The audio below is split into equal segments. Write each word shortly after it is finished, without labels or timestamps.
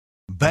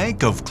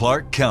Bank of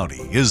Clark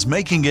County is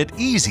making it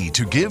easy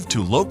to give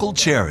to local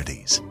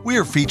charities.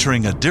 We're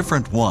featuring a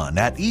different one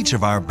at each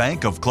of our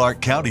Bank of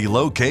Clark County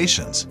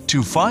locations.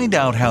 To find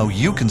out how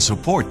you can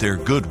support their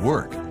good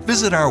work,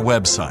 visit our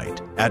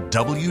website at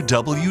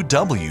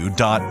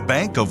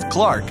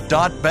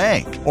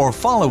www.bankofclark.bank or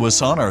follow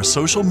us on our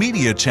social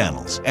media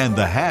channels and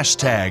the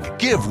hashtag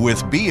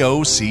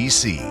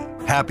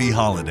GiveWithBOCC. Happy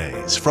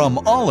holidays from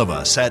all of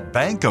us at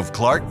Bank of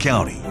Clark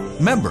County.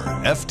 Member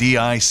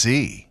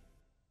FDIC.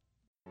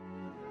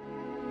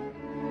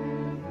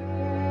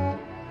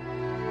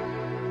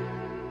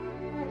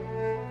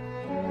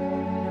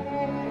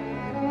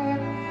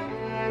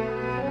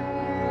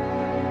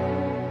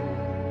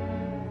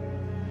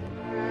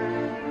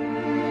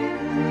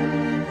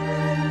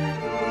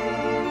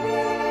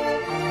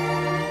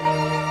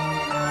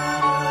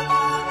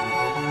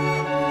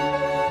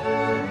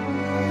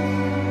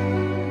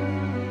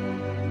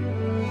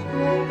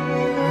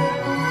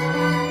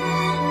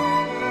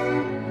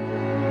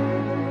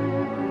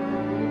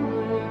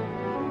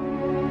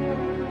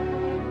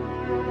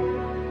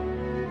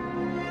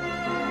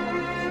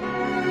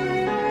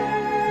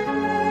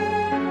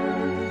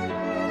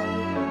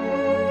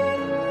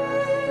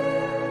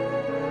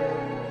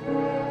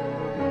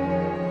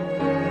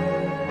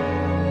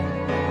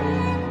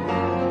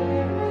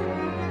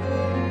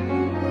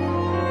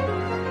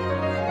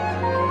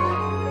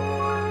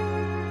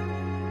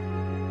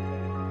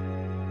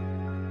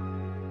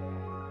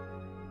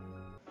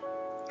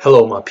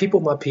 Hello, my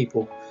people, my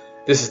people.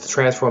 This is the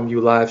Transform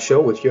You Live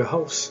show with your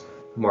host,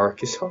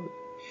 Marcus Hart.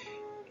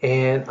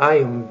 And I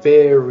am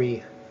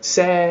very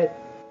sad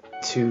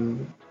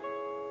to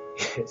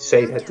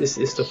say that this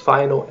is the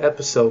final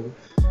episode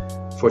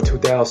for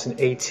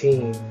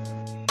 2018.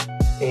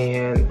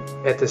 And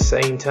at the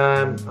same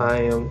time,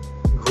 I am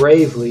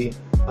gravely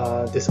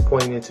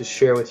disappointed to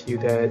share with you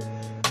that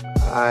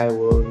I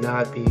will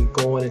not be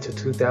going into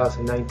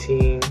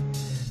 2019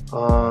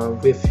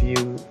 with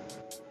you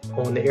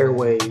on the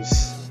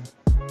airwaves.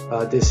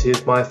 This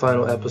is my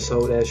final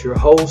episode as your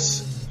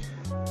host.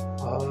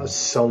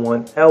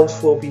 Someone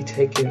else will be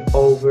taking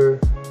over,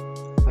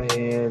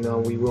 and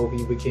we will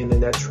be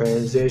beginning that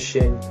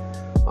transition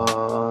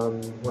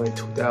when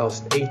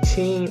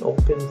 2018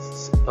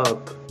 opens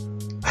up.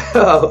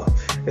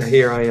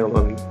 Here I am.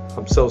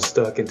 I'm so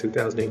stuck in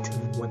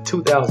 2018. When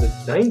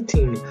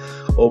 2019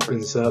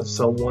 opens up,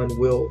 someone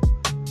will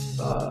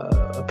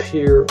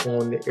appear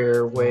on the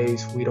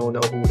airways. We don't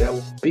know who that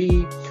will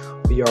be.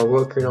 We are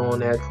working on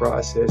that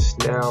process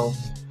now.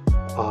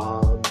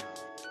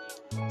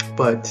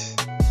 But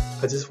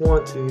I just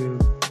want to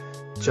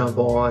jump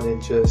on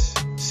and just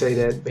say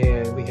that,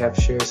 man, we have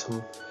shared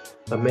some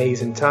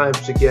amazing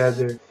times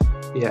together.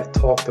 We have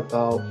talked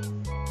about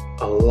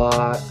a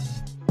lot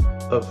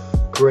of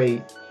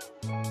great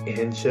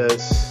and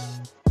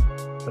just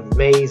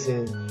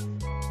amazing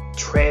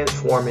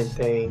transforming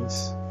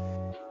things.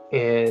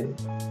 And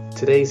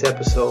today's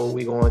episode,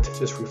 we're going to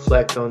just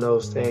reflect on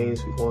those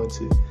things. We're going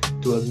to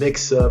do a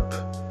mix-up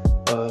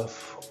of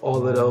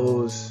all of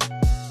those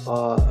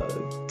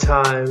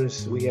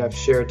times we have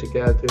shared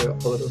together,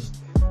 all of those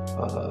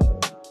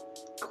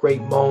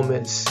great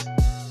moments.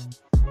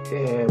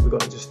 And we're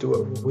going to just do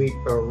a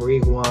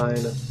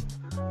rewind of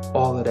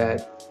all of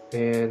that.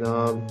 And,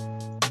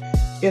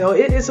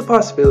 it's a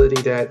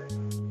possibility that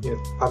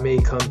I may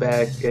come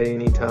back at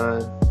any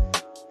time.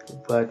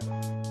 But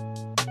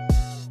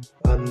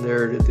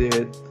under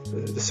the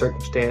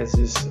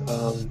circumstances,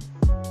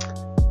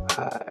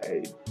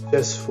 I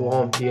just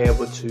won't be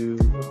able to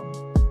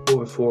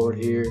move forward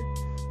here,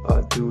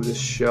 do the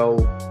show.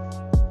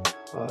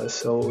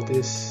 So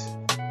this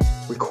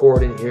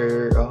recording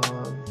here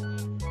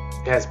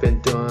has been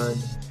done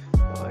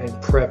and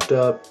prepped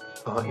up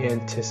in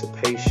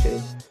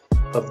anticipation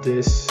of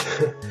this.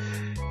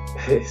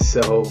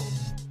 So,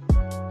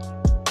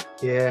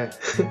 yeah.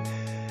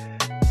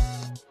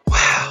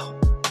 Wow.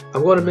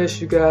 I'm going to miss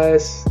you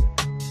guys.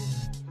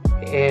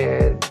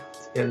 And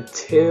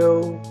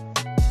until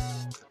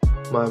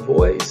my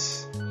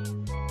voice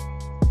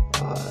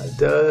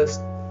does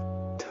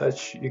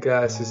touch you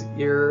guys'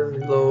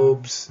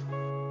 earlobes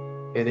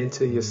and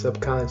into your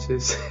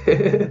subconscious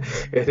and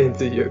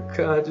into your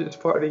conscious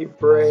part of your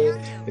brain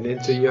and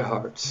into your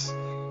hearts.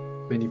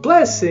 Many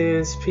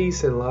blessings,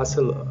 peace, and lots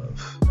of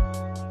love.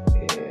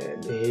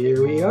 And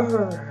here we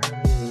are.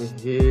 And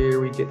here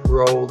we get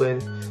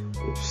rolling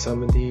with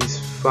some of these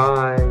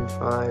fine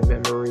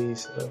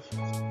memories of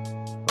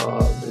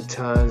the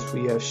times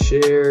we have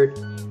shared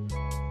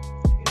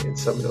and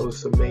some of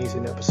those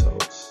amazing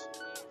episodes.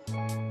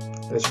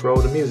 Let's roll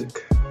the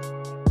music.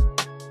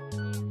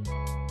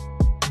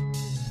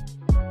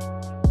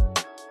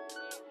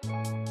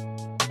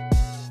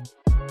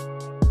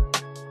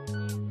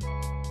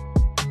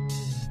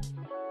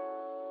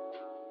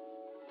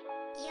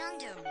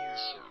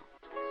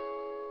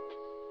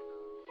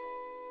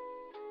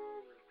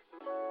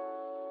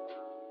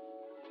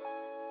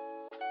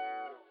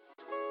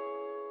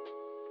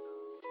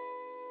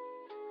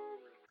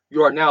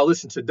 You are now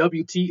listening to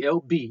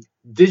WTLB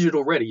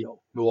Digital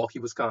Radio, Milwaukee,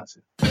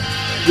 Wisconsin.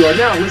 You are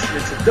now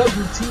listening to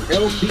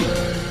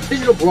WTLB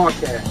Digital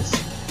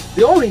Broadcast,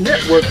 the only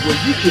network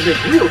where you can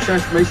make real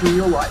transformation in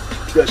your life.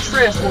 The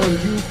Transform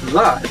You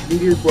Live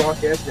Media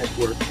Broadcast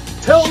Network.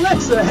 Tell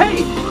Alexa,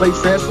 hey, play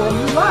Transform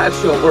You Live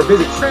Show, or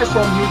visit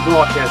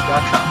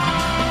TransformYouBroadcast.com.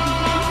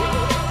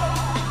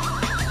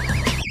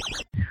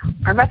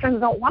 Our veterans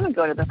don't want to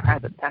go to the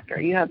private sector.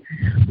 You have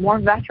more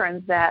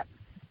veterans that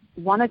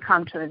want to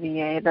come to the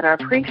VA, that are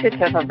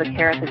appreciative of the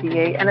care at the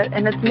VA,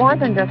 and it's more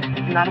than just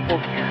medical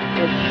care.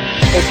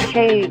 It's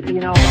hey, by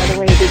the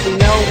way, did you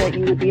know that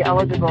you would be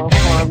eligible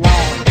for a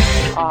loan,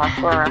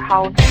 for a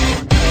house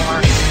loan,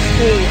 or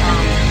hey,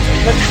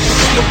 let's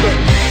look at.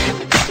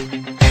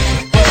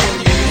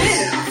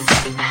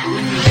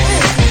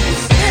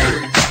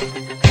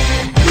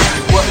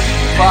 What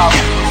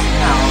problem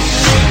now?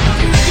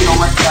 You don't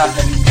recognize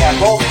that we have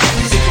both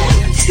physical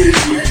and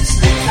spiritual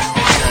medicine.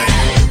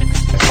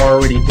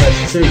 Already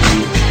blessed to you,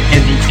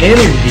 and the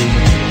energy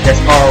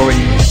that's already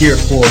here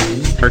for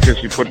you.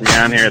 Marcus, you put me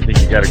on here. I think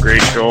you got a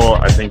great show.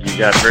 I think you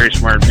got very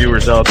smart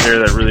viewers out there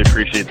that really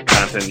appreciate the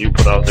content you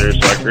put out there.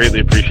 So I greatly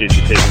appreciate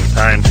you taking the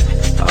time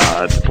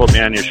to put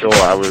me on your show.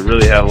 I would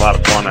really have a lot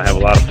of fun. I have a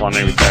lot of fun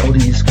every time. All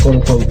these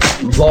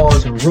quote-unquote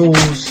laws and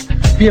rules,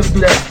 be able to do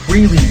that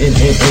freely and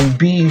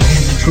be who you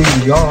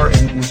truly are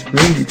and was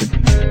created to be.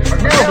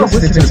 Now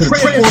listen to the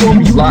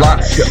Transform You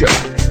Live Show.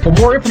 For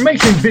more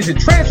information, visit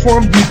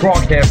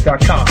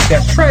TransformYouBroadcast.com.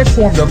 That's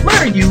transform the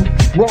letter U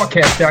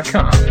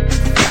broadcast.com.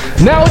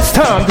 Now it's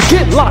time to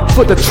get locked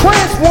for the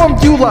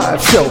Transform You Live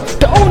Show,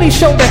 the only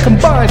show that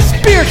combines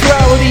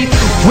spirituality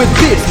with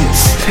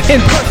business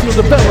and personal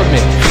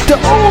development. The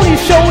only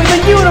show in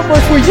the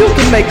universe where you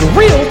can make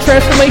real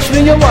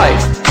transformation in your life.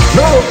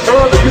 Now it's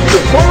time to get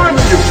your mind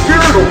and your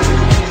spirit on.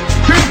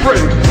 Get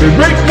ready and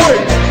make way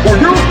for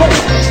your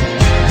host,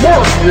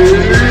 Marcus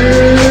Hart.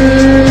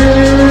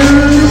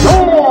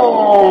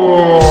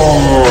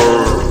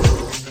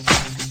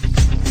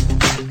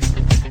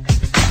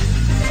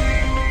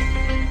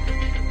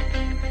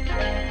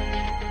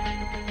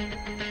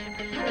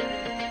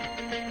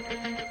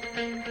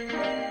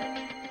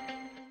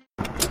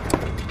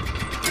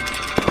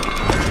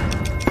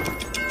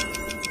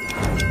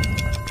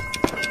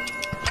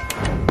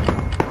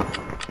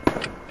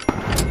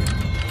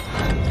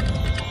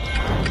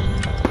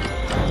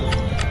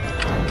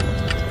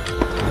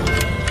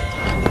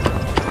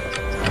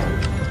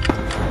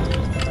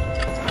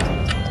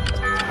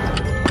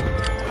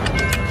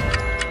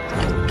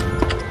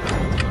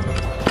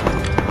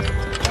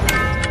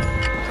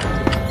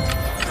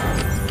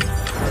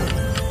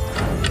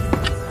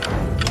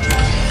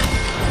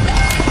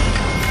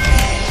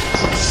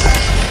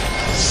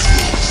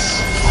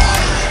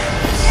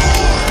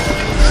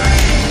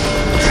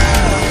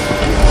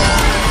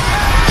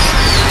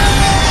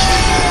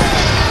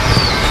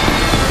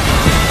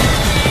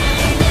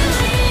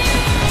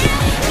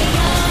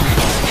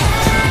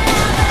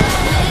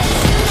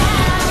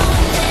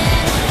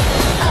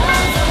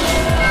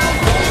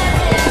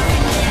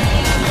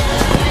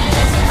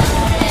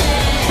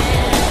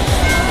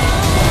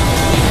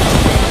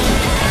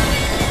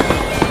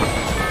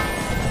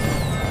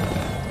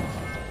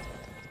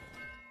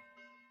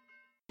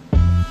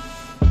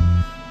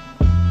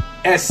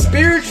 As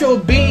spiritual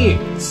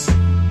beings,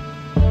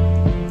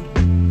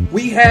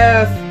 we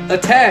have a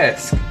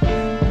task,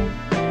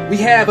 we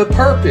have a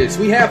purpose,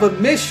 we have a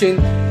mission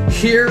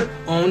here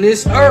on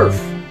this earth.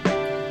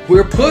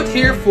 We're put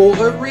here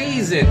for a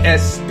reason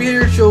as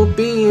spiritual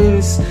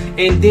beings,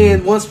 and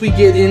then once we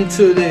get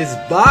into this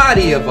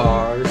body of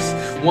ours,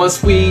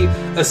 once we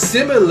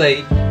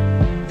assimilate,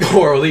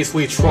 or at least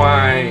we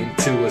trying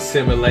to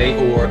assimilate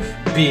or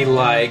be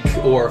like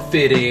or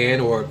fit in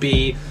or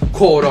be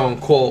quote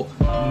unquote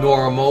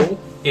normal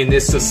in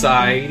this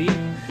society,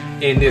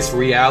 in this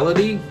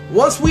reality.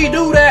 Once we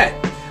do that,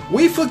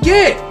 we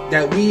forget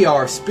that we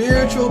are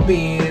spiritual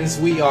beings.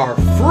 We are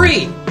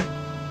free.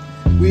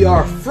 We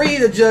are free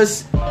to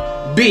just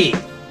be.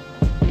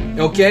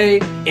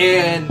 Okay?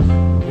 And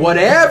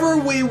whatever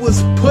we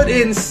was put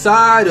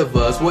inside of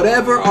us,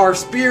 whatever our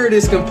spirit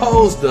is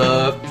composed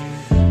of,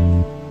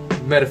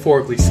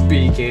 metaphorically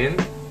speaking,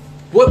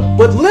 but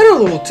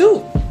literal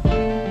too.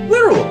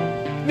 Literal.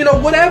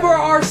 Whatever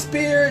our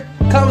spirit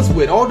comes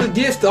with, all the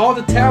gifts, all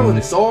the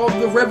talents, all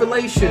the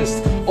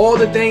revelations, all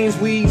the things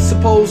we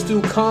supposed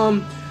to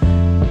come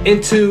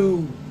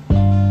into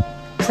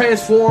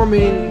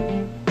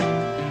transforming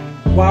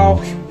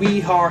while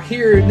we are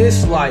here in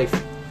this life,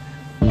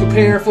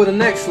 preparing for the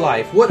next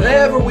life.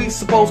 Whatever we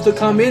supposed to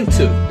come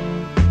into,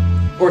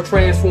 or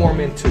transform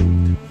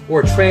into,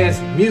 or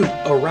transmute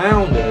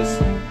around us,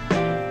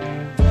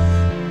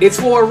 it's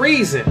for a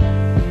reason.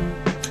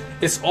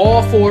 It's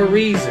all for a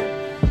reason.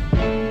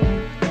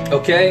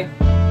 Okay?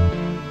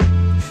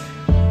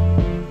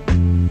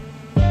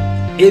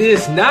 It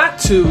is not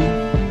to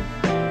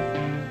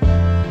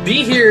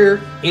be here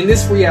in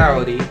this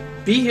reality,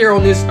 be here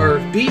on this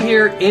earth, be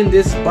here in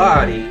this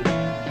body,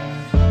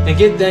 and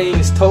get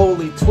things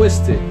totally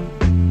twisted.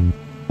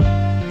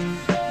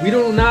 We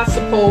are not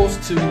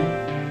supposed to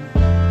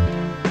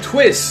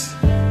twist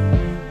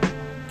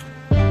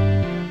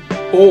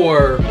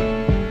or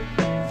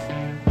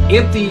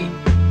empty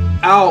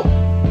out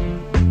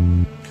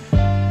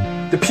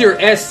the pure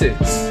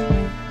essence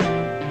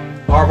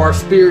of our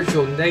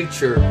spiritual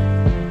nature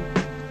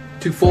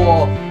to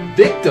fall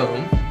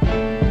victim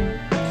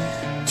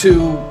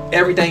to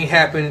everything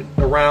happening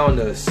around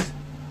us.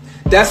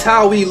 That's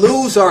how we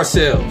lose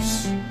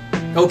ourselves.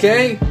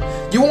 Okay?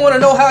 You want to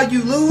know how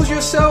you lose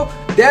yourself?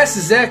 That's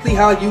exactly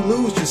how you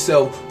lose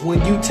yourself,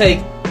 when you take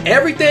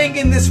everything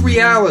in this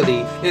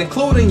reality,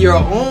 including your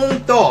own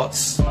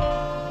thoughts,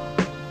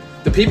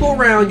 the people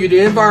around you,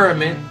 the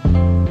environment,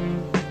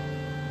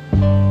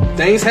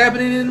 things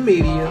happening in the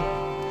media.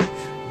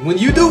 When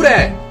you do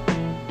that,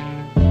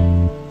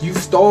 you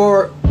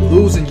start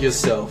losing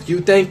yourself. You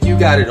think you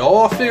got it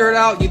all figured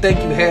out. You think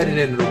you had it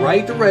in the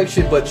right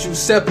direction, but you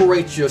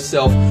separate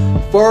yourself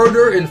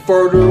further and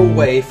further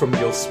away from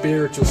your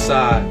spiritual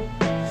side,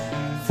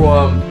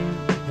 from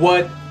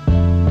what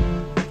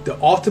the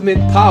ultimate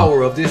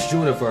power of this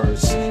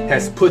universe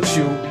has put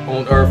you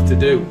on earth to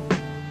do.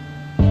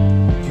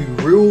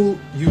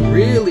 You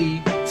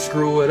really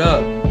screw it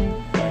up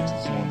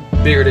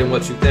bigger than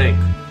what you think.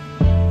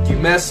 You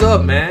mess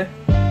up, man.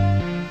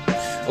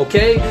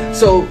 Okay?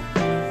 So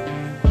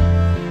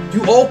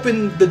you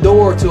open the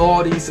door to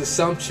all these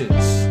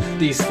assumptions,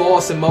 these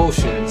false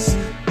emotions,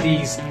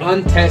 these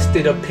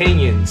untested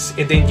opinions,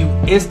 and then you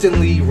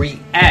instantly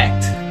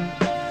react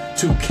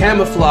to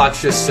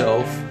camouflage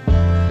yourself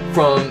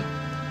from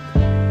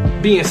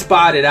being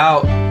spotted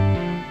out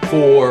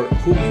for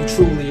who you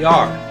truly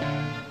are.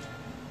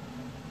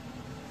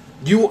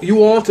 You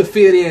want to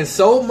fit in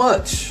so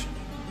much.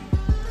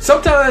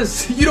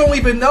 Sometimes you don't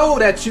even know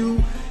that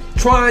you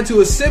trying to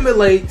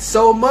assimilate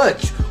so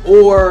much,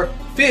 or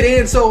fit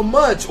in so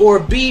much, or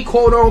be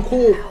quote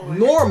unquote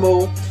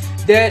normal,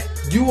 that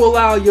you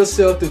allow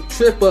yourself to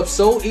trip up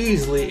so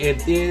easily, and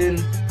then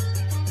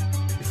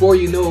before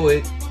you know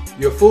it,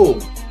 you're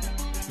fooled.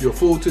 You're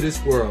fooled to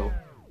this world.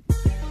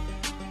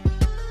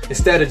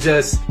 Instead of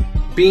just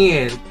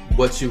being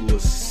what you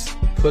was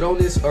put on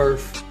this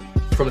earth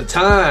from the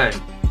time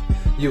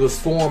you was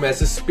formed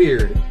as a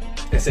spirit,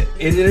 as an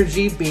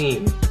energy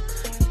being,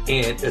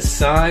 and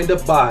assigned a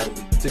body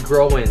to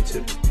grow into.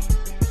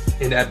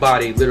 And that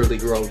body literally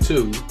grow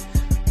too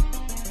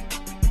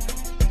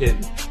in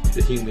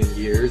the human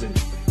years and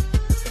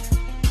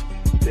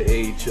the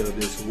age of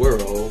this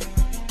world.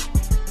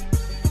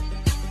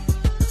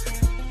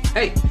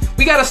 Hey,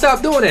 we gotta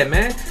stop doing that,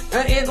 man.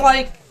 And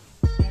like,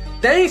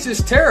 things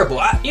is terrible.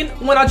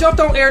 When I jumped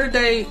on air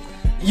today,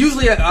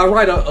 usually I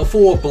write a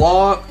full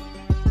blog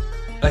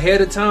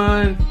ahead of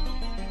time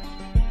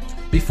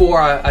before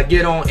I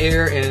get on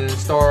air and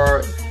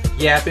start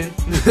yapping.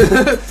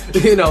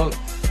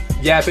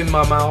 Yapping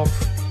my mouth.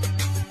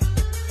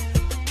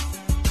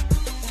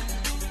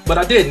 But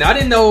I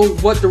didn't know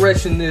what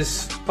direction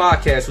this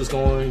podcast was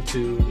going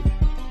to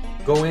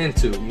go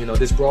into,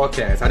 this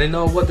broadcast. I didn't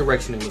know what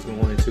direction it was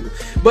going into.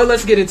 But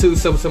let's get into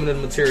some of the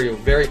material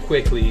very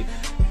quickly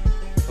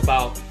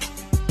about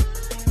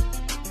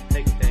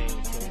taking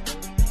things.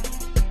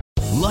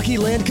 Lucky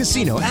Land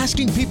Casino,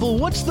 asking people,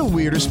 what's the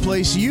weirdest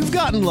place you've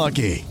gotten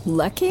lucky?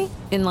 Lucky?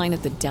 In line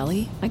at the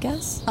deli, I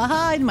guess?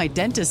 Aha, in my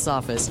dentist's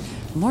office.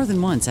 More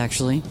than once,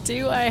 actually.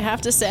 Do I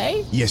have to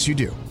say? Yes, you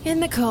do. In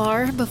the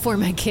car before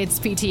my kids'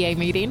 PTA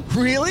meeting.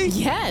 Really?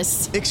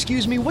 Yes.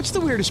 Excuse me, what's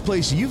the weirdest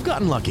place you've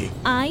gotten lucky?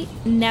 I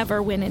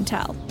never win and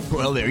tell.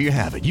 Well, there you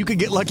have it. You can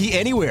get lucky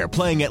anywhere,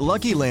 playing at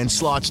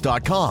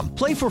LuckyLandSlots.com.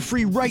 Play for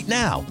free right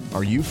now.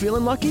 Are you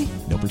feeling lucky?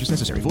 No purchase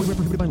necessary. Void where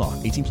prohibited by law.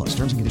 18+.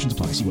 Terms and conditions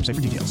apply. See website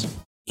for details.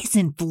 Is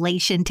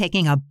inflation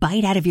taking a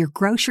bite out of your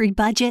grocery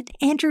budget?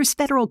 Andrews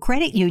Federal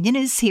Credit Union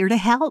is here to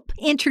help.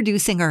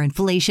 Introducing our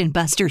Inflation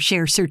Buster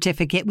Share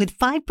Certificate with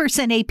 5%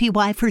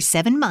 APY for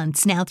 7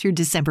 months now through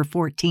December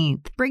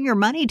 14th. Bring your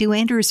money to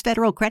Andrews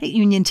Federal Credit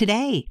Union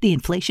today. The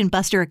Inflation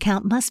Buster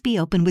account must be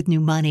open with new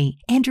money.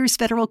 Andrews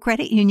Federal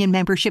Credit Union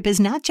membership is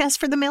not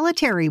just for the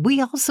military. We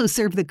also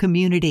serve the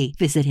community.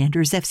 Visit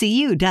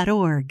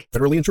andrewsfcu.org.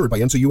 Federally insured by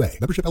NCUA.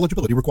 Membership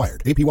eligibility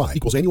required. APY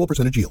equals annual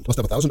percentage yield. Must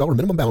have $1,000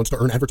 minimum balance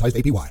to earn advertised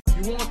APY.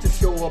 You want to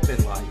show up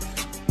in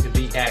life and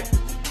be active.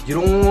 You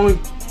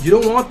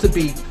don't want to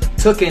be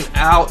taken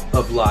out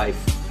of life,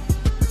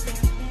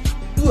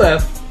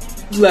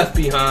 left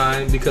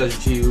behind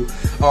because you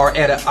are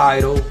at an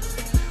idle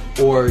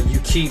or you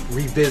keep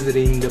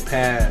revisiting the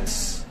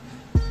past.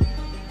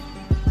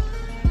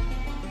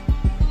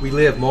 We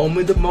live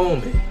moment to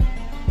moment.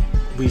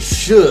 We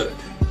should,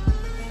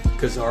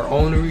 because our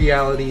only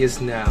reality is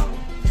now.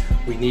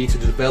 We need to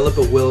develop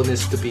a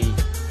willingness to be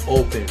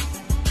open,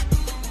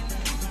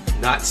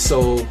 not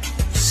so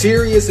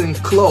serious and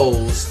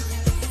closed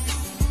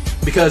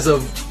because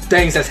of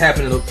things that's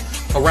happening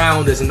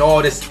around us and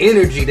all this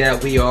energy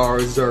that we are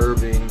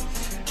observing,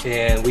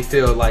 and we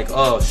feel like,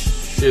 oh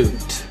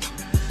shoot,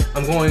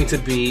 I'm going to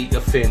be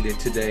offended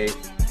today.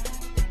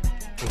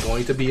 I'm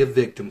going to be a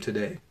victim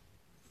today.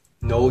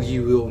 No,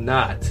 you will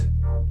not.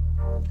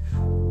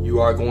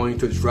 You are going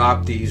to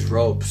drop these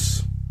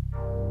ropes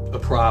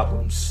of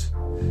problems.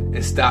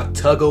 and stop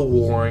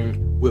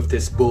tug-of-warring with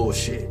this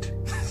bullshit.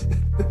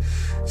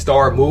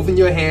 Start moving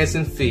your hands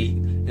and feet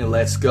and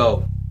let's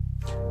go.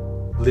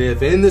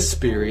 Live in the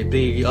Spirit,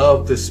 be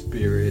of the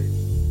Spirit,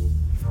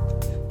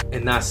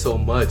 and not so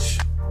much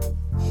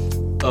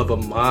of a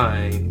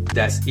mind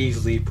that's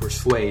easily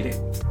persuaded.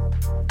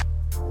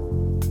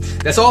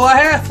 That's all I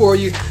have for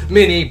you.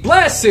 Many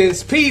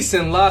blessings, peace,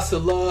 and lots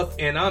of love.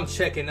 And I'm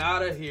checking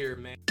out of here,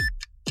 man.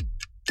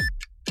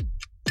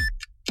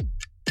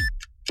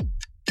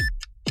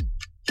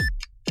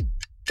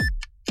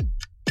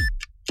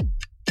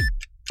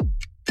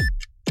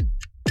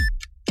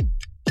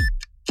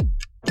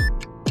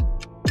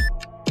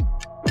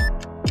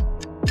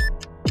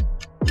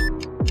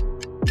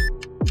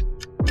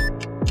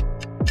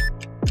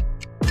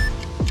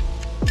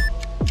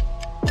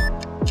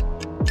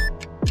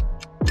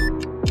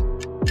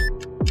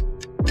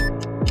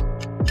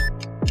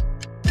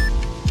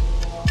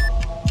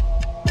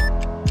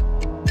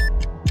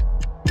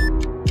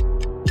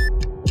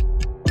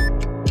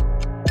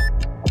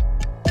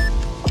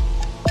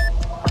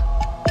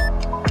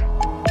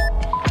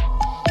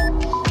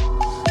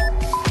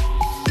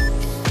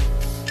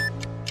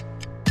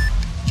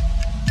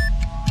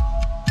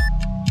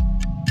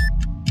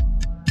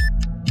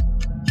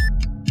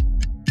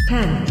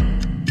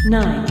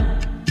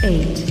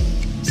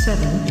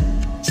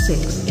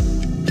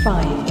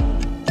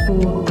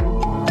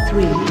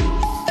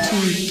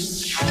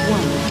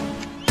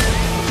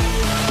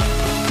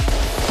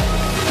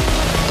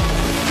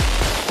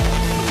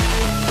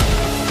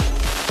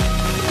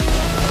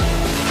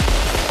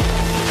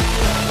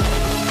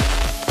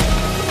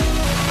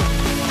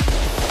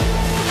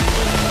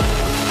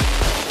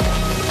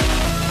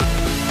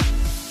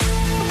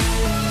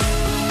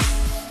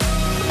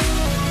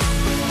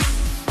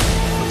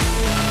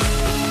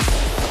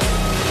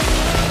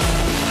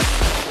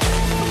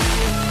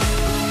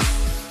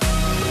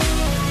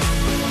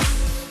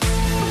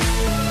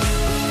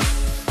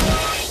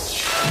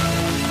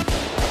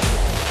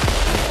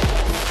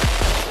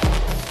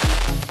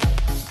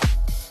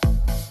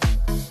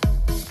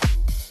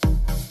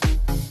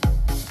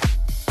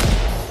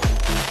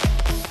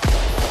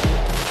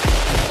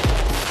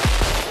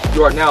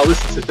 You are now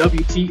listening to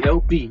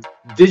WTLB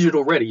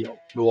Digital Radio,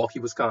 Milwaukee,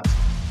 Wisconsin.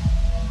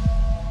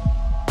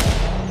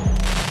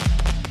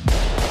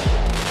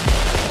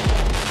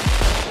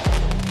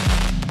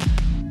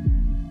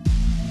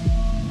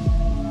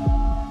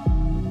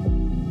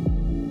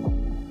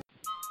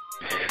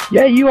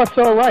 Yeah, you are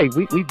so right.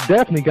 We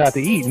definitely got to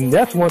eat, and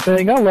that's one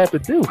thing I love to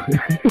do.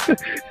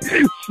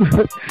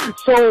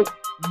 So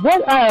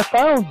what I have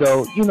found,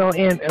 though, you know,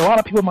 and a lot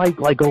of people might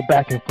like go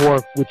back and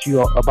forth with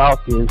you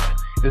about this,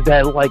 is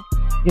that, like,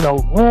 you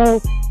know, well,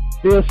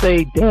 they'll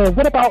say, damn,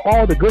 what about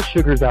all the good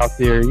sugars out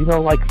there? You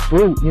know, like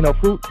fruit, you know,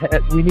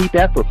 we need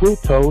that for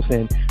fructose,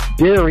 and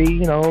dairy,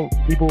 you know,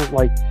 people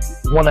like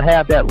want to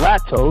have that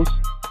lactose.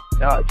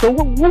 So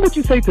what would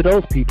you say to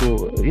those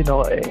people? You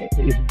know,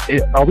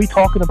 are we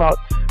talking about,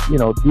 you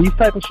know, these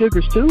type of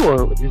sugars too,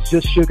 or is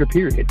just sugar,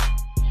 period?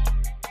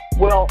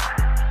 Well,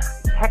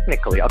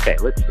 technically, okay,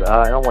 let's,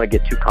 I don't want to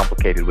get too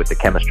complicated with the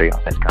chemistry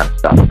on this kind of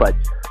stuff, but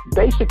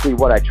basically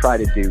what I try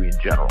to do in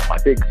general,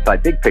 my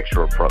big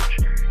picture approach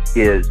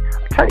is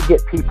I try to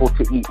get people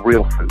to eat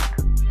real food,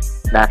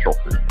 natural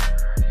food.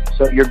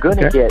 So you're going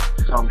to get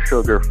some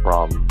sugar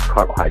from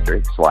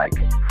carbohydrates like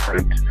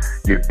fruit.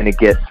 You're going to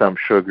get some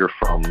sugar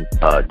from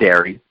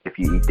dairy if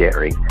you eat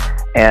dairy.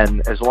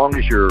 And as long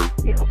as your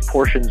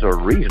portions are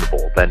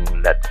reasonable, then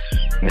that's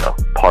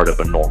part of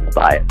a normal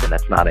diet, and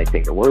that's not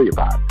anything to worry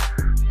about.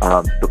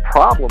 The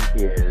problem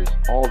is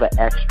all the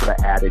extra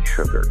added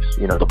sugars,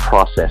 the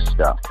processed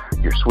stuff,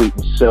 your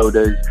sweetened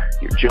sodas,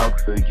 your junk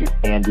food, your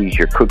candies,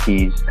 your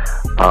cookies.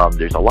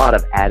 There's a lot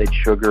of added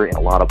sugar in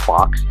a lot of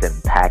boxed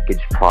and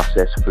packaged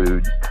processed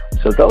foods.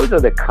 So those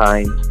are the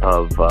kinds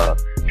of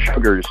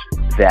sugars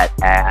that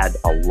add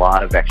a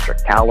lot of extra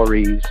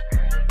calories.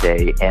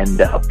 They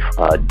end up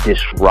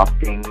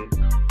disrupting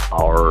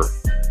our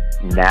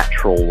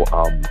natural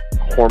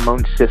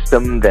hormone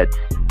system that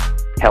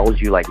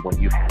tells you, like,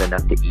 when you've had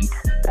enough to eat.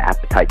 The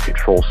appetite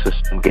control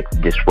system gets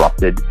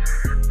disrupted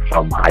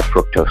from high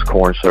fructose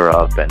corn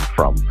syrup and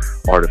from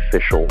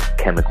artificial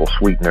chemical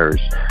sweeteners.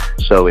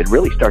 So it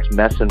really starts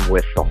messing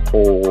with the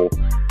whole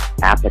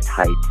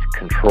appetite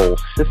control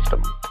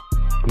system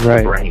of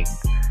the brain.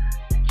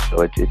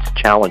 So it's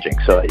challenging.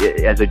 So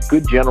as a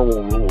good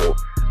general rule,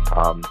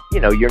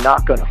 you're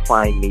not going to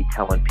find me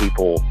telling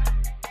people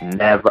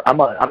never. I'm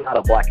not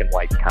a black and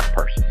white kind of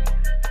person.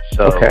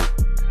 So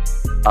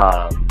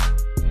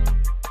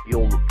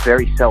you'll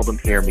very seldom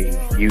hear me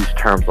use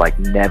terms like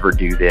never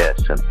do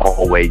this and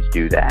always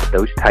do that.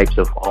 Those types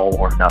of all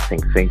or nothing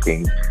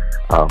thinking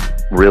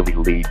really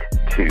lead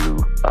to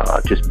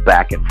just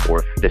back and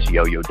forth, this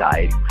yo-yo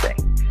dieting thing.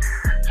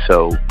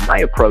 So my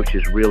approach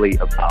is really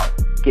about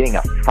getting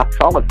a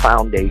solid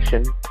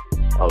foundation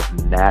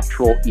of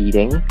natural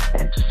eating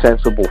and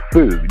sensible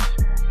foods,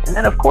 And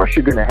then, of course,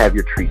 you're going to have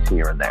your treats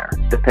here and there,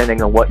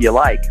 depending on what you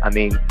like. I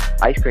mean,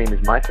 ice cream is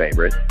my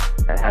favorite.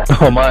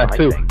 Mine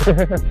too.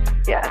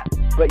 Yeah,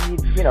 but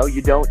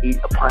you don't eat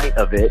a pint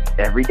of it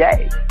every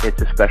day.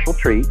 It's a special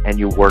treat, and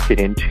you work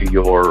it into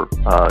your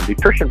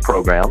nutrition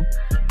program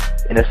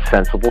in a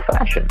sensible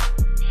fashion.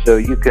 So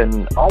you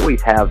can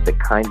always have the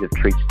kinds of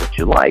treats that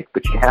you like,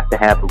 but you have to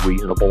have a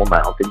reasonable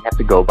amount, and you have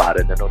to go about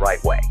it in the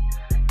right way.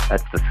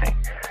 That's the thing.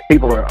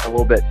 People are a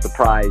little bit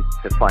surprised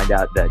to find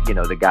out that,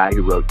 the guy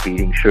who wrote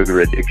Beating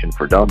Sugar Addiction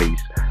for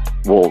Dummies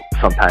will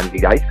sometimes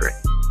eat ice cream.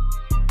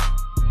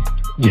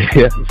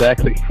 Yeah,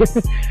 exactly.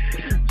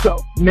 So,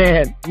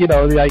 man,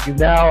 like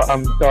now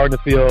I'm starting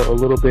to feel a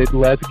little bit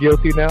less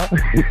guilty now.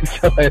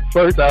 So at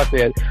first I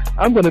said,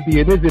 I'm going to be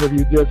in this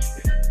interview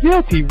just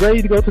guilty,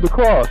 ready to go to the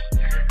cross.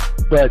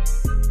 But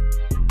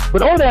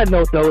on that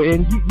note, though,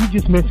 and you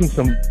just mentioned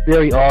some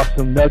very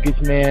awesome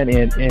nuggets, man,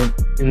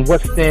 and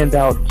what stands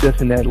out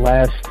just in that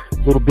last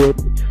little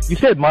bit, you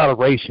said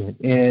moderation,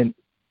 and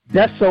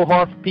that's so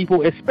hard for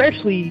people,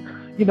 especially,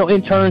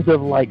 in terms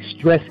of, like,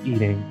 stress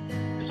eating.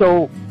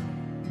 So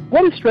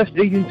what is stress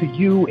eating to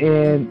you,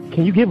 and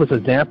can you give us an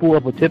example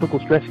of a typical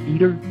stress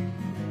eater?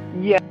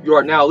 Yeah. You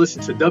are now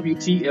listening to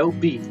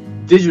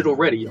WTLB Digital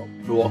Radio,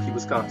 Milwaukee,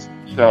 Wisconsin.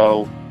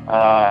 So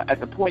at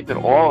the point that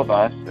all of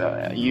us,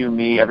 you,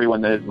 me,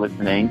 everyone that is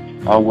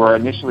listening, were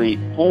initially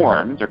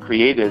formed or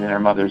created in our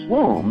mother's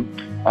womb,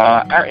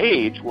 our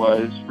age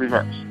was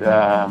reversed.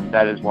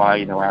 That is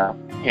why, our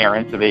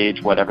parents of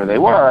age, whatever they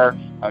were,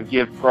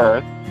 give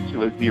birth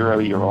to a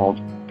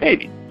 0-year-old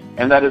baby.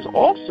 And that is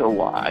also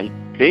why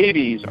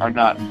babies are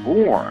not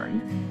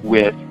born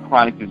with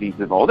chronic disease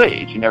of old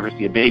age. You never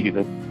see a baby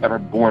that's ever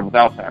born with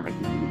Alzheimer's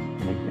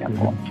disease, as an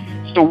example.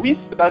 So we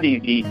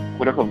study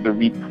what are called the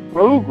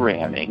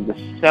reprogramming,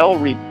 the cell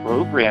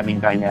reprogramming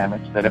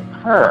dynamics that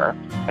occur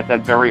at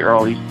that very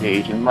early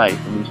stage in life,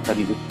 and we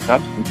study the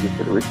substances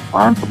that are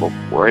responsible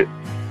for it.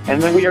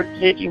 And then we are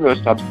taking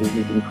those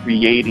substances and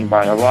creating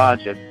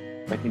biologics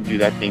that can do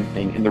that same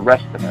thing in the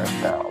rest of our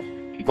cells.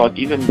 Because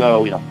even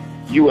though,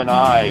 you and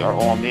I are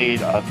all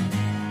made of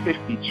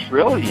 50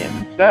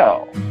 trillion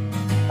cells,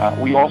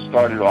 we all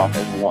started off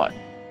as one.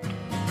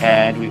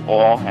 And we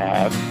all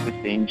have the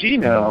same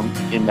genome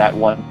in that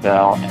one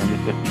cell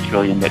and the 50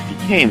 trillion that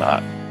became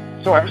us.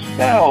 So our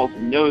cells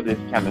know this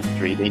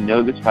chemistry, they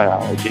know this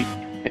biology,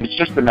 and it's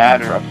just a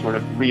matter of sort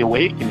of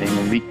reawakening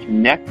and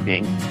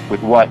reconnecting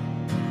with what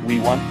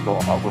we once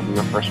saw when we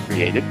were first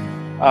created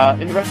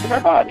in the rest of our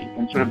body,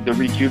 and sort of the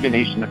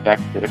rejuvenation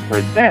effects that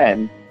occurred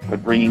then,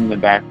 but bringing them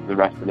back to the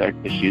rest of their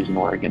tissues and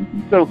organs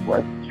and so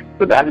forth.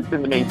 So that has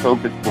been the main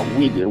focus of what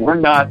we do. We're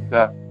not,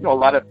 a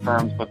lot of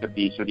firms look at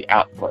the sort of the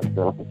output,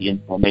 so look at the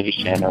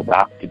inflammation or the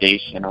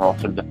oxidation or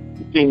also the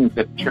things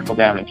that trickle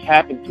down and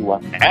happen to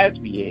us as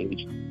we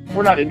age.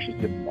 We're not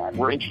interested in that.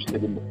 We're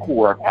interested in the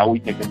core of how we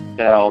take a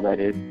cell that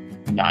is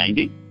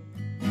 90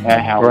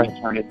 and how we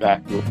turn it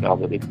back to a cell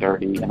that is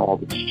 30 and all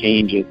the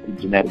changes, the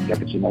genetic,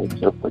 epigenetic,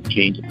 so forth,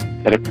 changes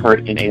that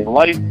occurred in a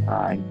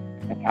lifetime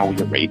and how we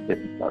erase it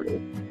and start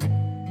it.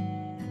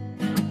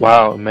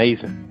 Wow,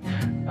 amazing.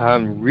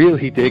 I'm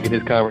really digging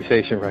this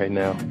conversation right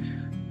now.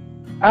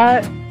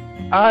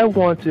 I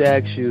want to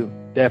ask you,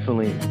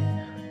 definitely,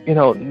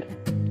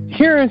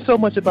 hearing so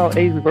much about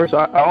age reversal,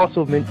 I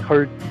also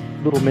heard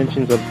little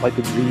mentions of like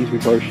the disease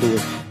reversal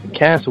and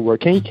cancer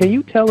work. Can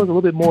you tell us a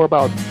little bit more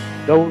about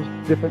those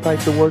different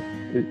types of work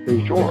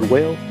as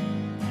well?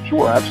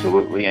 Sure,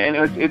 absolutely. And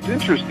it's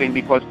interesting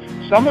because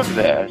some of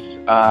this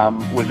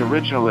was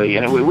originally,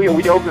 and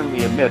we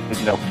openly admit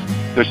that,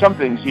 there's some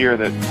things here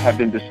that have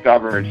been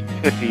discovered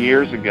 50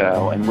 years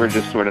ago, and we're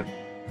just sort of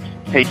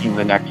taking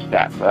the next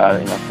step.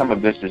 Some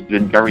of this has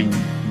been very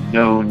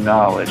known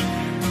knowledge,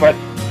 but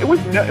it was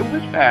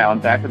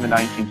found back in the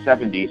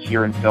 1970s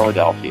here in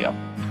Philadelphia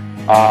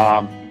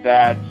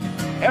that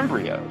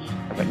embryos,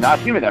 not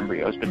human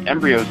embryos, but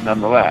embryos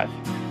nonetheless,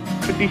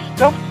 could be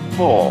stuffed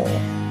full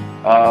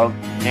of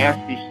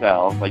nasty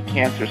cells like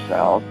cancer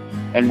cells,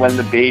 and when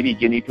the baby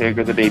guinea pig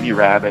or the baby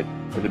rabbit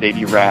or the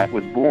baby rat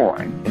was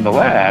born in the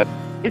lab,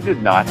 it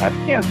did not have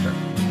cancer.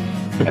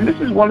 And this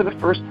is one of the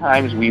first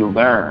times we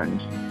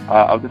learned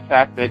of the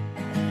fact that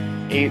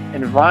a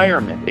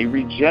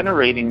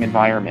regenerating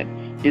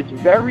environment is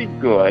very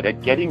good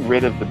at getting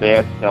rid of the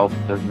bad cells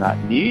it does not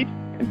need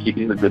and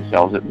keeping the good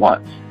cells it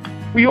wants.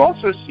 We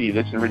also see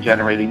this in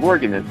regenerating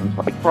organisms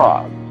like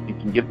frogs. You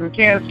can give them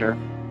cancer,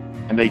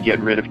 and they get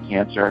rid of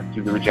cancer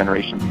through the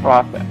regeneration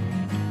process.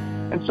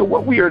 And so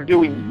what we are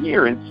doing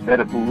here,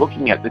 instead of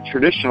looking at the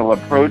traditional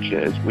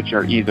approaches, which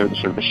are either the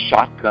sort of the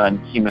shotgun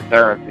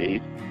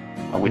chemotherapies,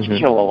 which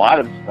kill a lot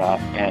of stuff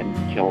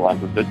and kill a lot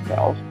of the good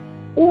cells,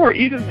 or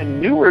even the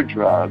newer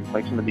drugs,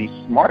 like some of these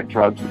smart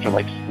drugs, which are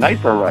like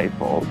sniper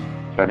rifles,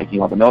 try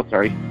making all the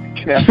military,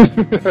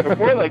 but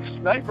more like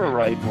sniper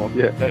rifles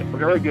that are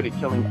very good at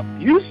killing a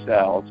few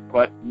cells,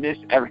 but miss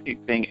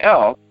everything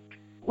else,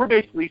 we're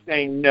basically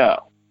saying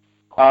no.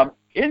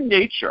 In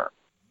nature,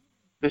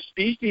 the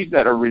species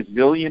that are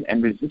resilient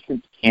and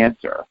resistant to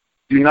cancer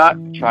do not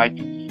try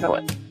to kill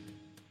it.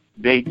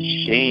 They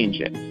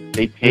change it.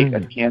 They take a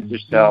cancer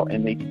cell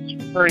and they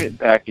turn it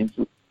back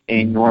into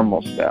a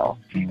normal cell.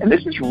 And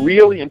this is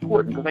really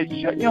important because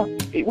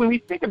when we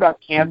think about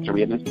cancer,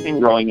 we have this thing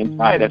growing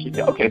inside us. We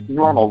say, okay, it's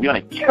normal. We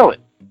want to kill it.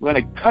 We want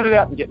to cut it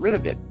out and get rid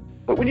of it.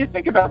 But when you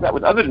think about that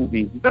with other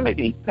diseases, it doesn't make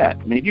any sense.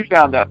 I mean, if you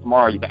found out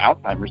tomorrow you have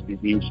Alzheimer's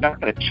disease, you're not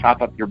going to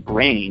chop up your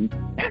brain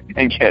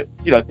and take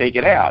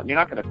it out. You're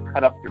not going to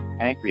cut up your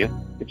pancreas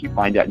if you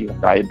find out you have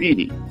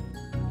diabetes.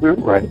 We're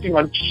focusing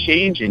on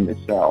changing the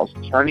cells,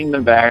 turning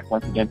them back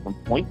once again from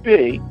point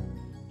B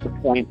to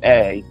point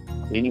A,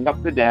 cleaning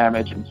up the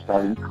damage and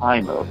starting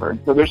time over. And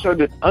so there's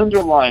sort of this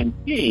underlying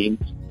theme,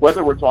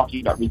 whether we're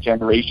talking about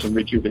regeneration,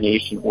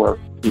 rejuvenation, or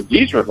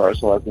disease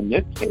reversal, as in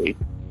this case,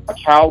 of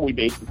how we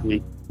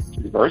basically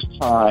reverse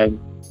time,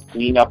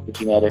 clean up the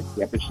genetics,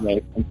 the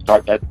epigenetics, and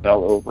start that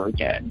cell over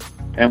again.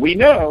 And we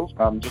know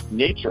from just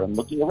nature and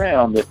looking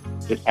around that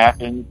this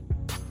happens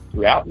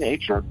throughout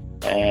nature,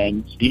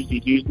 and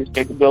species use this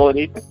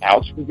capability for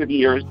thousands of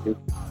years to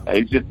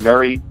exist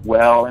very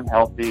well and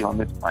healthy on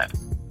this planet.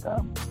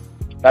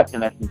 That's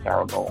in essence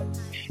our goal.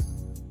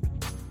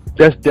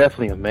 That's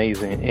definitely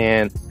amazing.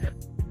 And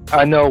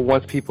I know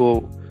once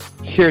people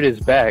hear this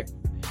back,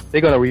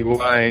 they're going to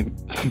rewind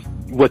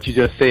what you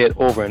just said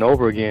over and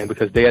over again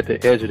because they're at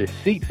the edge of their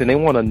seats and they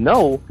want to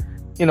know,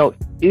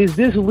 is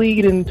this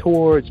leading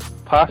towards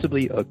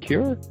possibly a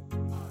cure?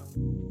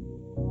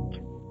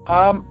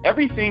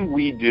 Everything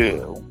we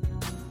do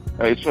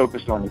is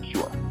focused on the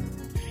cure.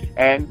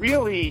 And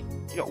really,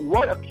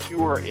 what a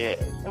cure is,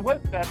 and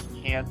whether that's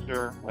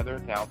cancer, whether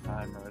it's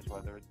Alzheimer's,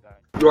 whether it's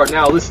diabetes. You are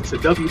now listening to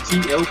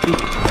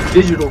WTLP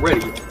Digital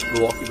Radio,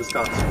 Milwaukee,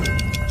 Wisconsin.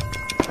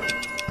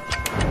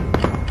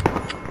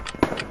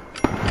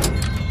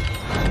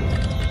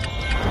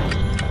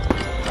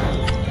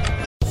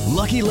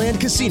 Lucky Land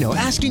Casino,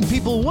 asking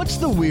people, what's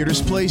the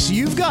weirdest place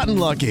you've gotten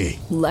lucky?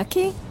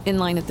 Lucky? In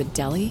line at the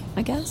deli,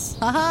 I guess?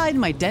 Aha, in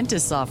my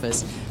dentist's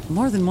office.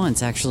 More than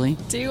once, actually.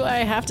 Do I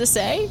have to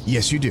say?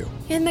 Yes, you do.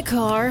 In the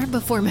car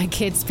before my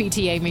kids'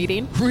 PTA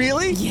meeting.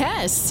 Really?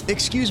 Yes.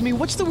 Excuse me,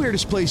 what's the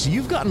weirdest place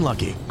you've gotten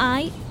lucky?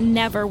 I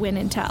never win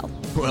and tell.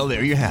 Well,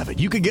 there you have it.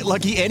 You can get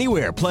lucky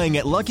anywhere, playing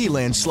at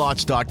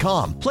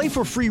LuckyLandSlots.com. Play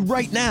for free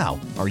right now.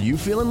 Are you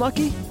feeling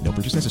lucky? No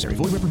purchase necessary.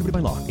 Void where prohibited by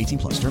law.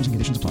 18+. Terms and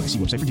conditions apply. See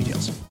website for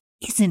details.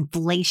 Is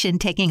inflation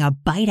taking a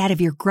bite out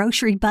of your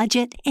grocery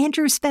budget?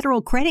 Andrews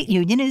Federal Credit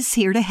Union is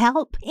here to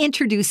help.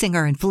 Introducing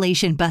our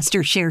Inflation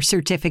Buster Share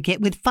Certificate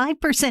with 5%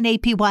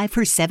 APY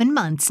for 7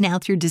 months now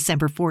through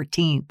December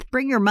 14th.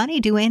 Bring your money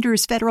to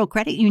Andrews Federal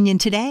Credit Union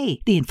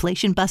today. The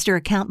Inflation Buster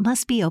account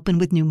must be open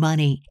with new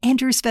money.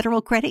 Andrews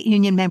Federal Credit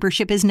Union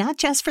membership is not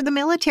just for the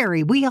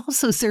military. We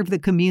also serve the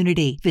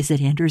community.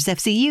 Visit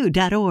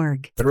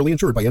andrewsfcu.org. Federally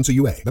insured by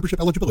NCUA. Membership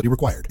eligibility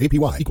required.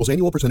 APY equals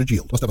annual percentage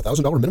yield. Must have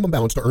 $1,000 minimum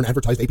balance to earn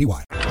advertised APY.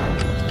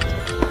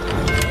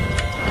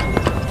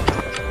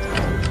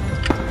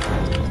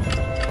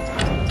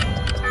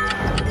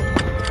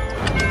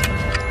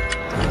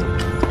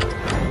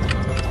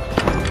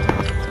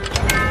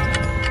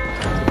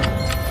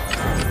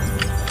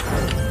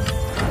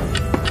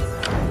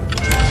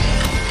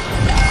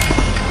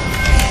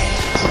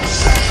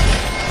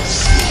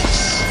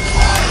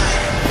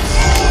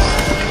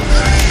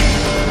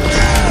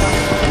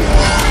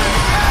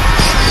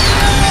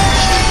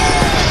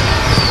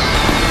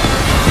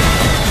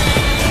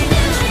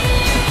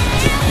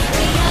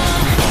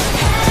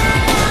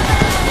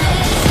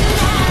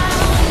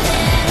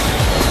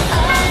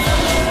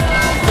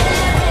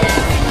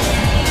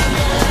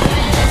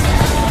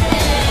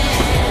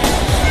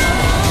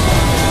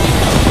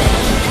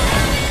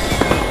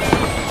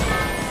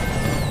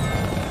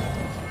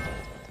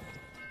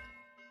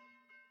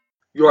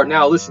 You are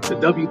now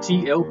listening to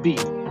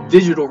WTLB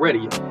Digital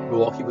Radio,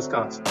 Milwaukee,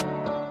 Wisconsin.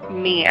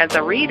 Me as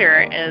a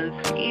reader is,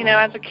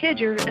 as a kid,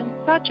 you're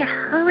in such a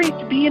hurry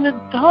to be an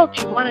adult.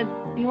 You want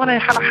to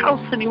have a house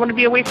and you want to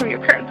be away from your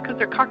parents because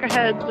they're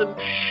cockaheads and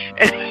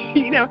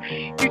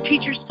your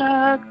teacher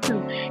sucks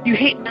and you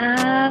hate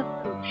math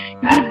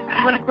and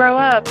you want to grow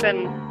up.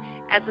 And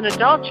as an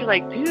adult, you're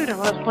like, dude, I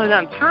want to slow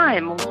down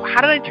time.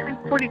 How did I turn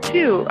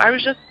 42? I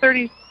was just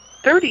 30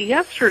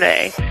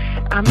 yesterday.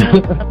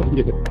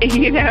 It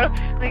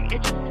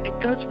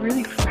goes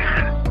really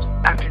fast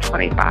after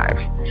 25.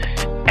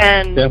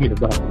 And tell me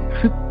about it.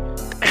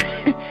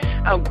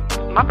 Oh,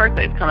 my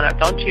birthday's coming up.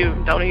 Don't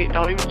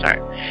even start.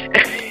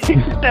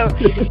 So,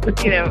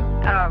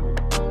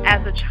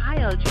 as a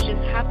child, you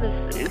just have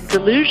this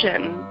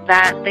delusion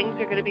that things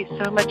are going to be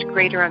so much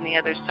greater on the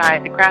other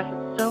side. The grass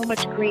is so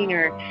much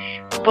greener.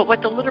 But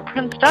what the Little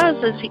Prince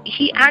does is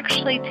he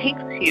actually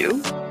takes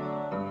you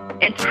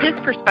into his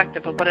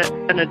perspective of what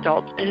an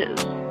adult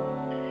is.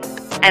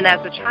 And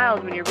as a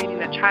child, when you're reading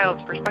that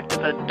child's perspective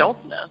of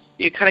adultness,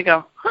 you kind of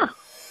go,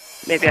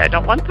 maybe I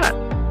don't want that.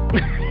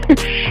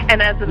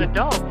 And as an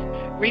adult,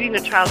 reading a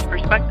child's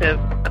perspective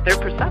of their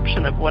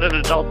perception of what an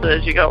adult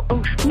is, you go,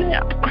 oh,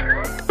 snap.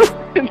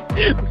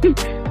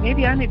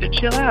 Maybe I need to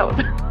chill out.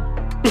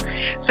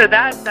 So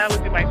that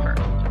would be my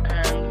first.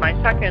 And my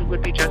second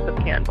would be Joseph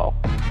Campbell.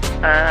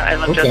 I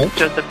love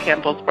Joseph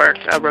Campbell's work,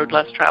 Road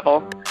Less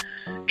Traveled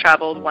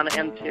 1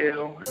 and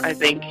 2. I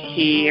think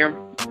he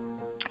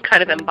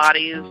kind of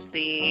embodies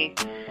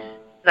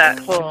that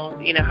whole,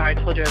 how I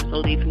told you I was a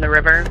leaf in the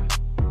river.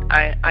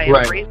 I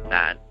embrace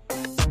that.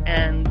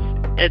 And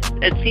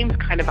it seems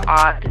kind of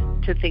odd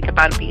to think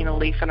about being a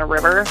leaf in a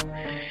river,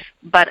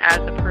 but as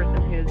a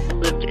person who's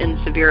lived in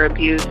severe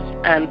abuse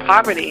and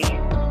poverty,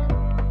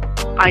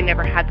 I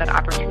never had that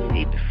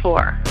opportunity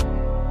before.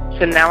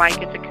 So now I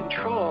get to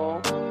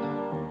control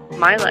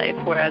my life,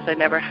 whereas I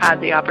never had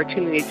the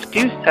opportunity to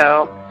do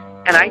so,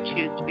 and I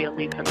choose to be a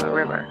leaf in the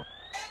river.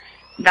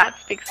 That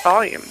speaks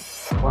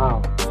volumes.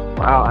 Wow,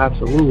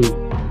 absolutely.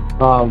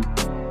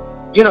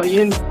 You're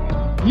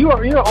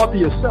an author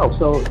yourself,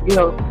 so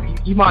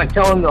you mind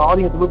telling the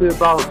audience a little bit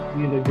about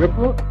your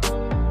book?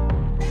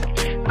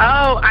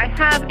 Oh, I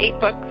have 8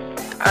 books.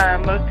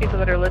 Most people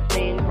that are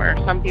listening, or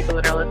some people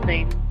that are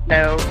listening,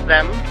 know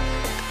them.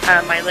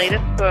 My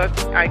latest book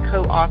I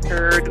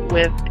co-authored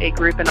with a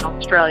group in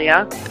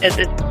Australia. It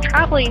is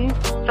traveling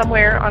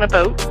somewhere on a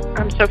boat.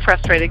 I'm so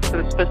frustrated because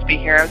it was supposed to be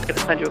here. I was going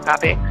to send you a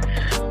copy.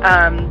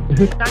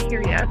 It's not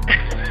here yet.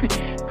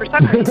 For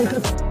some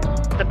reason,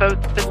 the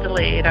boat's been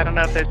delayed. I don't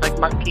know if there's like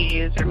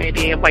monkeys or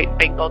maybe a white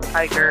Bengal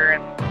tiger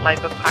and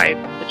life of Pi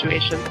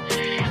situations.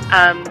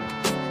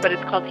 But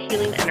it's called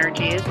Healing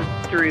Energies.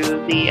 It's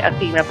through the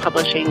Athena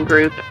Publishing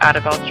Group out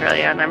of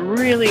Australia, and I'm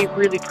really,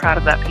 really proud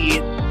of that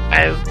piece.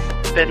 I've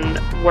been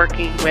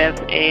working with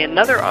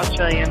another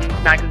Australian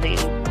magazine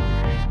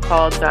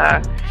called,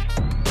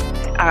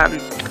 I'm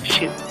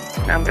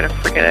going to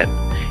forget it.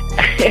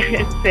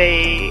 It's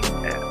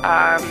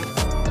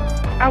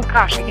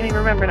I can't even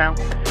remember now.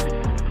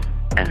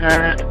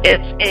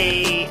 It's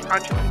a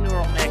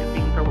entrepreneurial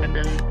magazine for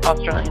women,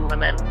 Australian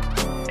women,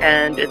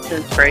 and it's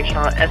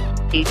inspirational.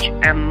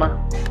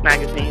 SHM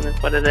magazine is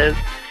what it is,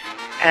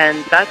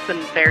 and that's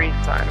been very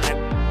fun.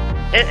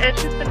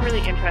 It's just been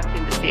really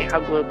interesting to see how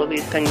global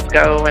these things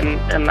go, and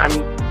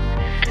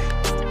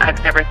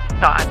I've never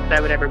thought that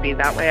I would ever be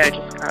that way. I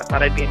just kind of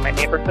thought I'd be in my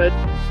neighborhood,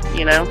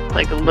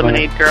 like a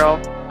Lemonade Girl,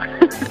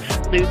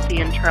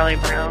 Lucy and Charlie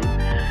Brown.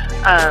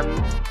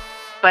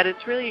 But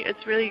it's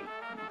really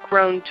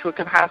grown to a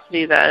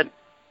capacity that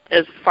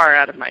is far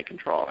out of my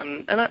control,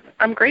 and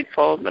I'm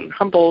grateful and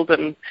humbled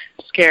and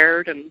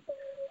scared and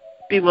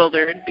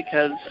bewildered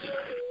because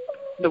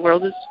the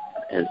world is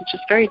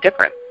just very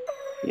different,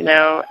 and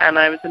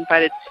I was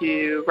invited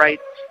to write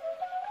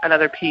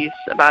another piece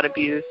about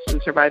abuse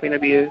and surviving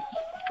abuse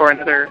for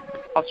another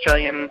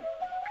Australian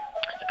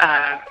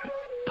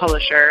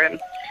publisher, and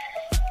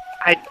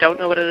I don't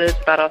know what it is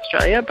about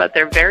Australia, but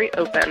they're very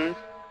open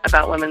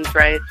about women's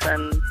rights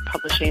and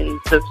publishing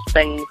those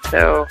things,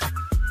 so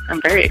I'm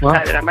very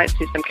excited. I might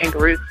see some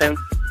kangaroos soon.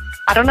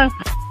 I don't know.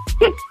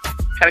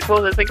 Kind of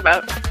cool to think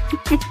about.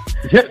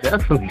 Yeah,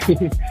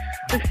 definitely.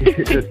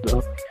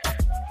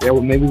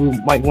 Well, maybe we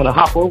might want to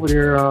hop over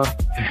there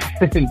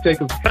and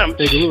take a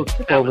little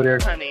trip over there.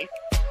 Funny.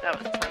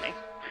 That was funny.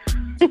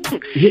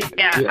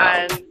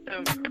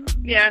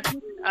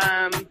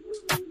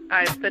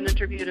 I've been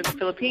interviewed in the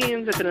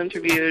Philippines. I've been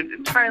interviewed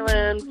in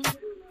Thailand.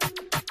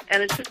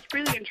 And it's just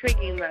really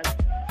intriguing that,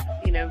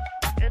 it's not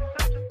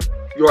just...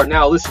 You are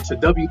now listening to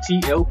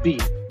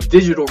WTLB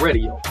Digital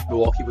Radio,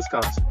 Milwaukee,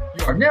 Wisconsin.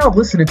 You are now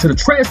listening to the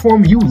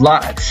Transform You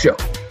Live show.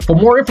 For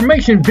more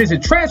information,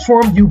 visit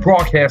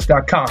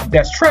TransformUBroadcast.com.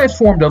 That's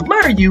transform the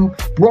letter U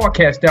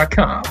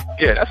broadcast.com.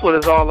 Yeah, that's what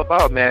it's all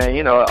about, man.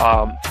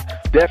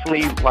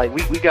 Definitely,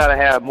 we got to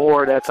have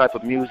more of that type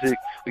of music.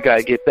 We got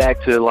to get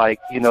back to,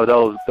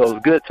 those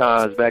good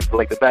times, back to,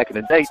 the back in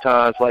the day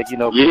times,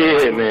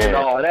 yeah, man. And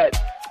all that.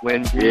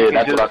 When that's just,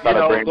 what I thought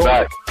I'd bring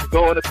back.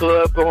 Go in the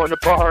club, go in the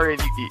bar,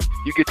 and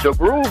you get your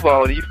groove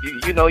on. You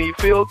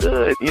feel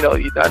good.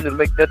 It doesn't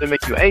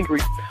make you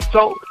angry.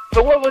 So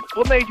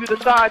what made you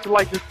decide to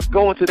just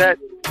go into that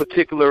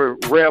particular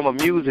realm of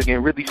music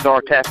and really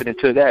start tapping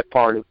into that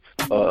part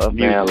of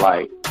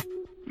music?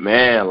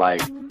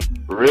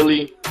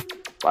 Really,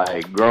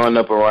 growing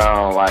up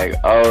around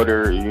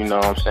older,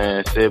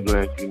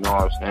 siblings,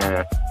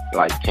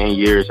 10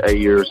 years, 8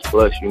 years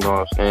plus,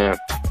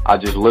 I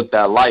just looked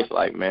at life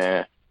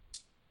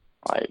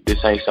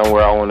this ain't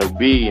somewhere I want to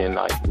be, and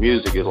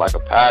music is like a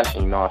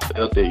passion, I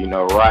felt it,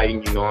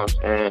 writing,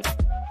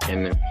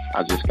 and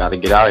I just got to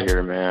get out of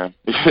here, man.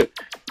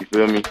 You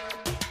feel me?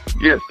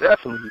 Yes,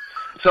 definitely.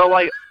 So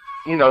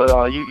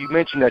you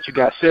mentioned that you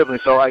got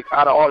siblings, so out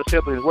of all the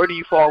siblings, where do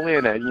you fall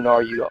in at?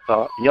 Are you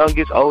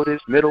youngest,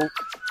 oldest, middle?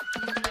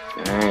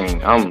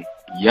 Dang, I'm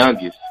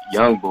youngest,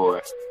 young boy.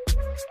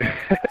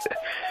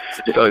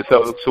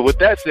 So with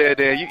that said,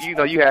 then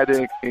you had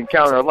to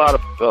encounter a lot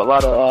of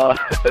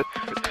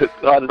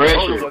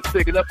pressure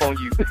sticking up on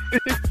you.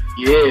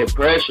 Yeah,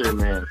 pressure,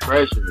 man,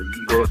 pressure.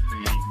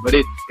 But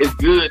it's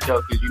good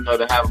though, because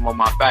to have them on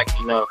my back,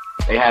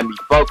 they had me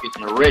focused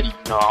and ready.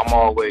 I'm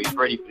always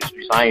ready for the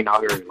streets. I ain't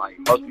out here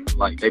most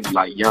people they be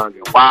young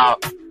and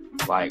wild.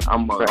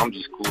 I'm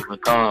just cool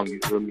and calm. You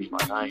feel me?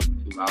 I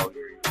ain't too out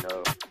here.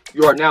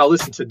 You are now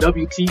listening to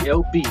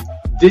WTLB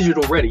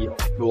Digital Radio,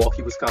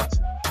 Milwaukee,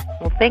 Wisconsin.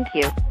 Well, thank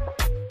you.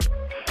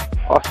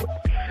 Awesome.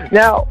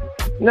 Now,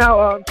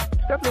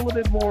 step a little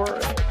bit more.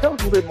 Tell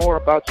us a little bit more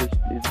about your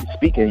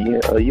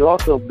speaking. You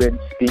also been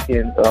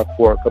speaking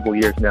for a couple of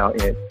years now,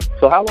 and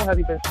so how long have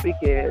you been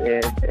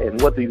speaking,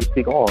 and what do you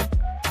speak on?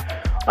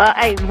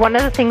 Well, one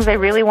of the things I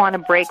really want to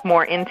break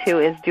more into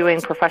is doing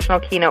professional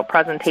keynote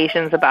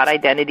presentations about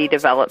identity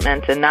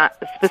development, and not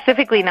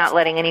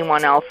letting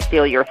anyone else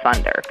steal your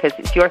thunder, because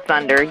it's your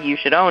thunder. You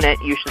should own it.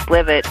 You should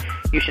live it.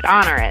 You should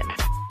honor it.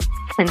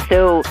 And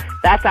so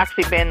that's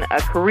actually been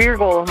a career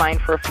goal of mine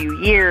for a few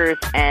years,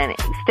 and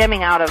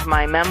stemming out of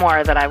my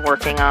memoir that I'm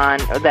working on,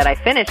 that I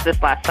finished this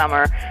last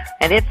summer,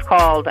 and it's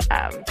called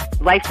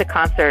Life's a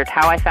Concert,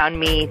 How I Found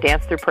Me,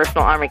 Danced Through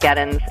Personal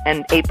Armageddons,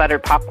 and Ate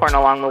Buttered Popcorn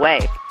Along the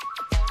Way.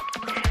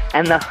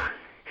 And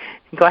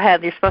go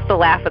ahead, you're supposed to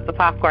laugh at the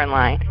popcorn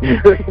line.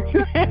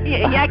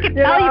 I could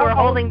tell you were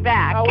holding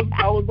back.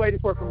 I was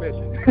waiting for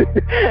permission.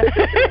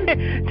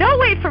 Don't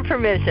wait for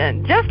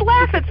permission. Just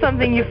laugh at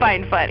something you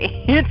find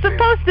funny. It's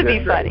supposed to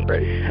be funny.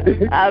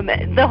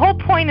 The whole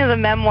point of the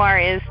memoir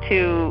is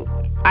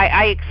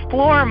I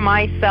explore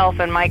myself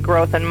and my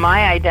growth and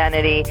my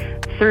identity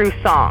through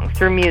songs,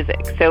 through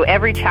music. So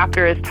every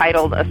chapter is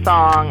titled a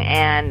song,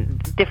 and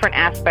different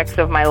aspects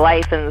of my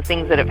life and the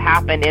things that have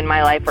happened in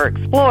my life are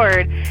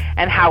explored,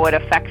 and how it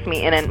affects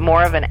me in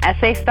more of an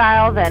essay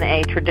style than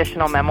a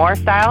traditional memoir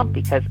style,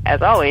 because,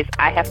 as always,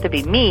 I have to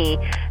be me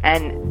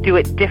and do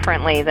it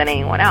differently than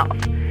anyone else.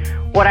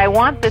 What I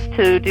want this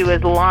to do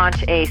is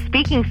launch a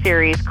speaking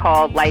series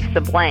called Life's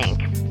a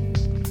Blank.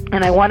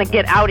 And I want to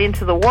get out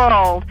into the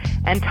world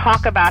and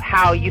talk about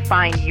how you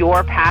find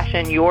your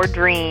passion, your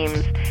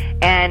dreams,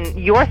 and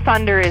your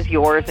thunder is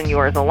yours and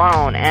yours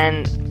alone.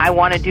 And I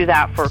want to do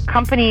that for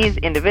companies,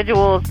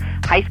 individuals,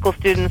 high school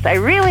students. I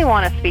really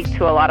want to speak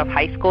to a lot of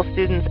high school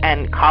students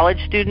and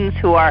college students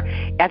who are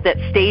at that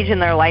stage in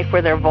their life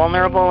where they're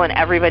vulnerable and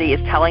everybody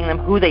is telling them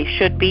who they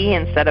should be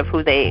instead of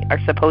who they are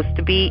supposed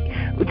to be,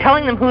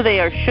 telling them who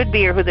they should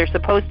be or who they're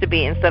supposed to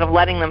be instead of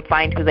letting them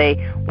find who they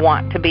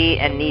want to be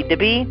and need to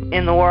be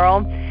in the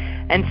world.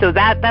 And so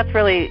that's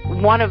really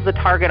one of the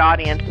target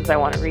audiences I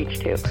want to reach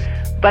to.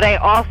 But I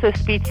also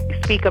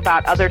speak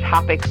about other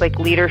topics like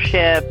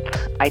leadership.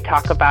 I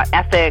talk about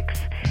ethics.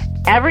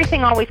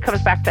 Everything always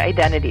comes back to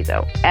identity,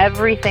 though.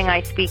 Everything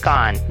I speak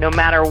on, no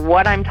matter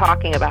what I'm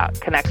talking about,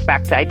 connects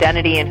back to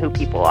identity and who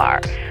people are.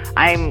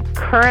 I'm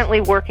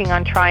currently working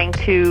on trying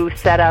to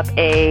set up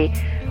a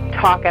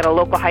talk at a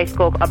local high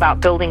school about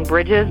building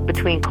bridges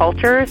between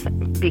cultures,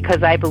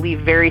 because I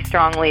believe very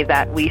strongly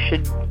that we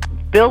should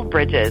build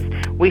bridges.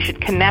 We should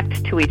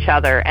connect to each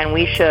other, and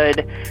we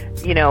should,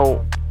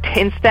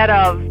 instead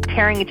of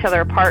tearing each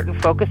other apart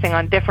and focusing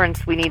on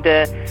difference, we need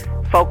to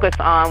focus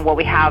on what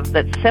we have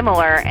that's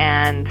similar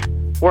and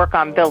work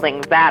on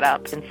building that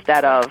up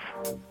instead of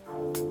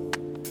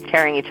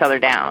tearing each other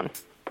down.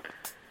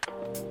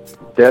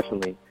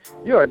 Definitely.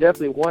 You are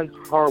definitely one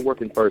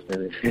hard-working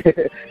person,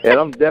 and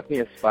I'm definitely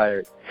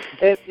inspired.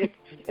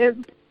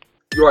 And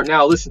you are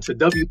now listening to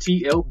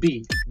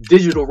WTLB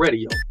Digital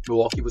Radio,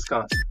 Milwaukee,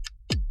 Wisconsin.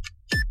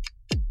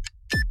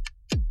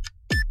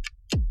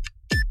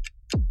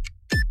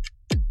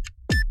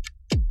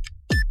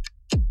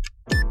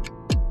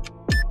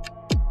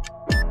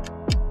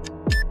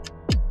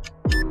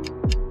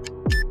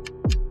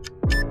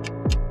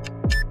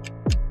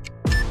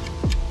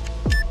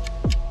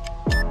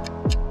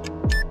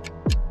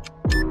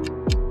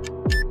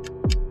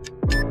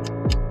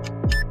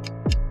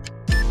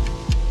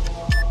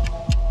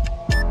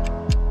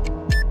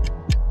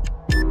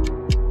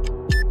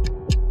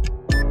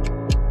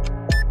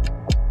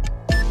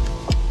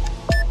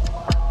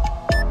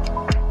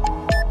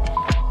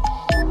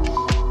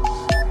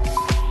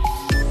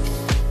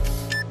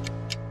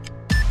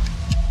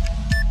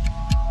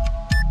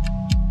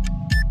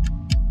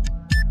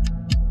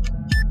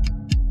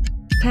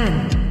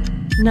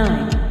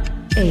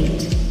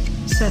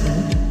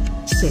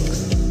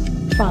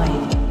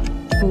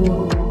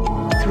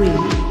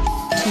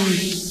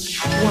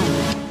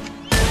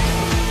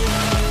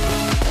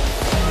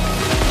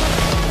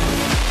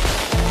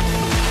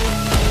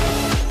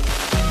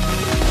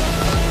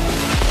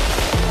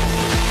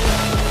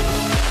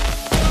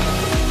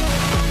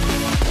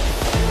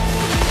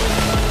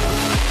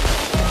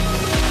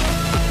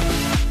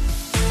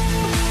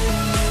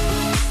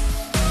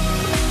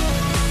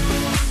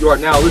 You are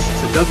now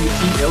listening to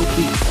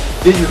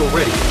WTLB Digital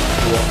Radio,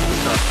 Milwaukee,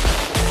 Wisconsin.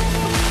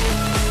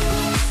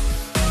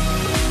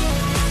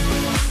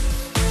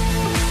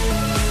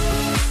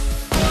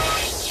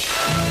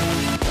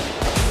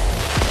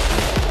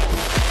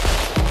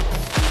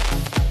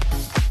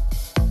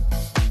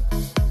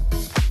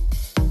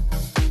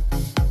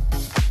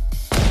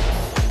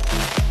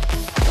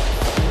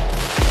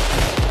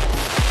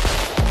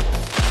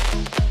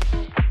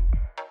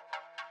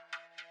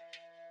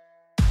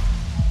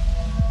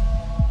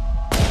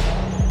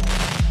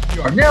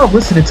 You are now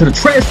listening to the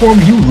Transform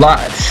You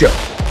Live show.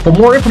 For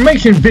more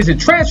information, visit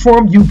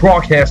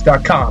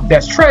TransformUBroadcast.com.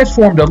 That's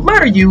transform the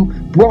letter U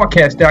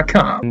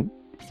broadcast.com.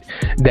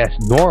 That's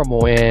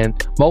normal,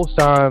 and most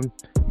times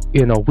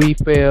we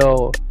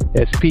fail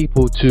as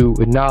people to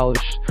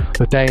acknowledge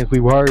the things we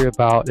worry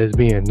about as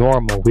being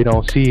normal. We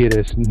don't see it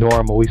as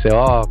normal. We say,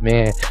 oh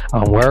man,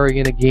 I'm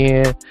worrying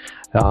again.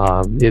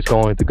 It's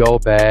going to go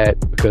bad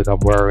because I'm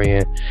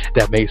worrying.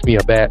 That makes me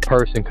a bad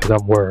person because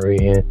I'm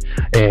worrying.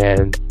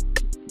 And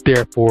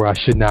therefore, I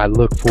should not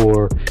look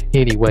for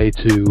any way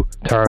to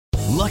turn.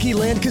 Lucky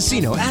Land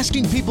Casino,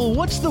 asking people,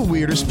 what's the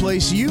weirdest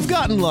place you've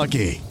gotten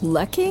lucky?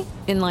 Lucky?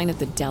 In line at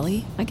the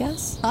deli, I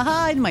guess?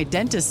 Aha, in my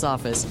dentist's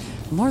office.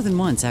 More than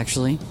once,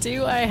 actually.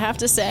 Do I have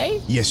to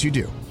say? Yes, you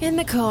do. In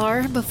the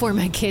car before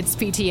my kids'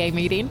 PTA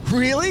meeting.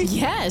 Really?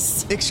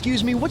 Yes.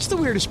 Excuse me, what's the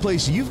weirdest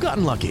place you've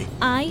gotten lucky?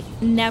 I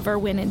never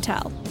win and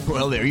tell.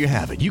 Well, there you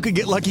have it. You can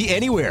get lucky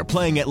anywhere,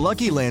 playing at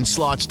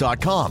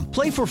LuckyLandSlots.com.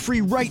 Play for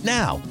free right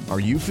now. Are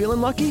you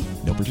feeling lucky?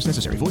 No purchase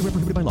necessary. Void where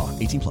prohibited by law.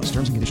 18+.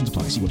 Terms and conditions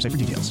apply. See website for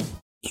details.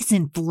 Is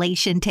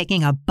inflation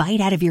taking a bite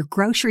out of your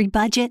grocery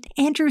budget?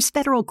 Andrews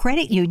Federal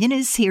Credit Union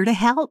is here to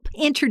help.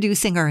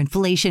 Introducing our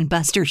Inflation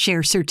Buster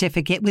Share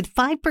Certificate with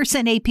 5%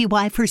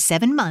 APY for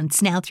 7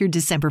 months now through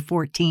December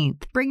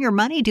 14th. Bring your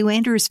money to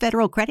Andrews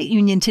Federal Credit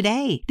Union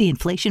today. The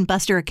Inflation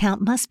Buster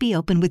account must be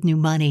open with new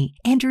money.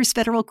 Andrews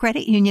Federal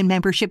Credit Union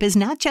membership is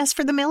not just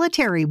for the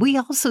military. We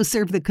also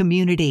serve the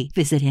community.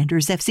 Visit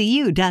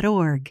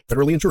andrewsfcu.org.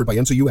 Federally insured by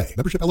NCUA.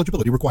 Membership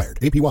eligibility required.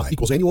 APY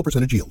equals annual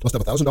percentage yield. Must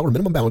have $1,000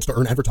 minimum balance to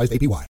earn advertised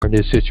APY.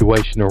 This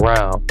situation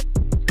around,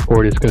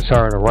 or this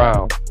concern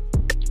around,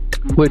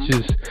 which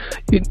is,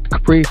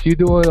 Caprice, you're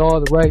doing all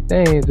the right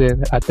things,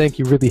 and I think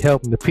you're really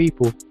helping the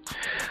people.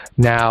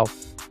 Now,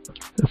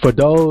 for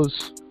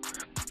those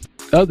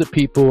other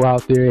people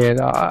out there, and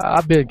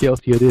I've been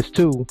guilty of this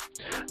too,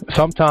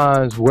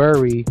 sometimes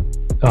worry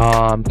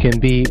can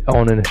be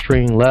on an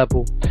extreme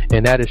level,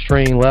 and that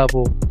extreme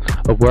level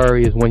of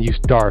worry is when you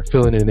start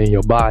feeling it in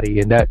your body,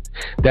 and that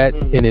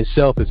in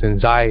itself is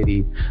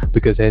anxiety,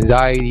 because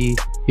anxiety,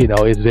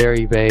 is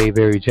very vague,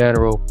 very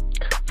general.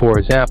 For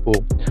example,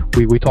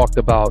 we talked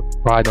about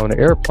riding on an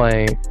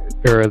airplane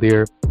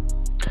earlier.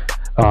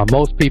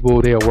 Most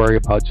people, they'll worry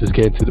about just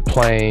getting to the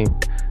plane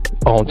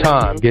on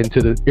time, getting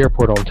to the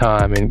airport on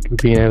time, and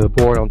being able to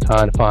board on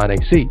time to find a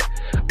seat.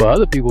 But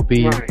other people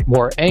be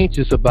more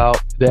anxious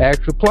about the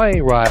actual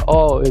plane ride.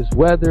 Oh, it's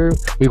weather,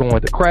 we're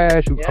going to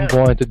crash, I'm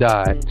going to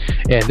die.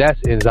 And that's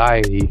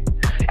anxiety.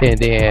 And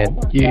then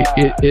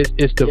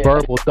it's the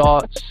verbal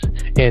thoughts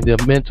and the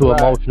mental,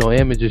 emotional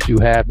images you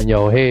have in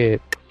your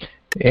head.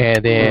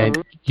 And then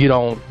you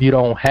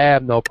don't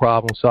have no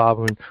problem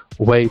solving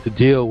way to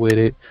deal with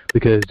it,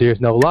 because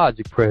there's no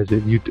logic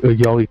present.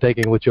 You're only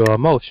thinking with your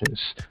emotions.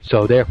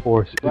 So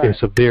therefore, it's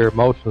severe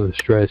emotional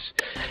distress,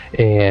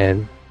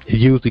 and it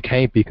usually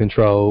can't be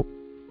controlled,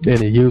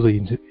 and it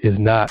usually is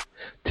not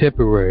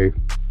temporary.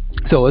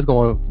 So it's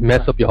going to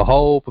mess up your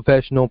whole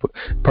personal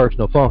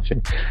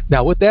function.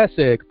 Now, with that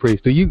said,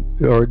 Caprice, do you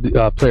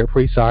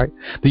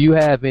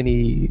have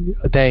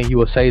anything you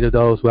would say to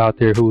those out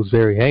there who's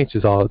very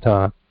anxious all the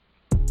time?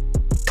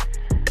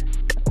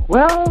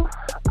 Well,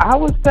 I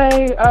would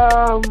say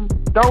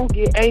don't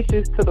get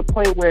anxious to the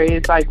point where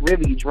it's like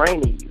really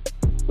draining you.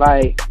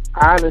 Like,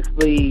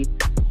 honestly,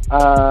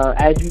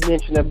 as you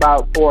mentioned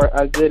about, for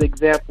a good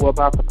example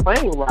about the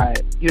plane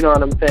ride, you know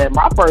what I'm saying?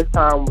 My first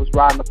time was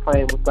riding a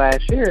plane was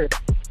last year,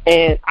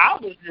 and I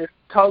was just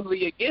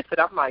totally against it.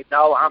 I'm like,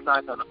 no, I'm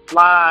not going to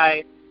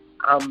fly.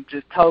 I'm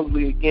just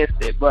totally against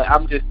it. But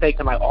I'm just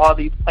thinking, like, all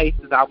these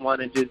places I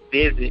want to just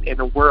visit in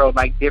the world,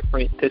 like,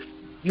 different to,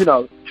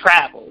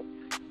 travel.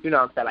 You know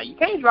what I'm saying? Like, you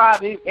can't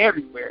drive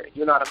everywhere.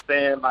 You know what I'm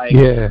saying? Like,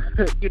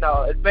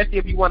 especially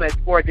if you want to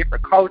explore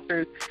different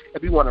cultures,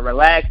 if you want to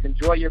relax,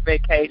 enjoy your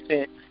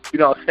vacation,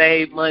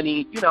 save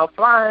money,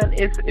 flying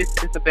is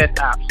the best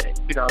option.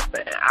 You know what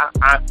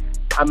I'm saying?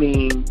 I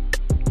mean,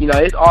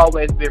 it's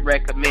always been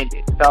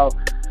recommended. So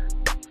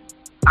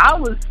I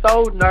was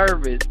so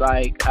nervous.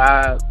 Like,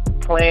 I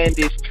planned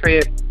this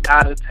trip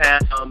out of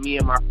town, me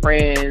and my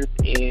friends,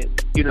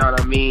 and you know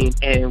what I mean?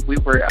 And we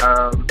were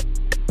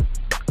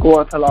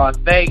going to Las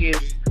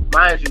Vegas.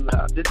 Mind you,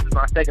 this is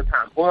my second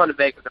time going to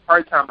Vegas. The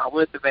first time I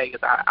went to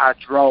Vegas, I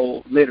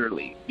drove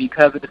literally,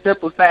 because of the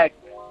simple fact,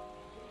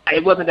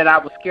 it wasn't that I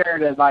was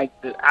scared of, like,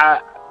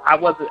 I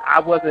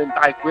wasn't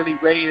like really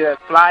ready to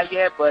fly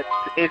yet, but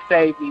it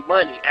saved me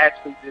money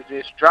actually to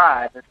just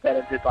drive instead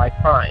of just like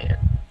flying.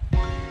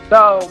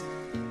 So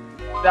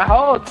the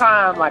whole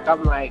time, like,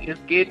 I'm like, it's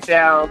getting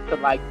down to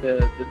like the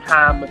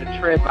time of the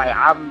trip. Like,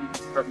 I'm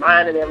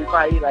reminding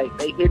everybody, like,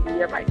 they hit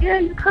me up, like, yeah,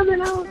 you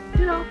coming out,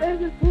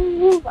 Vegas,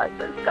 woo, like,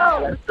 let's go,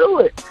 let's do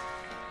it.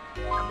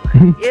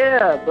 I'm like,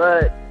 yeah,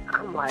 but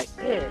I'm like,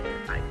 man,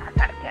 like, I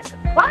gotta catch a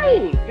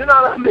plane, you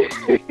know what I mean?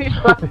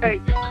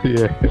 Like,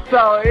 yeah.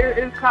 So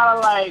it's kind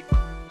of like,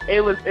 I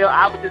was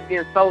just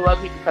getting so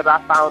lucky because I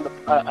found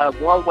a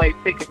one-way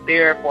ticket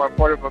there for a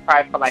affordable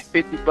price for like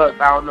 $50.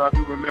 I don't know if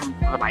you remember,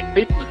 for like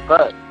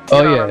 $50.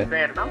 You know what I'm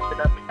saying? And I'm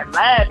sitting up at the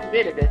last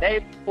minute, the day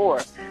before.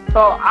 So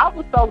I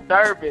was so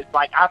nervous,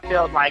 like I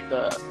felt like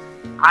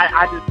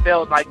I just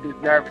felt like this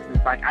nervousness.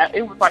 Like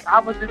it was like I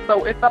was just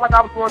so. It felt like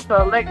I was going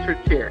to a lecture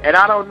chair, and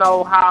I don't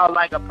know how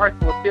like a person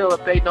would feel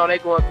if they know they're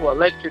going to a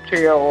lecture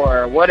chair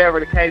or whatever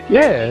the case.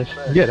 Yes,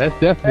 yeah, that's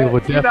definitely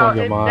what definitely on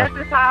your mind. That's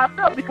just how I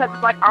felt because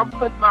it's like I'm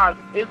putting my.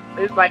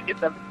 It's like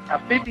it's a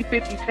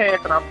 50-50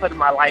 chance, and I'm putting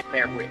my life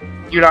at risk.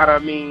 You know what I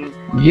mean?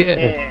 Yeah.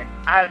 And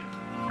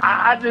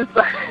I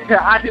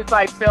just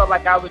like felt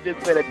like I was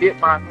just gonna dip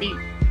my feet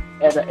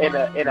in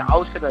an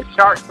ocean of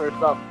sharks or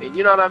something.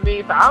 You know what I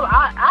mean? So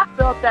I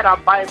felt that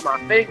I'm biting my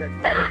fingers.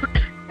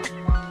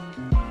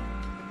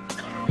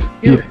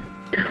 Yeah.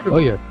 Oh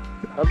yeah.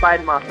 I'm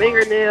biting my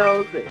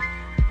fingernails.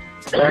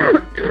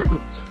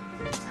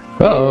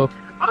 Uh-oh.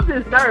 I'm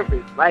just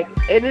nervous. Like,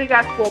 and it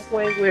got to a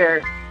point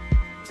where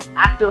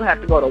I still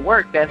have to go to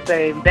work that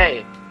same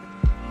day.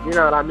 You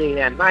know what I mean?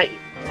 At night.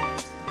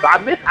 So I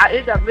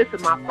ended up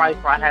missing my flight,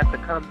 so I had to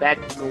come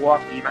back to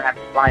Milwaukee and I had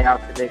to fly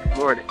out the next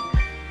morning.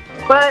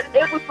 But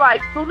it was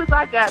like, as soon as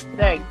I got to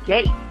that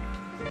gate,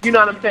 you know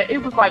what I'm saying?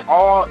 It was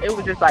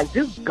just like,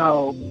 just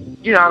go.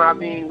 You know what I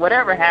mean?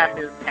 Whatever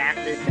happens,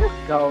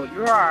 just go.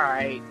 You're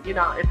alright. You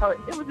know, and so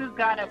it was this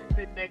guy that was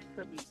sitting next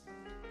to me.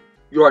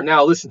 You are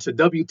now listening to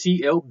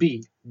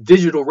WTLB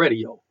Digital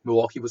Radio,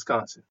 Milwaukee,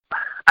 Wisconsin.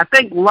 I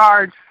think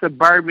large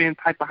suburban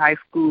type of high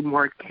school,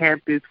 more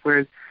campus,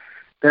 where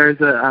there's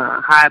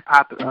a high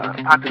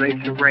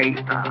population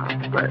rate.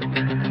 But,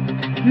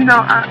 you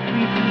know,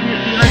 we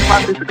heard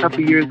about this a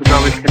couple of years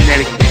ago in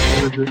Connecticut.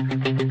 There was a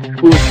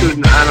school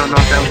shooting. I don't know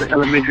if that was an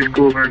elementary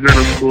school or a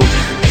middle school.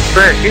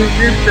 But it was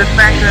just the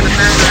fact of the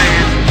matter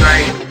is,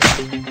 right?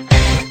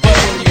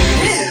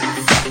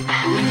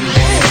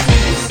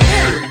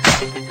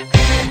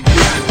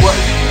 What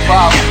the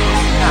problem is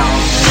now,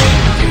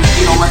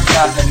 we don't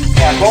recognize that we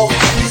have both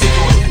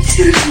physical and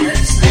spiritual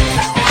medicine.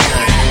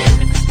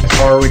 That's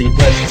already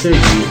blessed to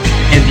you,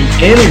 and the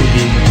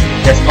energy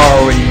that's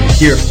already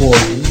here for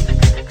you.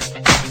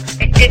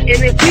 And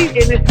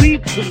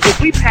if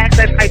we pass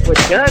that type of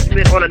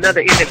judgment on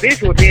another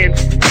individual, then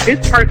this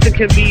person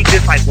can be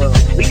just like, well,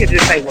 we can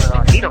just say,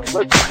 well, he don't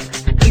look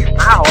like he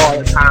smile all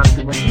the time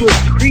too much. He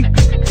looks creepy.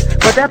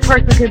 But that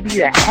person can be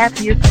the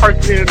happiest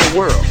person in the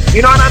world.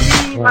 You know what I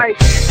mean? Like.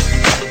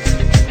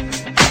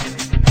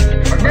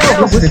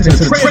 Now listen to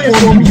the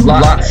Transform You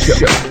Live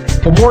Show.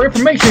 For more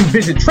information,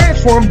 visit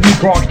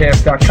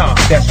TransformUBroadcast.com.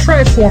 That's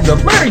transform the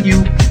letter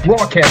U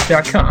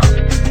broadcast.com.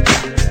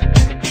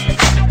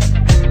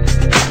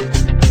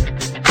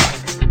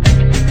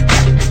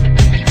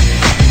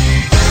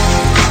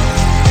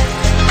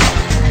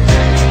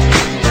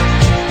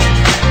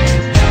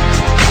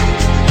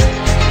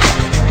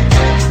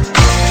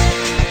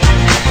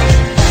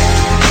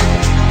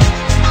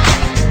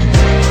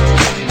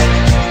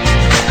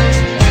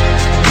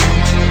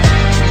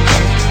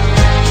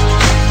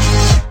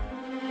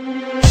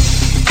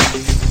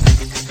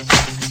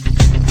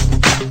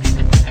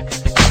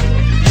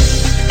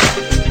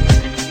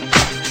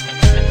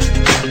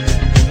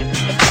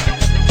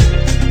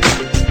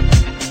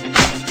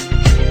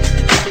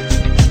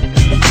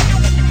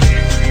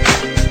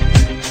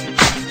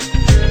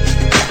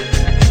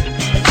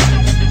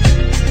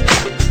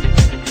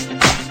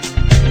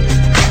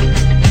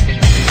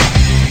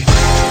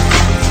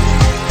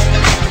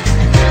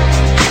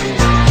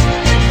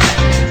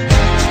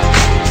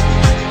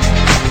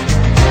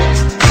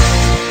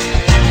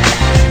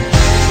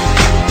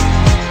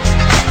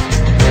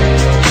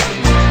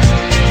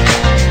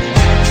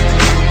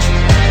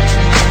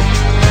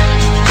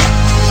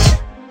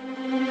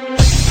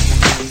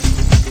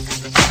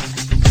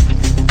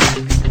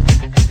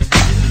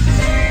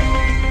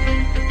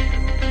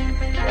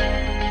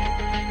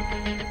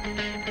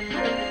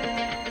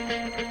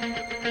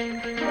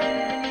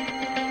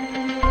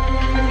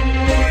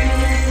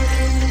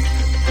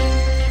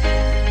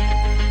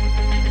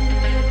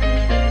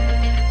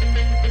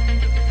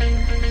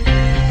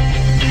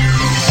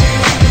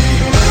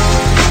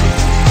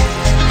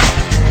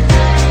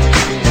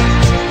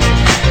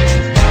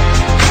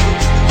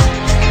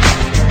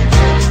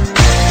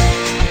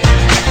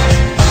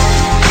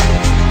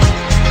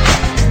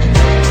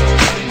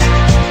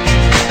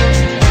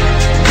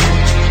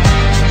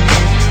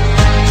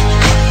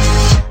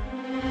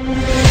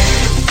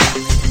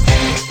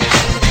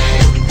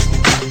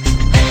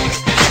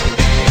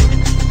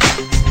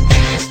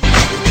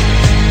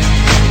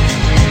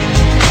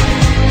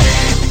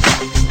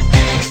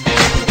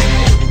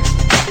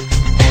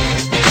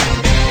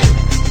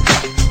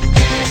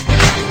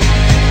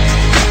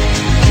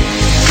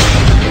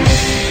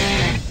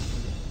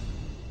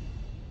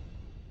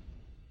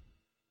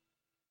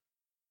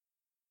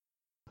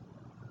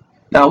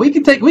 Now we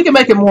can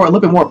make it a little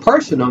bit more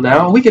personal.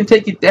 Now we can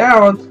take it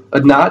down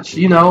a notch.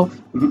 You know,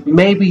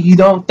 maybe you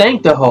don't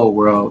think the whole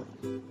world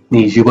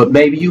needs you, but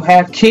maybe you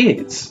have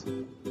kids.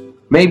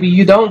 Maybe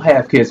you don't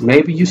have kids.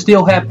 Maybe you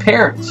still have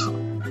parents.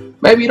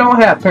 Maybe you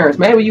don't have parents.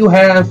 Maybe you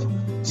have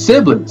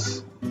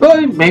siblings.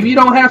 But maybe you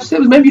don't have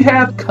siblings. Maybe you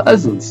have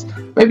cousins.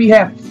 Maybe you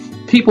have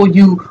people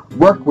you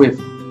work with.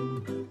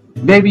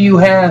 Maybe you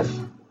have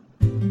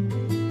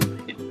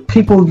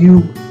people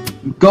you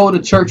go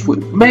to church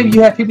with. Maybe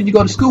you have people you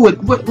go to school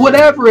with.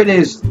 Whatever it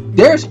is,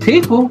 there's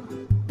people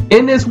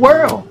in this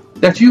world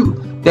that you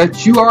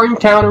are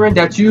encountering,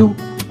 that you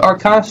are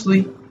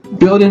constantly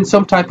building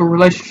some type of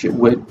relationship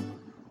with,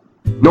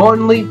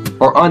 knowingly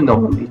or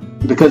unknowingly.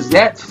 Because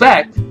that's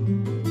fact.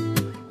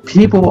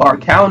 People are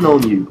counting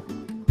on you.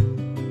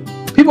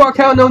 People are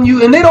counting on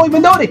you, and they don't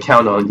even know they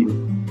count on you.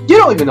 You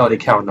don't even know they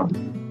count on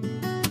you.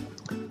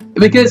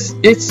 Because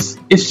it's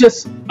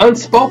just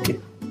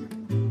unspoken.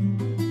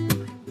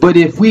 But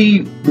if we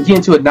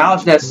begin to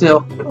acknowledge that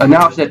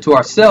to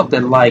ourselves,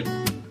 that like,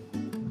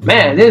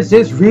 man,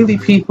 there's really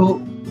people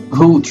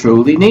who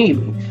truly need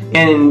me.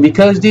 And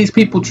because these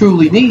people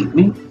truly need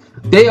me,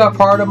 they are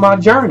part of my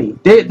journey.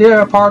 They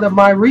are part of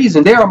my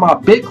reason. They are my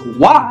big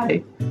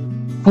why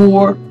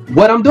for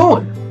what I'm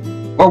doing,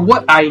 or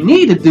what I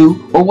need to do,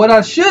 or what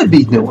I should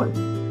be doing.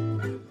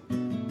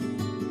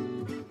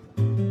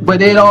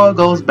 But it all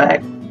goes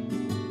back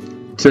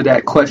to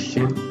that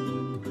question,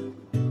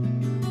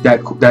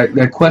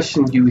 that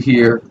question you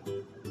hear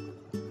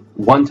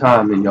one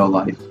time in your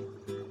life,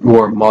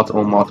 or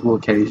on multiple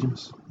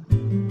occasions.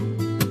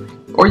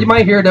 Or you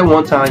might hear it that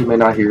one time, you may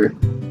not hear it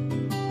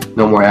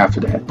no more after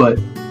that. But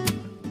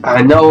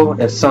I know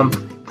at some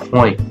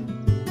point,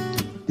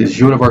 this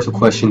universal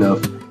question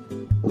of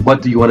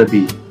what do you want to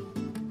be?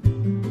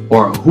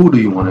 Or who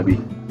do you want to be?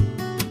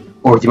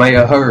 Or you may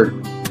have heard,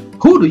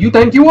 who do you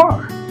think you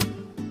are?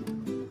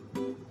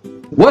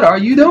 What are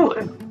you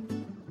doing?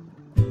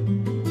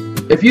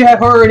 If you have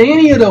heard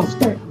any of those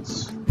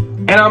things,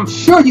 and I'm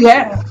sure you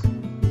have,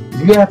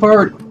 if you have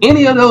heard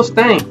any of those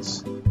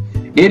things,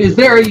 it is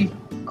very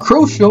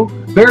crucial,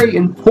 very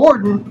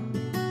important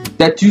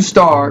that you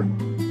start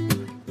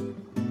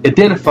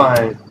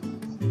identifying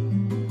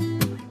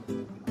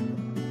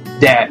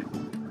that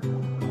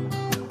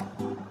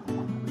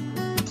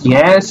the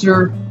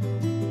answer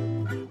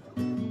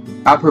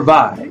I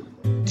provide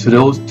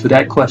to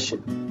that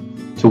question,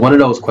 to one of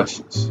those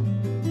questions,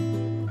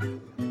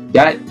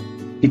 that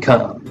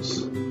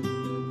becomes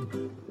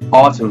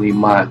ultimately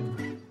my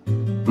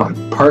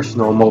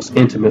personal, most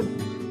intimate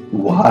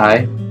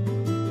why.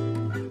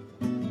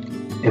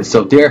 And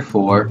so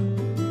therefore,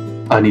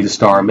 I need to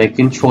start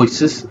making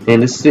choices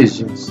and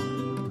decisions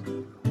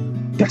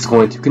that's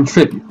going to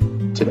contribute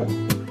to that.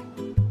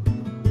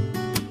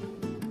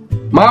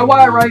 My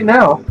why right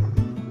now,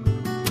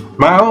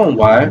 my own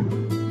why,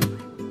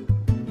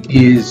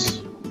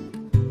 is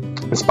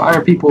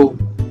inspiring people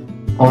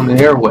on the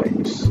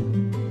airwaves.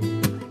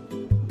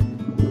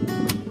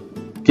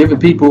 Giving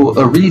people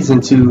a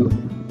reason to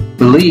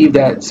believe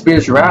that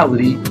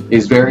spirituality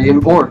is very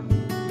important.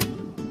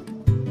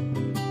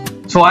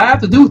 So I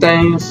have to do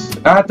things,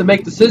 I have to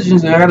make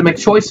decisions, and I have to make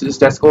choices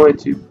that's going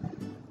to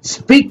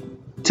speak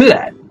to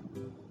that.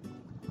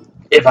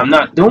 If I'm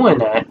not doing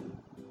that,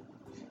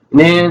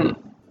 then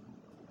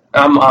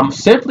I'm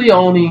simply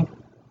only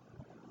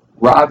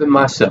robbing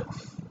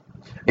myself.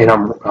 And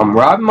I'm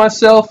robbing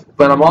myself,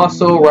 but I'm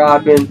also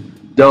robbing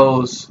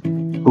those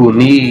who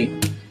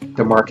need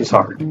the Marcus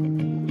Hart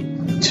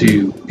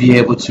to be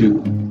able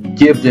to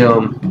give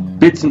them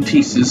bits and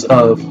pieces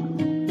of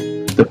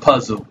the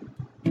puzzle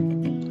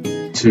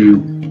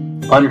to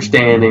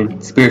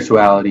understanding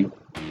spirituality,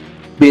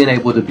 being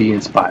able to be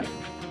inspired.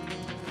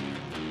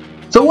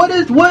 So what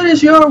is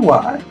your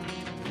why?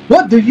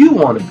 What do you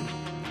want to be?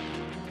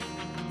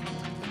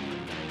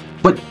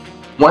 But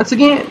once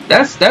again,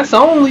 that's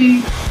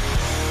only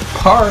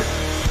part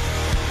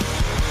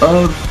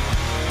of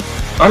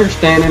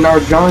understanding our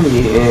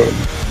journey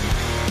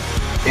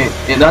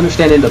and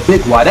understanding the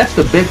big why. That's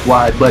the big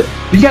why, but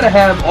we gotta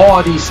have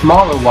all these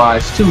smaller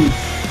whys too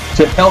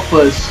to help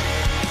us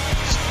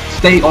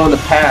stay on the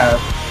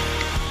path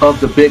of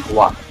the big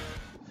why.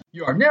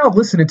 You are now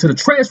listening to the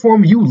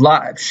Transform You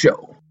Live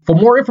show. For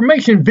more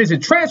information,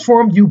 visit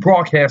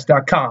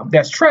transformubroadcast.com.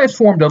 That's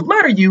transform the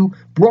letter U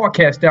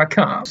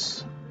broadcast.com.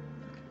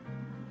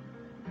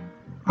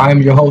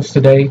 I'm your host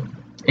today,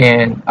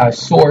 and I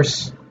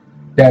source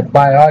that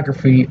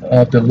biography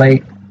of the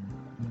late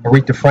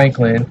Aretha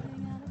Franklin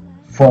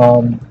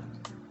from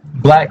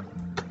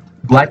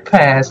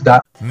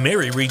BlackPass.com.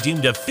 Mary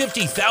redeemed a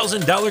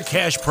 $50,000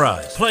 cash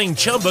prize playing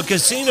Chumba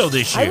Casino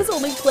this year. I was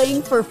only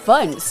playing for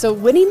fun, so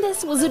winning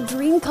this was a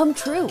dream come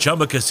true.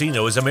 Chumba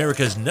Casino is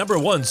America's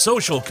 #1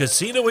 social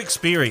casino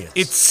experience.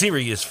 It's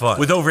serious fun.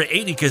 With over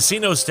 80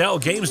 casino-style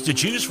games to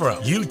choose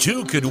from, you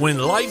too could win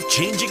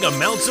life-changing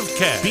amounts of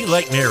cash. Be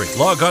like Mary.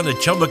 Log on to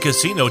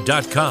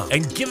ChumbaCasino.com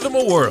and give them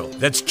a whirl.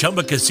 That's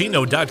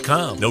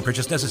ChumbaCasino.com. No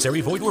purchase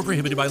necessary. Void where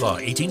prohibited by law.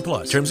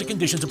 18+. Terms and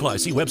conditions apply.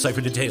 See website for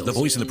details. The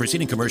voice in the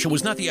preceding commercial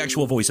was not the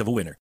actual voice of a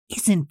winner.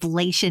 Is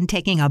inflation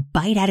taking a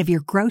bite out of your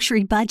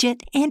grocery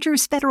budget?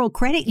 Andrews Federal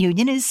Credit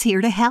Union is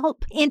here to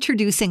help.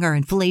 Introducing our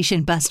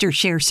Inflation Buster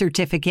Share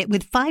Certificate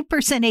with 5%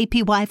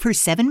 APY for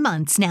 7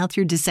 months now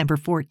through December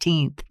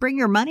 14th. Bring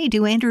your money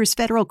to Andrews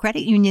Federal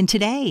Credit Union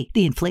today.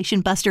 The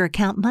Inflation Buster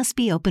account must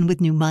be open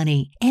with new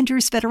money.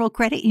 Andrews Federal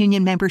Credit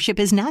Union membership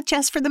is not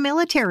just for the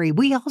military.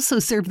 We also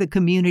serve the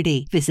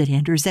community. Visit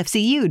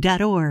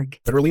andrewsfcu.org.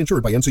 Federally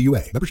insured by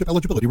NCUA. Membership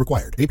eligibility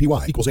required.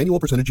 APY equals annual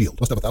percentage yield.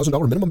 Must have a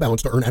 $1,000 minimum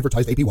balance to earn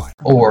advertised APY.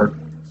 Or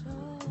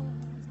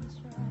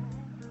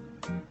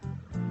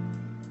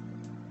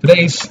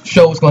today's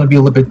show is going to be a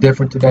little bit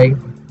different today.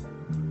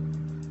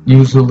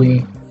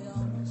 Usually,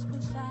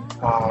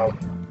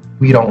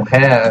 we don't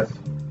have.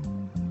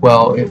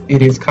 Well,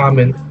 it is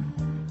common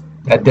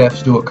that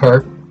deaths do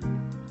occur.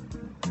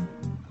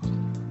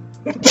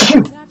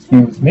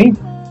 Excuse me.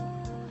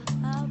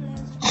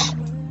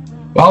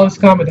 While it's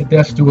common that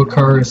deaths do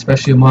occur,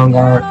 especially among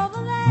our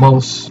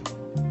most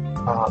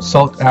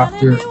sought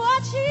after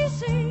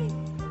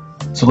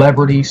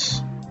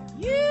celebrities,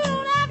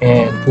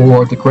 and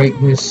for the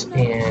greatness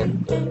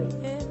and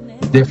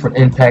the different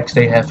impacts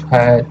they have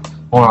had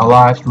on our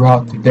lives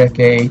throughout the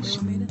decades,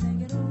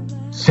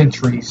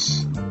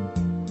 centuries,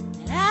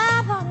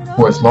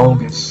 for as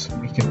long as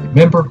we can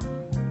remember.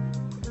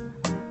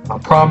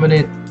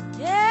 Prominent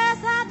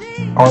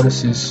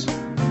artists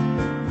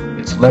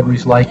and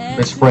celebrities like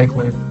Miss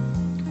Franklin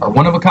are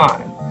one of a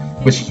kind,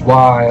 which is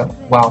why,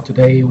 while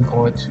today we're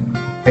going to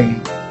pay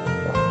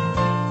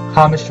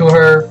homage to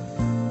her,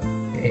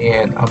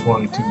 and I'm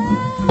going to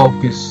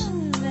focus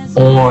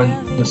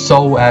on the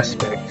soul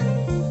aspect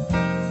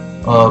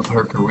of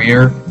her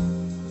career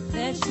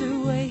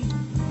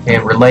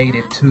and relate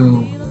it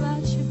to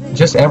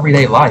just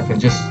everyday life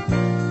and just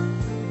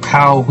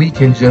how we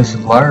can just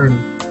learn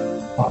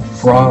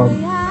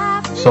from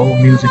soul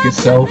music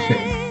itself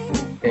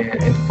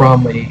and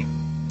from a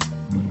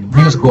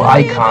musical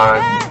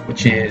icon,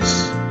 which is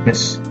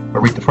Miss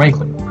Aretha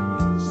Franklin.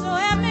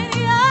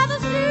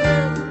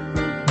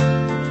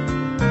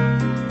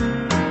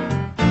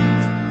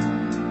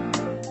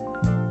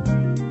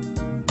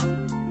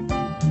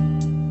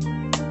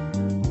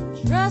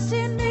 Trust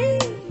in me,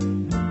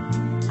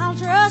 I'll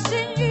trust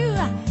in you.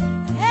 I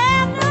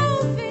have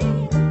no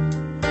fear.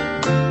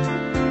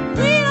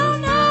 We don't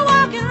know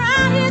walking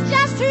around here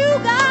just who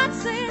God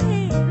sent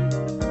here.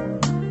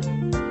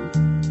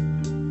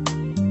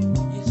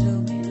 You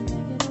told me to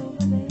think it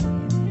over, baby,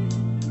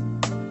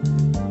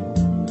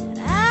 and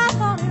I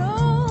thought it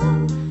all.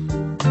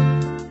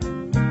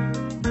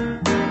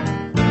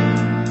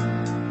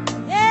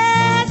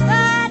 Yes, I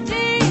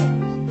did.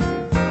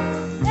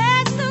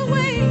 That's the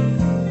way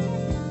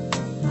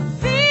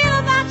feel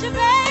about you,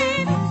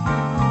 baby.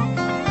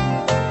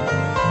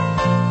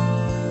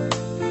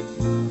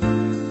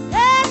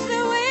 That's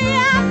the way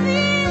I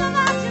feel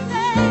about you,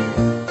 baby.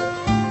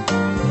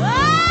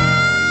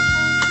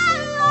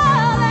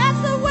 Oh,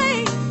 that's the way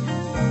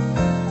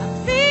I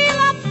feel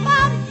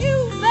about you,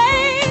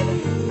 baby.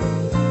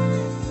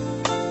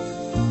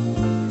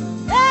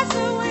 That's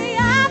the way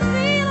I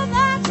feel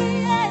about you,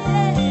 yeah.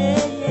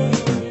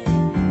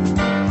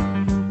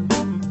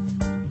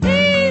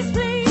 Please,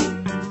 please.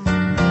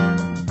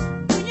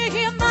 When you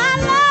hear my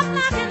love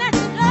knocking at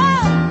your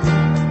door,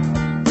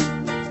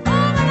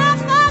 open up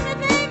for me,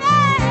 baby,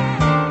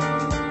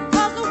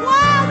 'cause the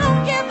world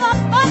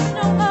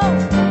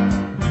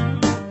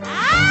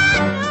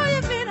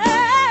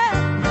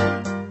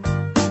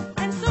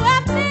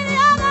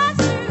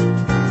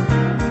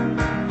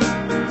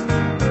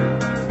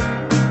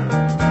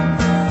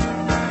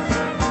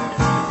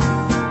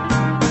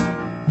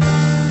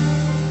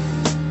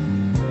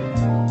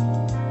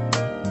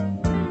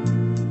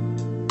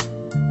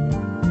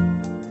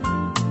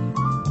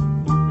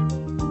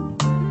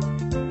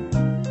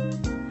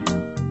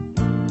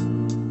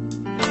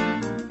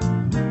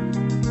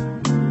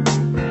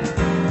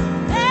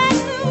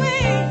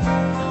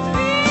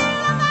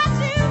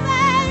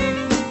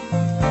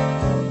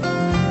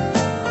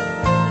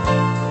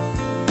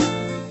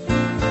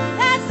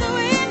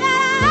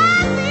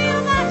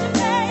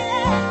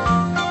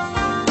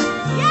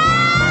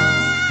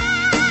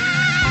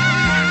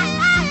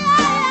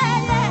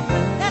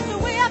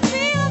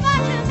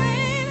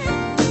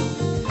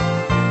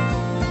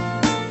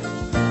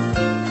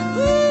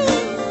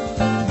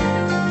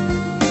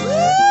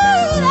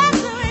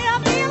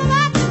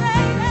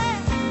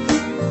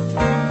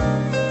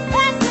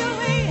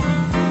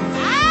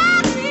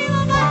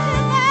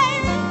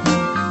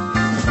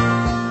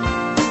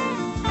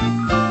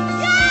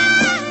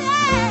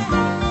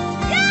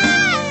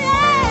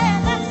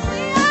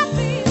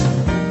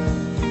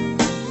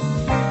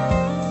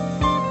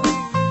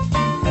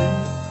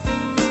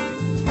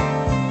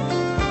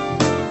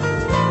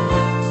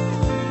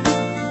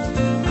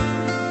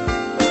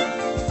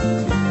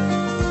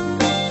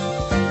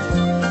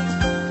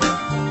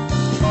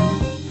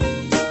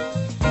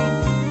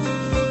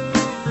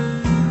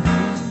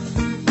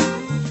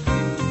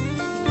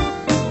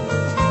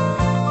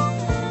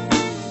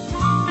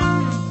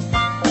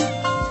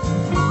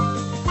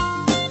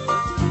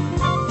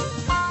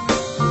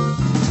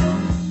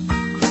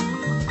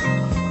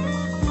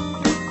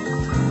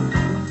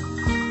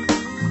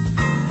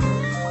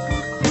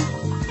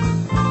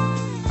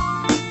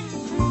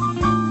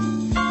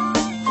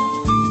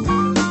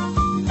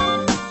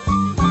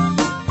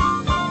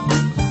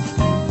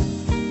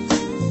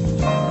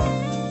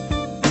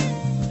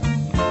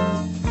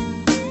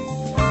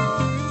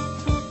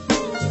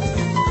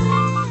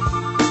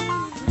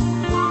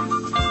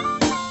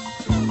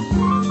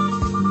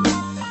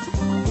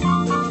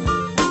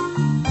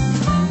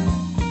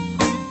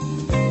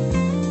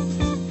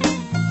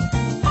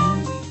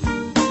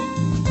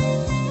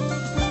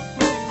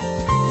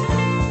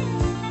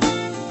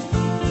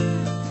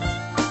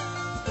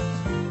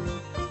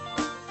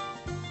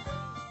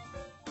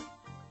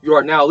You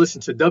are now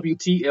listening to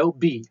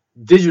WTLB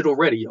Digital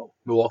Radio,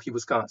 Milwaukee,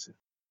 Wisconsin.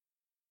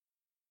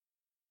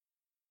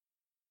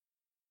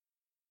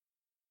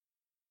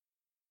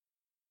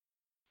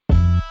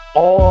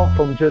 All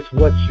from just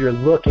what you're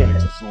looking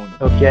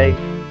at, okay?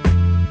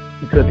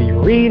 You could be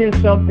reading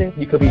something,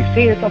 you could be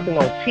seeing something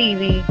on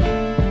TV,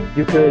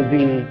 you could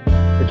be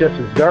just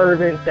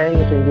observing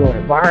things in your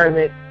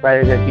environment,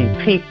 rather than be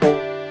people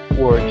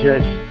or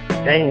just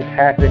things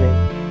happening,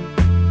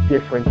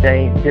 different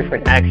things,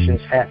 different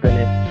actions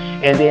happening,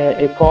 and then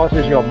it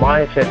causes your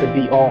mindset to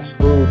be all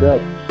screwed up,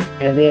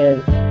 and then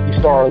you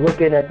start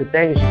looking at the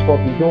things you're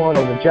supposed to be doing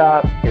on the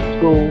job, in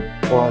school,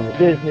 or on the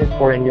business,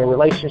 or in your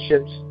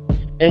relationships,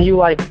 and you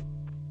like,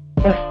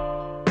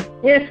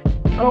 yes,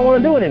 I don't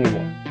want to do it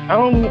anymore.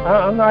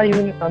 I'm not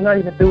even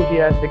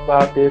enthusiastic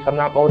about this. I'm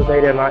not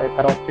motivated. I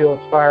don't feel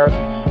inspired.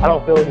 I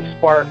don't feel any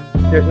spark.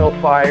 There's no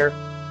fire.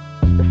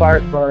 The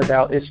fire's burned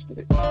out. It's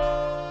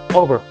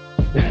over.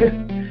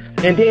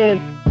 And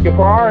then your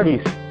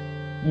priorities.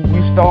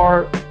 You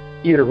start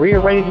either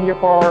rearranging your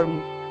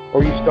priorities,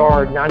 or you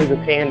start not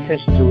even paying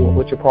attention to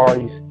what your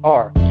priorities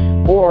are,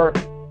 or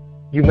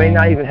you may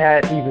not even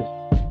have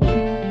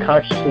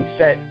consciously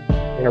set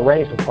and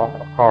arrange the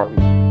priorities.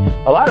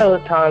 A lot of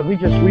the times we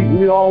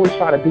always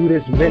try to do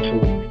this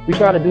mentally. We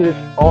try to do this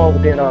all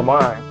within our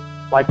mind,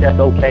 like that's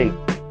okay.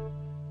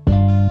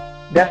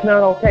 That's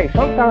not okay.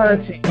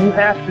 Sometimes you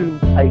have to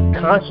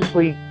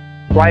consciously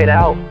write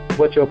out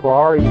what your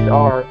priorities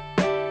are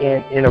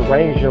and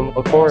arrange them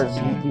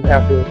accordingly. You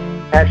have to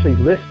actually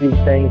list these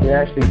things and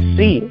actually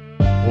see it.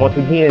 Once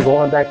again,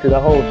 going back to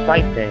the whole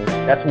sight thing,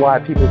 that's why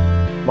people's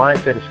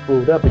mindset is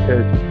screwed up,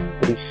 because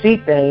they see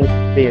things,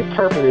 they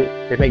interpret it,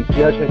 they make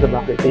judgments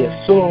about it, they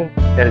assume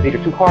that it's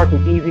either too hard, too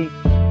easy,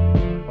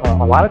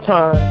 a lot of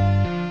time,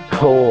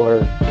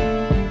 or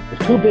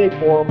it's too big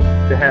for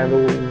them to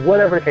handle,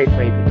 whatever the case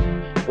may be.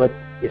 But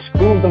it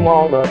screws them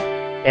all up,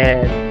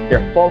 and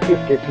their focus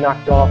gets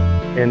knocked off,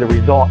 and the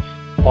results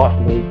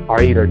ultimately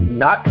are either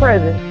not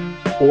present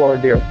or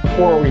they're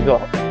poor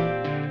results.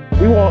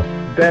 We want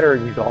better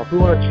results. We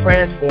want to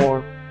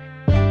transform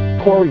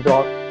poor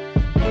results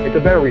into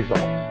better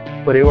results.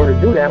 But in order to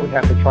do that, we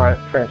have to try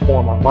and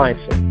transform our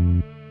mindset.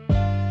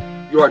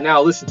 You are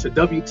now listening to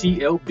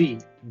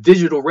WTLB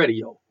Digital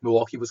Radio,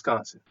 Milwaukee,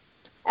 Wisconsin.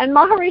 And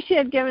Maharishi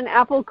had given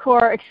Apple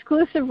Corps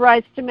exclusive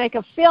rights to make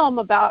a film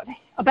about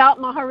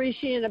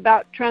Maharishi and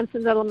about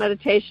transcendental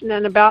meditation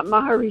and about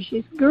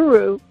Maharishi's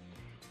Guru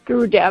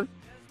Dev.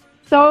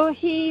 So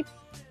he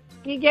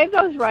gave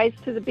those rights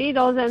to the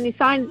Beatles, and he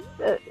signed,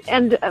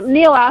 and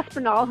Neil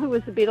Aspinall, who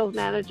was the Beatles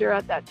manager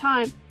at that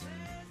time,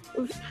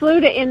 flew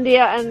to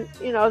India, and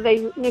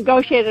they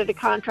negotiated a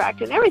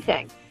contract and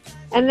everything.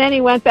 And then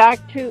he went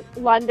back to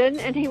London,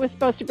 and he was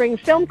supposed to bring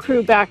film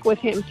crew back with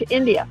him to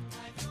India.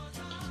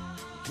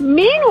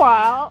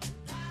 Meanwhile,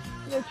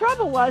 the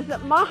trouble was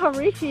that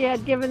Maharishi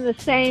had given the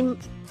same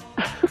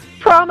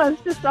promise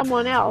to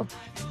someone else.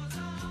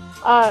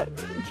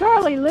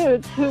 Charlie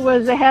Lutz, who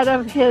was the head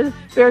of his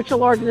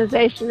spiritual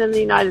organization in the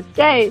United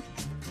States,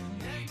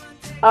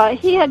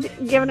 he had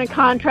given a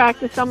contract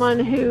to someone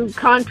who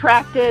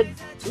contracted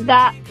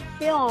that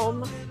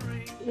film,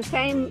 the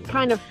same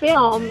kind of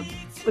film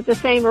with the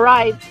same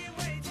rights,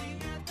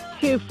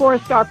 to Four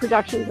Star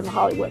Productions in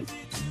Hollywood.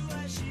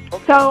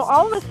 So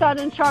all of a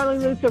sudden, Charlie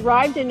Lutz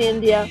arrived in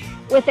India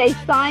with a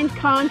signed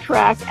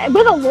contract,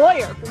 with a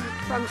lawyer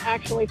from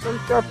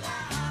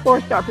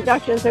Four Star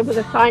Productions, and with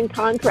a signed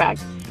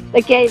contract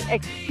that gave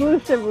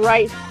exclusive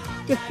rights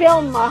to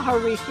film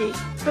Maharishi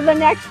for the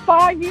next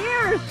 5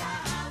 years.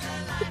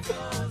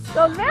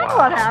 So then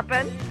what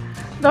happened?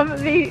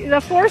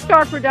 The Four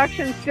Star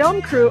Productions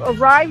film crew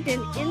arrived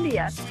in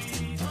India,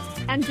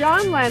 and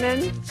John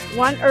Lennon,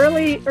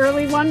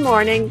 early one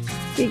morning,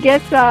 he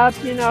gets up,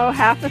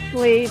 half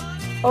asleep,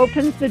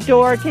 opens the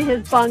door to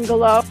his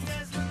bungalow,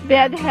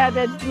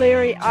 bed-headed,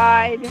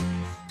 bleary-eyed,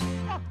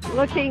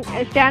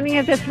 standing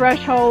at the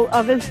threshold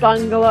of his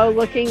bungalow,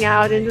 looking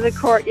out into the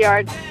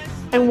courtyard.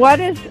 And what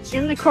is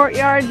in the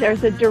courtyard?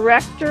 There's a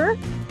director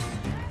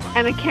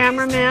and a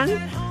cameraman,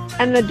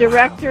 and the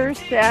director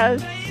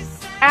says,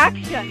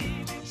 "Action."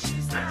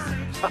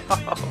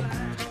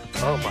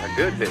 Oh my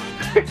goodness.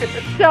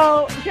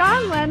 So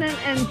John Lennon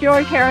and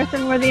George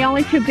Harrison were the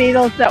only two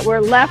Beatles that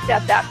were left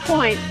at that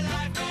point.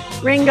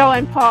 Ringo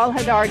and Paul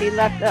had already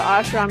left the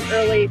ashram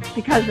early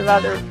because of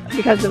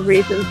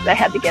reasons. They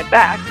had to get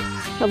back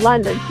to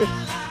London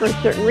for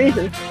certain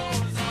reasons.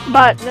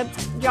 But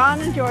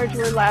John and George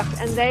were left,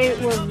 and they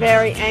were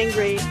very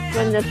angry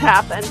when this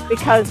happened,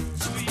 because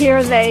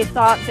here they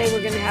thought they were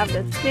going to have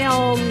this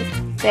film,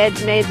 they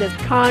had made this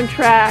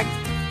contract,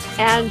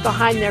 and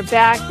behind their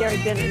back there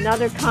had been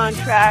another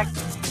contract.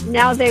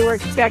 Now they were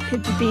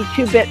expected to be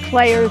two-bit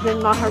players in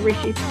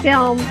Maharishi's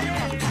film.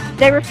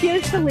 They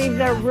refused to leave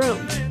their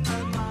room.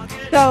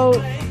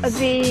 So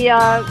the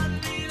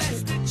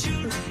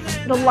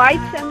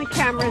lights and the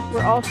cameras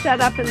were all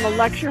set up in the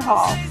lecture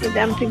hall for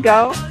them to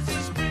go,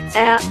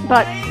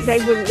 but they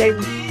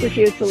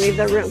refused to leave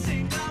their room.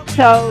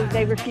 So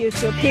they refused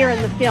to appear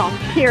in the film,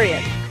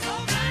 period.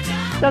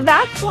 So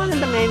that's one of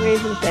the main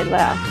reasons they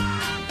left.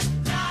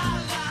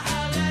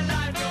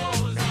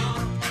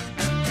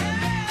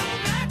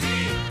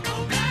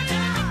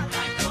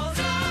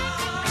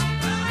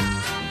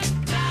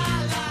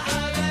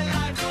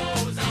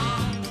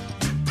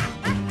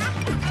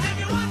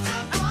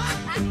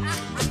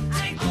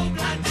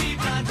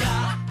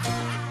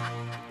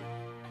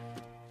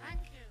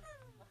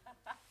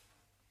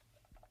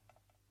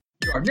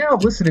 You are now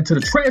listening to the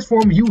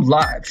Transform You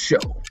Live show.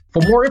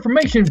 For more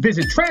information,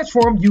 visit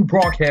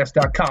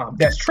transformubroadcast.com.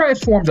 That's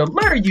transform the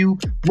letter U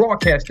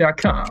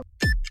broadcast.com.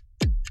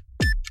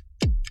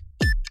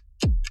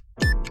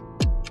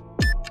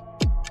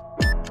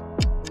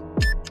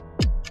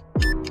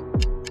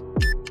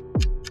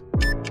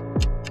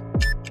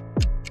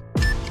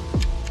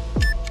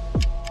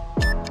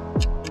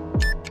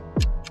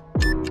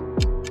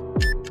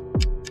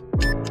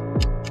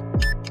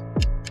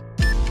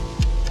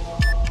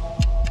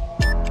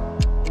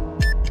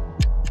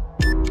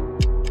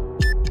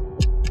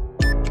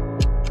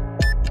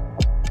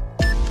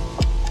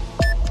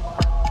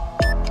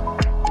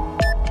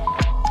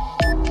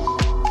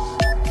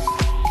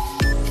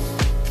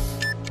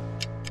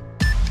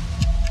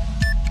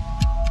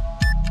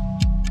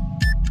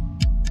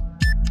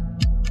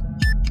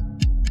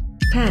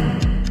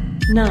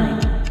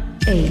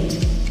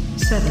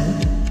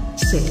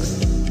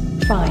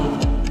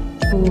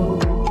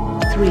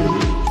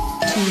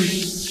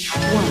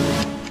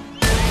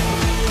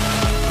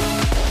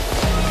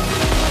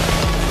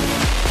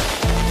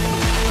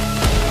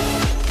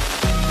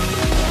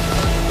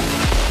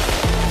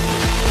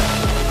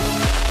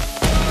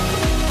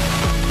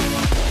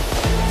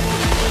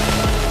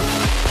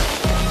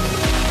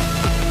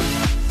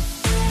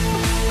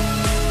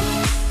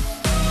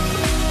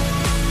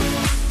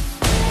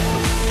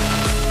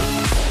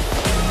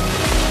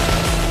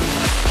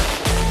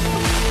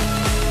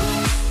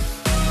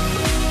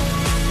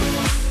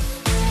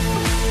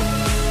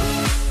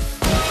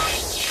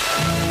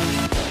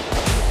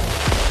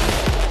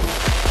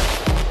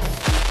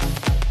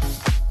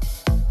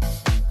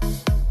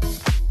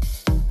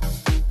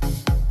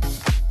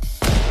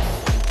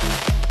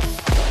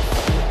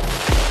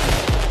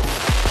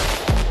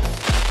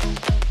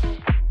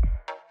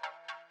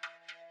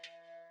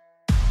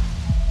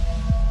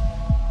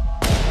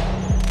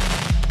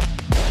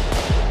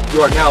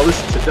 You are now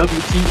listening to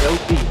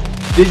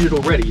WTLP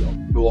Digital Radio,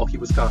 Milwaukee,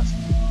 Wisconsin.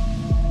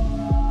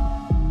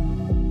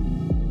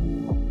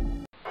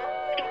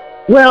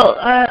 Well,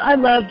 I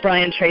love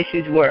Brian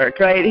Tracy's work,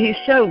 right? He's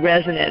so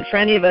resonant. For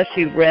any of us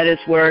who've read his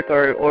work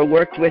or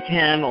worked with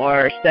him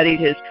or studied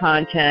his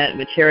content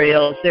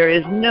materials, there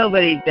is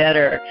nobody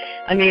better.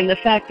 I mean, the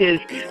fact is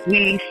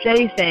we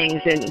say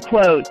things in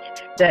quotes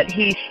that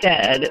he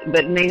said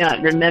but may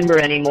not remember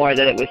anymore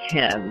that it was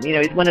him. You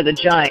know, he's one of the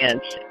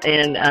giants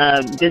in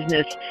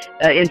business,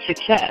 in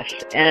success.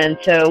 And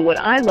so what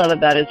I love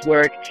about his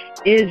work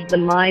is the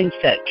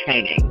mindset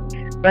training,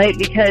 right?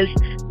 Because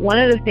one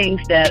of the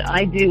things that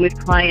I do with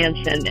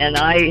clients and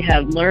I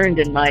have learned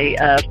in my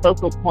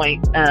focal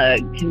point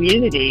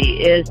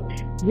community is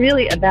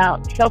really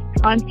about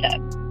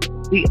self-concept.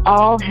 We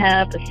all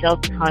have a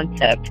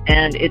self-concept,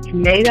 and it's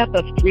made up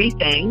of three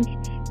things: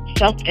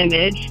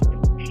 self-image,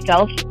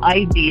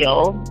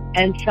 self-ideal,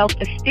 and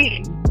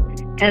self-esteem.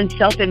 And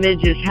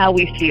self-image is how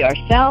we see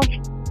ourselves.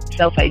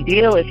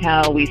 Self-ideal is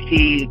how we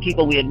see the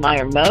people we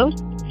admire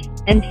most.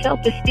 And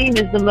self-esteem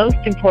is the most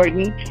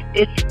important.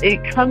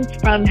 It comes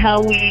from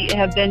how we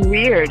have been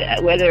reared,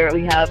 whether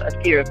we have a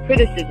fear of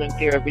criticism,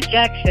 fear of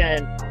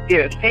rejection,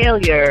 fear of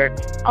failure,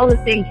 all the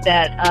things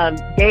that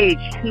gauge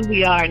who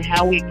we are and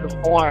how we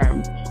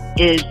perform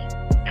is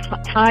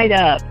tied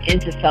up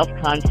into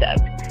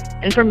self-concept.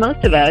 And for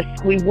most of us,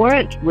 we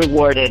weren't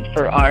rewarded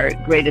for our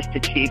greatest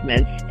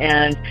achievements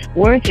and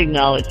weren't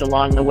acknowledged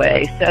along the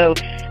way. So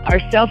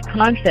our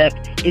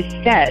self-concept is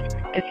set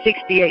at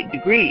 68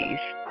 degrees.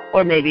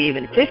 Or maybe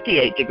even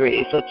 58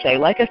 degrees, let's say,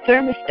 like a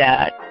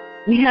thermostat.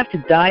 We have to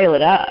dial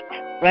it up,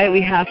 right?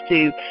 We have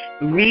to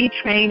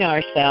retrain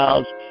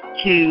ourselves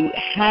to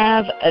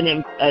have an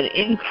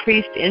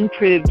increased,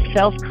 improved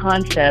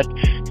self-concept,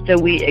 so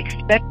we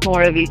expect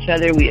more of each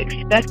other, we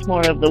expect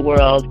more of the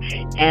world,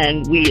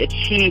 and we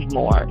achieve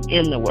more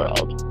in the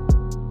world.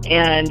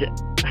 And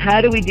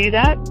how do we do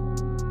that?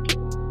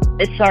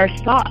 It's our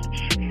thoughts,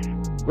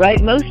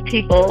 right? Most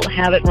people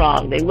have it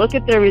wrong. They look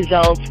at their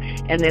results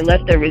and they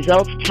let their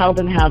results tell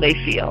them how they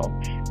feel.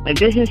 My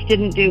business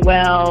didn't do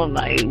well,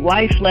 my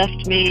wife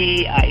left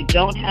me, I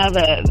don't have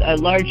a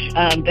large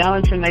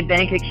balance in my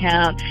bank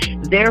account,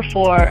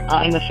 therefore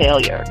I'm a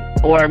failure,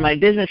 or my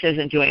business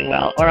isn't doing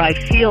well, or I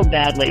feel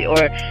badly, or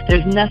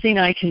there's nothing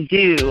I can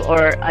do,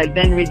 or I've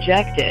been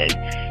rejected.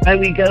 Right?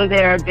 We go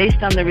there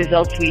based on the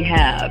results we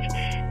have.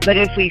 But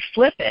if we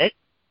flip it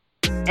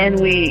and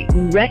we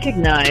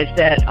recognize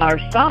that our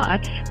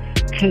thoughts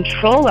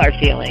control our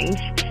feelings,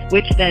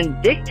 which then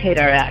dictate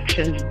our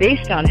actions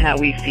based on how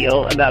we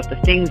feel about the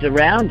things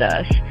around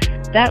us,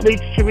 that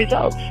leads to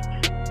results.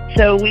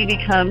 So we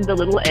become the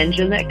little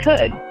engine that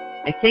could.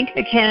 I think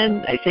I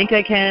can, I think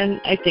I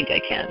can, I think I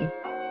can.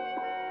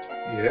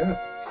 Yeah,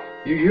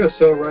 you're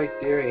so right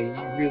there, and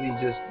you really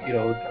just,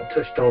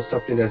 touched on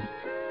something that's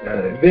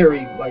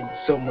very, like,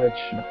 so much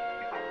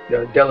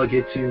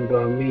delicate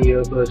to many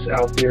of us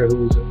out there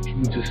who's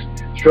just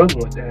struggling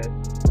with that.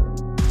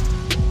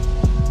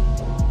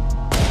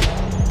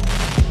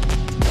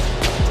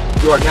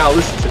 You are now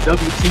listening to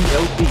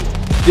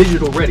WTLB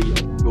Digital Radio,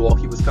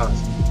 Milwaukee,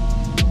 Wisconsin.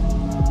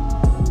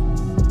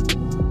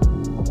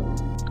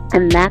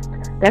 And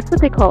that's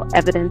what they call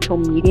evidential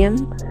medium,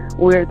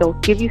 where they'll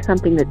give you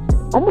something that's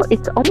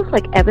almost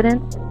like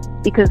evidence,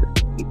 because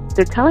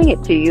they're telling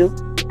it to you.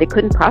 They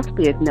couldn't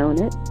possibly have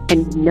known it,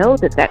 and you know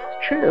that that's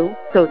true.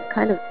 So it's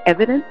kind of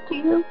evidence to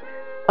you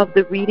of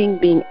the reading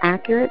being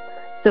accurate.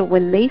 So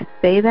when they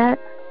say that,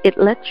 it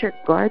lets your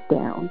guard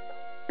down,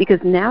 because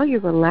now you're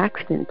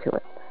relaxed into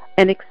it.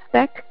 And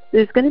expect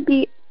there's going to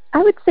be,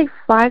 I would say,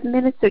 5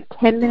 minutes or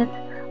 10 minutes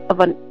of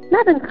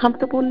not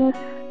uncomfortableness,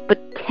 but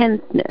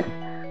tenseness,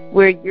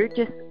 where you're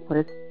just,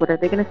 what are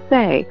they going to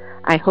say?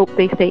 I hope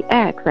they say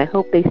X. I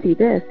hope they see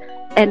this.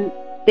 And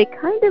they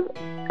kind of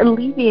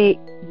alleviate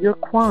your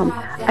qualms.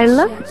 I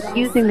love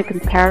using the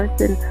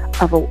comparison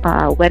of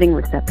a wedding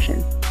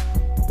reception.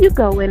 You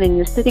go in and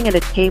you're sitting at a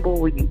table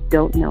where you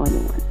don't know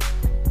anyone.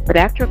 But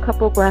after a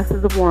couple of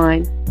glasses of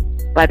wine,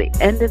 by the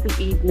end of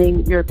the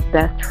evening, you're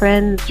best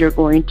friends. You're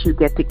going to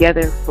get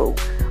together for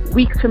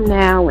weeks from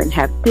now and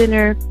have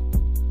dinner.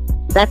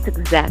 That's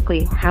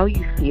exactly how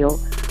you feel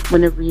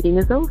when a reading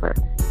is over.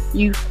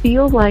 You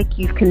feel like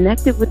you've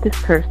connected with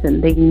this person.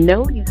 They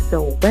know you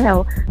so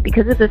well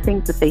because of the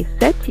things that they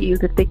said to you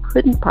that they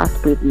couldn't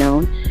possibly have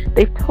known.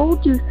 They've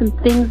told you some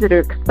things that are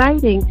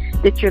exciting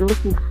that you're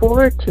looking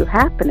forward to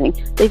happening.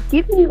 They've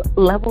given you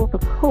levels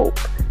of hope.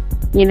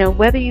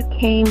 Whether you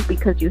came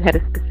because you had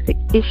a specific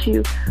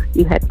issue,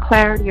 you had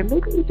clarity, or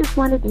maybe you just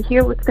wanted to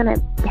hear what's going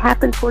to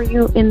happen for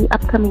you in the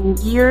upcoming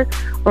year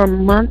or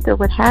month or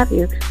what have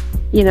you,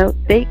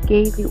 they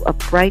gave you a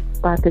bright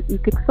spot that you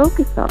could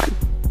focus on,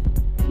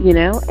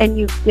 and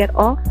you get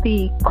off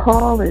the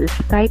call or the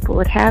Skype or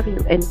what have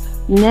you, and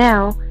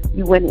now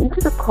you went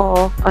into the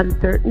call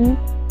uncertain,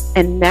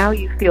 and now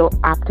you feel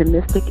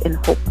optimistic and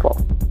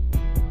hopeful.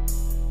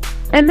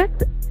 And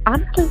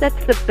honestly,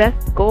 that's the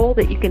best goal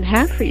that you can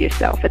have for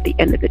yourself at the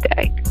end of the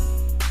day.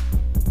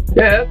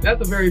 Yeah,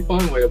 that's a very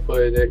fun way to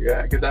put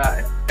it.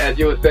 Because as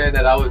you were saying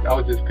that, I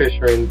was just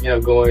picturing,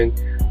 going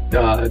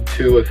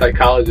to a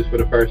psychologist for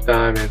the first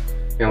time, and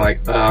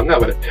I'm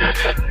not going to tell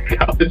a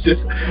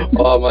psychologist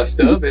all my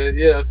stuff,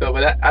 and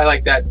but I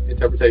like that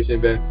interpretation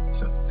better.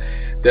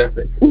 So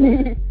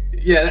definitely,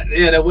 yeah,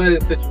 that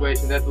wedding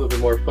situation, that's a little bit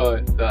more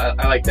fun. So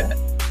I like that.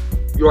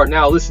 You are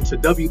now listening to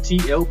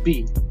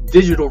WTLB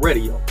Digital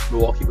Radio,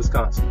 Milwaukee,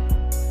 Wisconsin.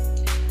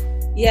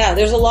 Yeah,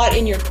 there's a lot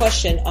in your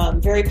question.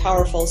 Very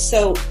powerful.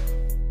 So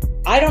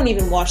I don't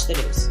even watch the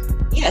news.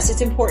 Yes,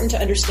 it's important to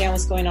understand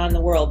what's going on in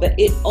the world, but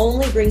it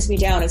only brings me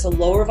down. It's a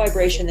lower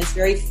vibration that's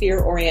very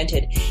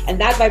fear-oriented.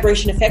 And that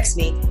vibration affects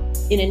me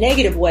in a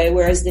negative way,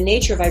 whereas the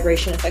nature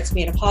vibration affects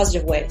me in a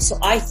positive way. So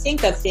I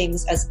think of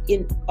things as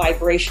in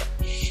vibration.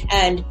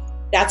 And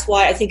that's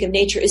why I think of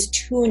nature as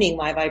tuning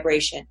my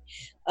vibration.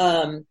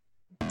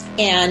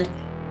 And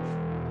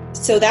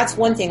so that's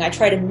one thing. I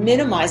try to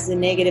minimize the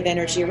negative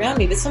energy around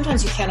me, but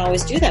sometimes you can't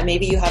always do that.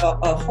 Maybe you have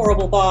a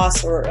horrible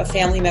boss or a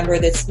family member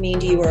that's mean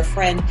to you, or a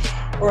friend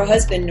or a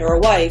husband or a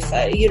wife.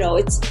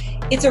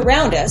 It's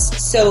around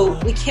us, so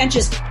we can't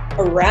just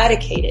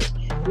eradicate it.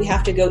 We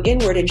have to go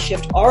inward and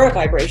shift our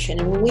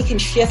vibration. And when we can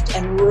shift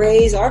and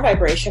raise our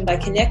vibration by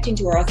connecting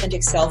to our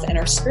authentic self and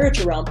our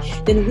spiritual realm,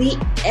 then we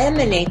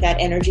emanate that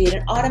energy, and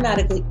it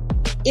automatically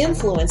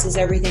influences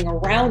everything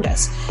around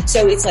us.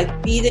 So it's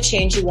like, be the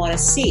change you want to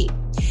see.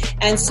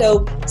 And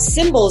so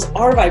symbols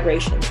are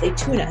vibrations. They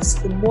tune us.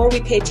 The more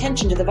we pay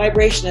attention to the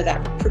vibration of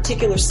that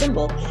particular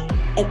symbol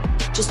and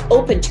just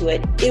open to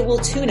it, it will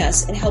tune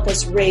us and help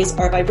us raise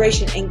our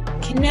vibration and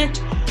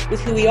connect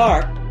with who we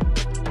are.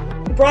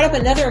 You brought up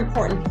another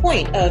important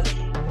point of,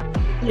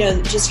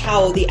 just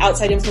how the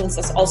outside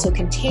influences also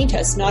can taint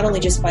us, not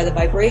only just by the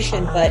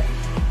vibration, but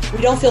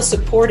we don't feel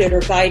supported or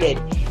guided.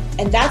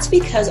 And that's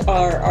because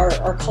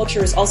our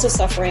culture is also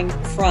suffering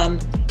from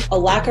a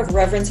lack of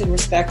reverence and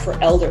respect for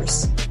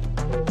elders.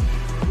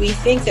 We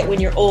think that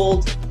when you're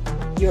old,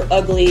 you're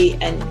ugly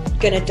and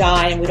going to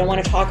die, and we don't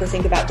want to talk or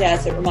think about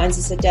death. It reminds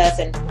us of death,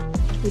 and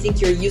we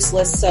think you're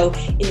useless. So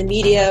in the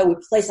media, we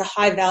place a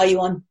high value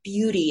on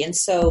beauty, and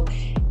so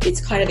it's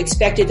kind of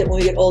expected that when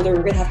we get older,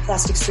 we're going to have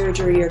plastic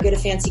surgery or get a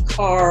fancy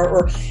car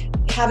or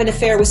have an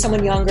affair with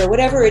someone younger,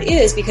 whatever it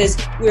is, because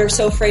we're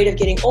so afraid of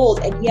getting old.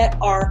 And yet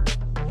our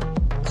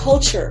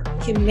culture,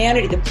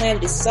 humanity, the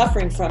planet is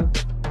suffering from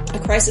a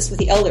crisis with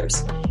the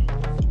elders.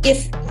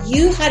 If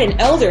you had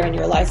an elder in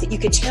your life that you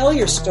could tell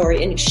your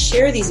story and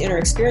share these inner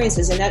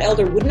experiences, and that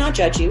elder would not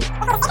judge you.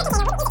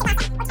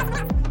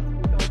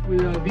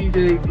 With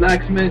VJ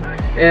Blacksmith,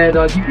 and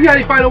you got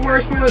any final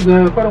words for us?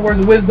 Final words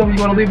of wisdom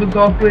you want to leave us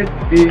off with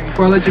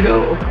before I let you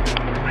go?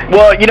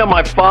 Well,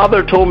 my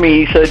father told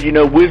me, he said,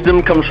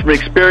 wisdom comes from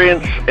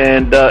experience,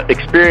 and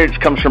experience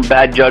comes from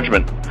bad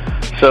judgment.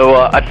 So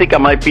I think I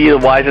might be the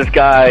wisest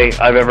guy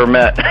I've ever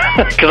met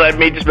because I've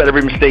made just about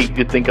every mistake you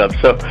could think of.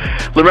 So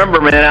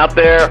remember, man, out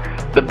there,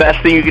 the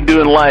best thing you can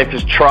do in life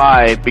is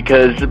try,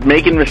 because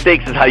making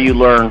mistakes is how you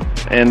learn.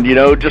 And,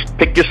 just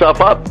pick yourself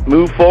up,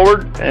 move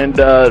forward, and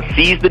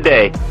seize the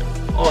day.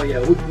 Oh, yeah,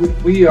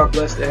 we are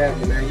blessed to have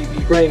you, man.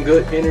 You bring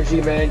good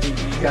energy, man. You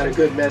got a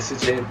good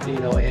message, and,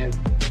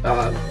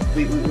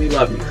 we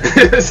love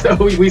you. So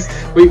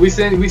we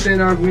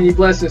send our many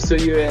blessings to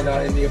you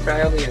and your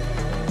family. And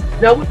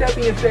now, with that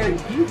being said,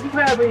 do you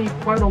have any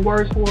final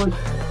words for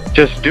us?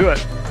 Just do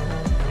it.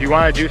 If you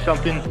want to do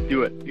something,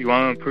 do it. If you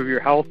want to improve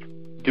your health,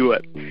 do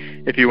it.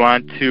 If you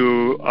want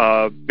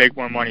to make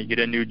more money, get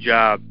a new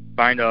job,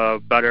 find a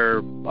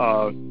better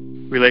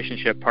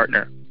relationship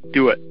partner,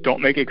 do it.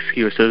 Don't make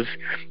excuses,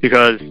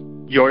 because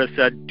Yoda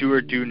said, do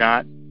or do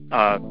not.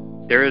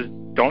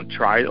 Don't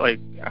try. I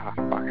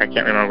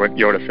can't remember what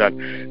Yoda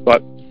said,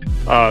 but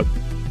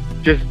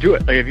just do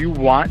it. Like, if you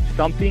want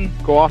something,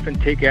 go off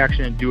and take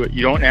action and do it.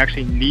 You don't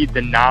actually need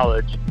the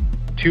knowledge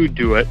to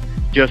do it.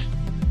 Just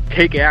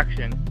take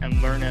action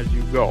and learn as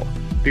you go,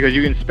 because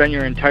you can spend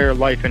your entire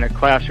life in a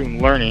classroom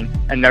learning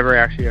and never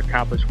actually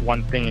accomplish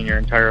one thing in your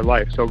entire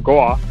life. So go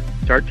off,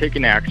 start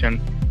taking action,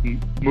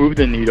 move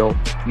the needle,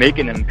 make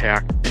an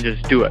impact, and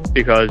just do it,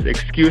 because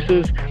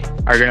excuses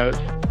are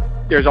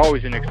there's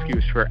always an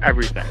excuse for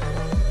everything.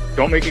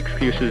 Don't make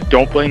excuses.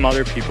 Don't blame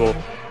other people.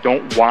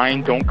 Don't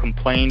whine. Don't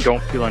complain.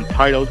 Don't feel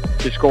entitled.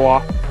 Just go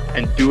off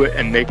and do it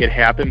and make it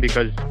happen,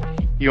 because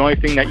the only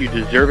thing that you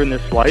deserve in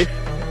this life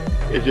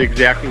is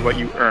exactly what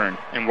you earn.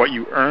 And what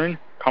you earn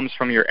comes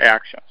from your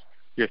actions.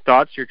 Your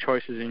thoughts, your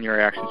choices, and your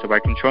actions. So by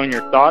controlling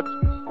your thoughts,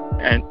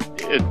 and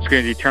it's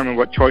going to determine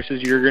what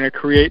choices you're going to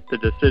create, the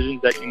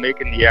decisions that you make,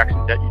 and the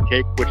actions that you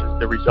take, which is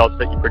the results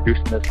that you produce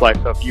in this life.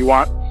 So if you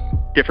want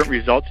different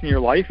results in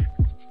your life,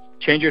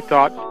 change your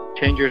thoughts,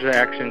 change your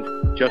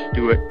actions, just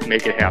do it,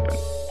 make it happen.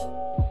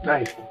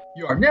 Nice.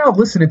 You are now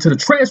listening to the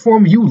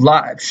Transform You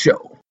Live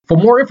show. For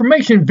more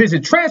information,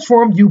 visit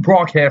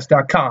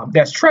TransformUBroadcast.com.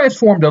 That's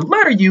transform the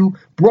letter U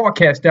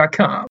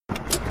broadcast.com.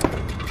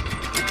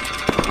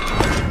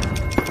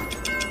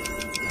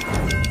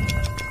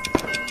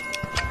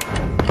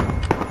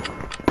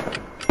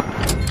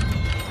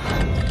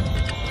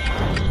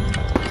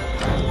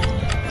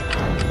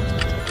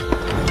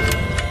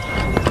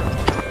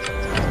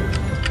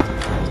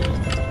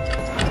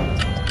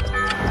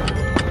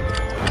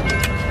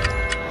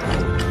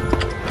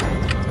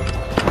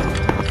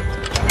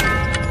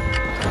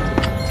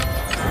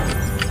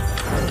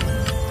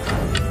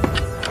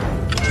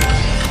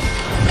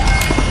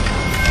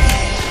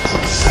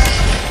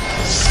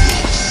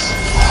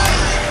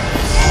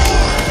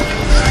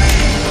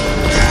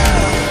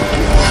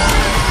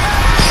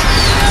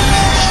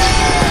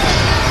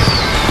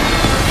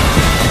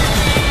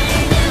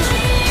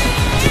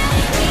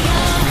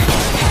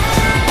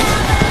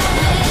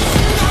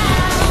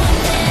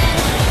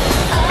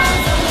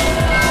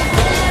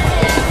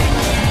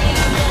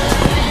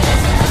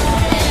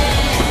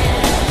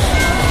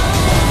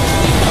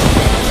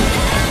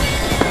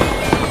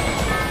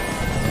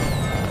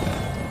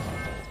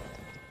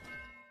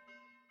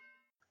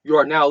 You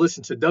are now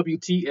listening to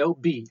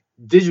WTLB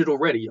Digital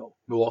Radio,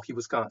 Milwaukee,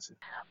 Wisconsin.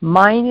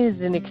 Mine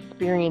is an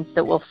experience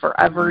that will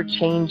forever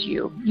change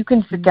you. You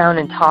can sit down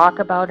and talk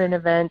about an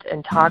event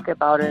and talk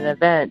about an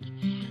event.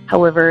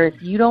 However, if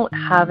you don't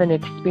have an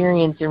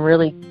experience and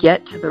really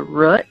get to the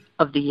root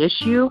of the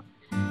issue,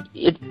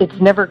 it's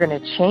never going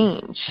to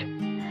change.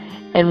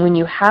 And when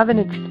you have an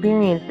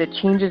experience that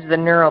changes the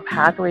neural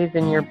pathways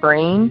in your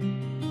brain,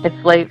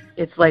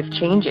 it's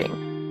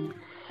life-changing.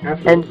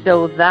 Absolutely. And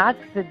so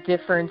that's the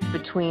difference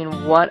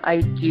between what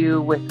I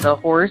do with the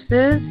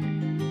horses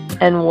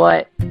and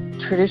what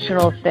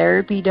traditional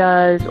therapy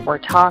does or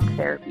talk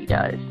therapy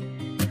does.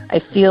 I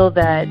feel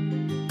that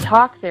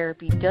talk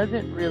therapy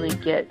doesn't really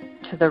get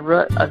to the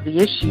root of the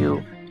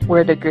issue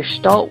where the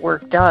Gestalt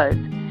work does.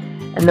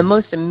 And the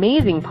most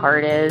amazing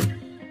part is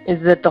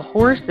that the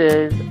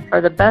horses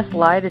are the best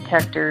lie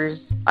detectors.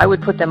 I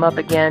would put them up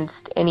against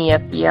any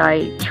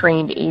FBI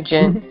trained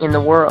agent in the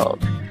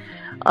world.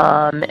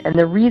 And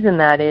the reason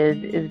that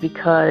is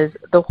because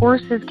the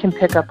horses can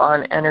pick up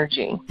on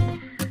energy.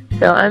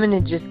 So I'm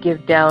going to just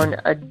give down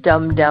a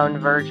dumbed down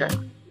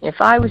version. If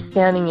I was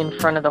standing in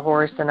front of the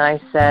horse and I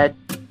said,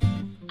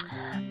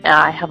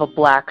 I have a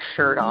black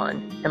shirt on,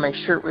 and my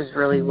shirt was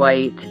really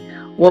white,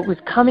 what was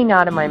coming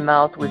out of my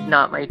mouth was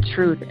not my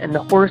truth, and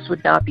the horse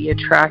would not be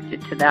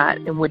attracted to that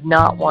and would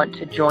not want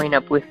to join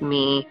up with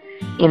me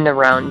in the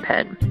round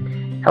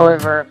pen.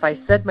 However, if I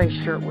said my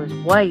shirt was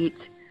white,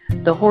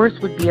 the horse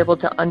would be able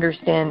to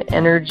understand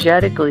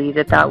energetically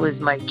that that was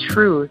my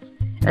truth,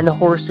 and the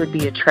horse would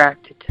be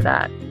attracted to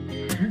that.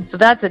 So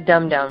that's a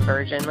dumbed-down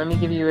version. Let me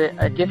give you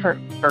a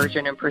different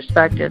version and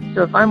perspective.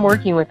 So if I'm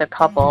working with a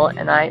couple,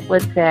 and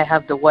let's say I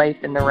have the wife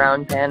in the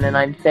round pen, and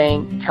I'm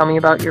saying, tell me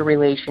about your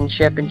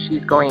relationship, and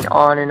she's going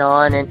on,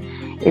 and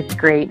it's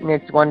great, and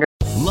it's wonderful.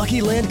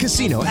 Lucky Land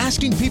Casino,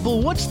 asking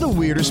people, what's the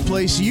weirdest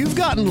place you've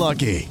gotten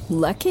lucky?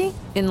 Lucky?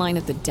 In line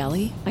at the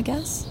deli, I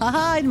guess?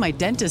 Aha, in my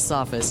dentist's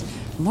office.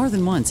 More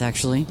than once,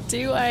 actually.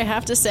 Do I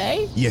have to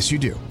say? Yes, you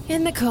do.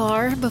 In the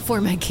car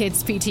before my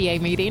kids'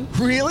 PTA meeting.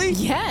 Really?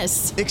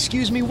 Yes.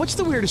 Excuse me, what's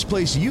the weirdest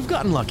place you've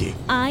gotten lucky?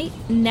 I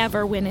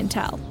never win and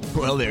tell.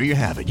 Well, there you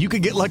have it. You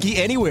can get lucky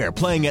anywhere,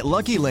 playing at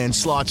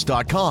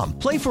LuckyLandSlots.com.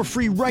 Play for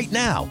free right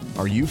now.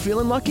 Are you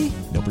feeling lucky?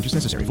 No purchase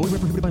necessary. Void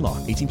where prohibited by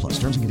law. 18+.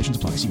 Terms and conditions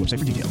apply. See website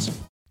for details.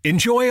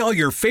 Enjoy all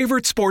your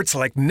favorite sports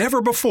like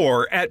never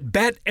before at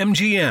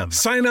BetMGM.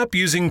 Sign up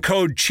using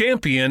code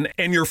CHAMPION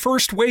and your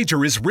first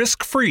wager is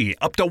risk-free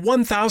up to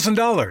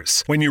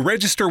 $1,000. When you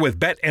register with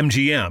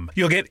BetMGM,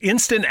 you'll get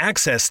instant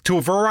access to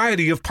a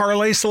variety of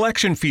parlay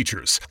selection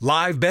features,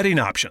 live betting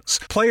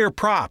options, player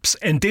props,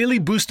 and daily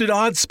boosted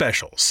odds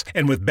specials.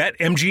 And with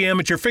BetMGM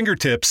at your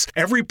fingertips,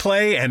 every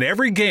play and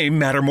every game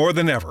matter more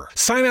than ever.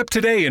 Sign up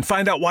today and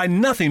find out why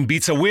nothing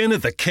beats a win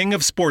at the King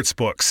of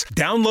Sportsbooks.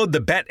 Download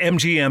the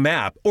BetMGM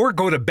app or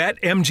go to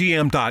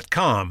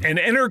BetMGM.com and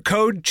enter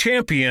code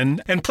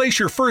CHAMPION and place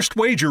your first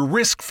wager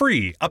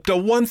risk-free up to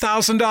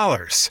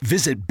 $1,000.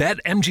 Visit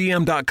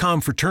BetMGM.com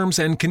for terms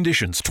and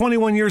conditions.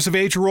 21 years of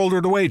age or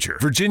older to wager.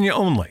 Virginia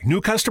only. New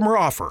customer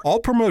offer.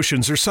 All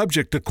promotions are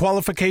subject to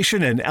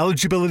qualification and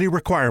eligibility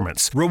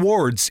requirements.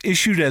 Rewards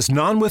issued as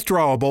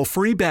non-withdrawable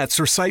free bets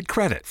or site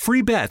credit.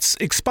 Free bets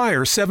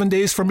expire 7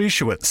 days from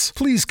issuance.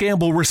 Please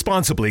gamble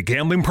responsibly.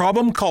 Gambling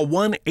problem? Call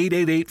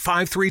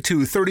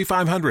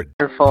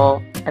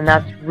 1-888-532-3500. And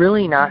that's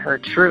really not her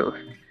truth.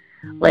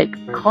 Like,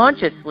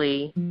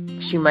 consciously,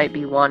 she might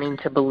be wanting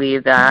to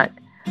believe that,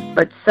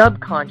 but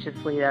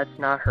subconsciously, that's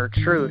not her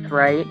truth,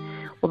 right?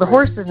 Well, the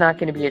horse is not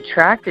going to be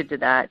attracted to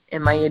that,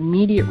 and my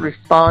immediate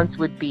response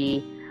would be,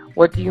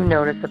 what do you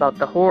notice about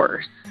the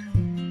horse?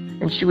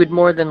 And she would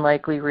more than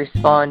likely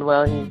respond,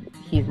 well,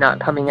 he's not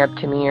coming up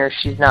to me, or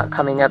she's not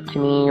coming up to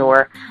me,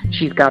 or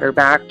she's got her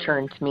back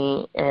turned to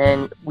me,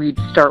 and we'd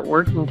start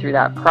working through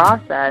that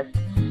process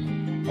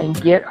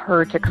and get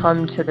her to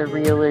come to the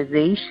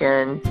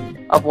realization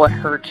of what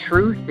her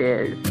truth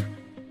is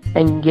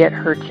and get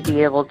her to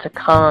be able to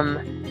come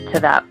to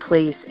that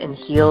place and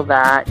heal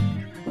that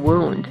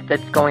wound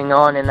that's going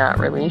on in that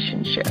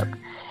relationship.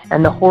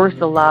 And the horse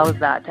allows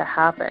that to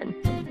happen.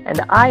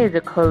 And I, as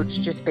a coach,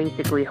 just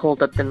basically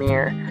hold up the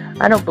mirror.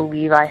 I don't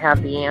believe I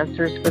have the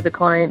answers for the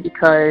client,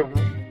 because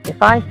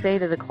if I say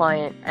to the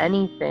client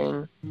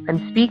anything, I'm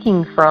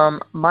speaking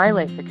from my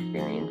life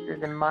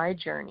experiences and my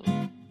journey.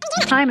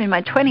 Time in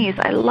my 20s,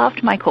 I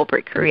loved my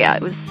corporate career.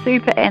 It was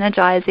super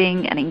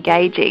energizing and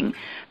engaging.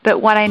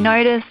 But what I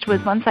noticed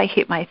was once I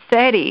hit my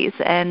 30s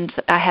and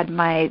I had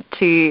my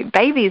 2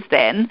 babies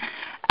then,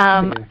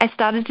 I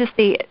started to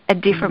see a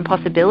different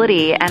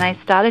possibility, and I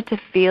started to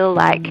feel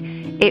like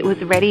it was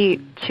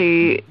ready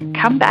to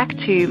come back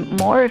to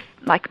more of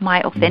like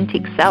my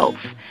authentic self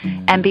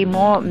and be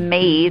more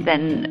me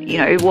than, you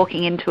know,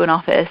 walking into an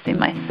office in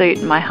my suit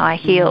and my high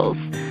heels.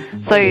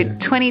 So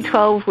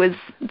 2012 was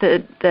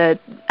the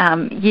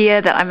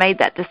year that I made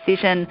that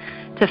decision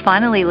to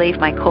finally leave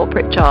my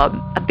corporate job.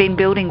 I've been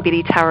building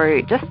Biddy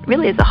Tarot just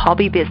really as a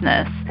hobby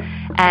business,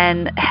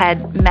 and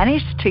had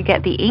managed to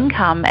get the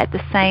income at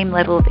the same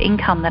level of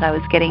income that I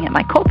was getting at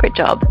my corporate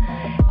job.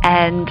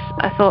 And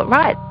I thought,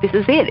 right, this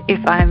is it.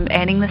 If I'm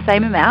earning the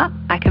same amount,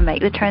 I can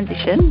make the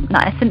transition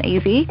nice and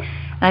easy.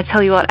 And I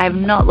tell you what, I've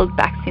not looked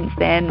back since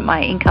then.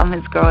 My income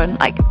has grown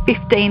like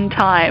 15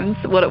 times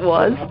what it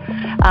was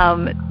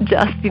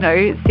just,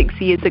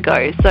 6 years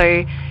ago.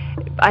 So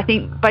I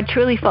think by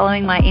truly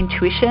following my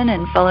intuition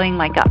and following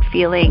my gut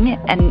feeling,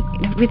 and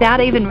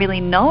without even really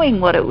knowing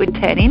what it would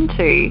turn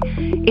into,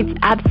 it's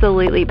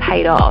absolutely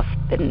paid off.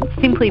 And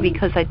simply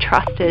because I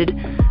trusted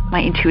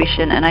my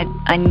intuition, and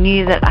I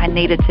knew that I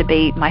needed to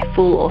be my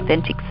full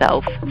authentic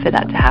self for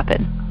that to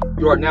happen.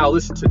 You are now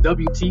listening to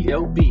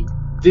WTLB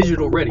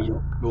Digital Radio,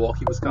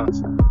 Milwaukee,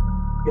 Wisconsin.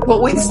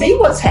 Well, we see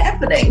what's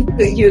happening.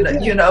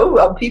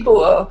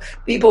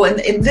 People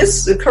in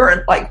this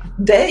current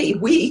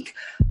week,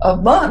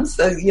 month.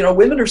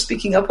 Women are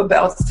speaking up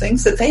about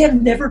things that they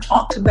have never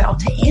talked about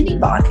to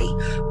anybody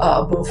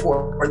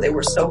before. They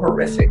were so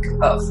horrific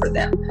for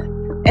them,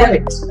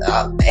 and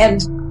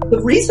the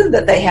reason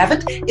that they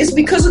haven't is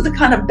because of the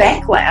kind of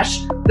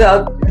backlash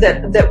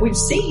that we've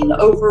seen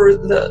over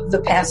the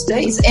past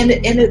days, and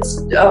it's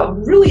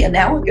really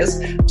analogous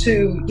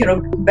to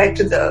back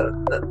to the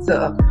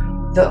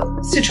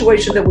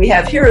situation that we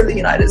have here in the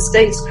United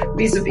States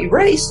vis-a-vis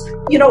race.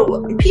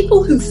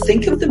 People who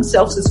think of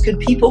themselves as good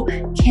people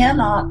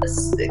cannot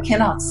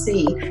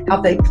see how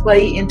they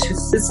play into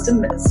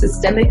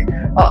systemic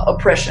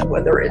oppression,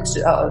 whether it's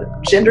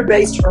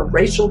gender-based or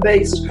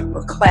racial-based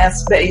or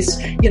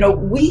class-based.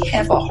 We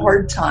have a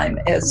hard time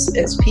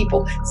as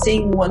people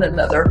seeing one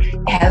another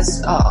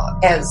as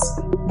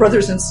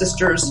brothers and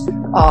sisters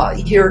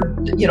here,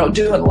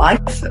 doing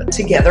life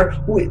together.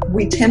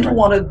 We tend to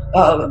want to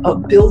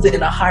build in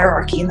in a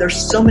hierarchy, and there's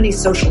so many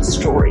social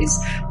stories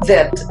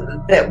that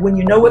when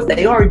you know what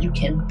they are, you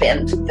can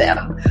bend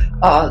them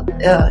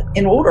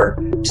in order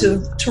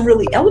to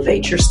really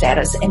elevate your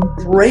status and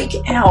break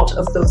out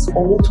of those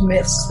old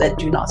myths that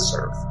do not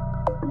serve.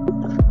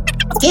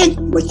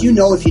 And but you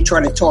know, if you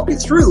try to talk it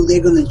through,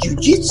 they're going to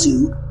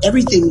jujitsu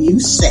everything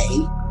you say,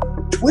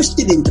 twist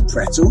it into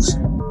pretzels.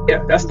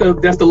 Yeah, that's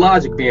the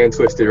logic being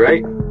twisted,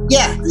 right?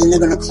 Yeah, and then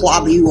they're going to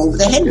clobber you over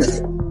the head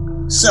with it.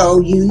 So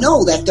you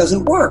know that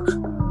doesn't work.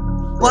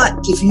 But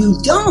if you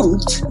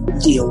don't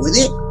deal with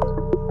it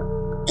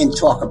and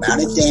talk about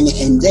it then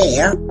and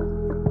there,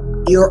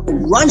 you're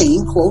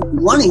running, quote,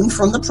 running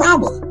from the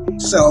problem.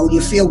 So you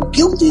feel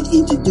guilted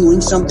into doing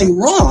something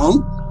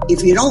wrong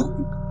if you don't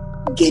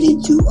get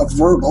into a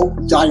verbal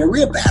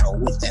diarrhea battle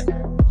with them.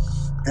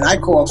 And I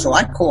call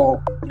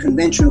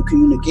conventional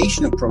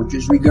communication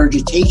approaches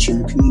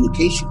regurgitation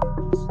communication.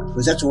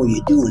 Because that's all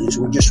you're doing is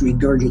we're just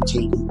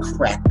regurgitating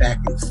crap back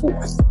and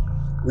forth.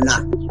 We're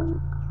not,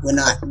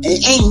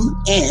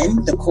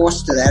 and the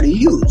cost of that are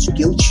huge.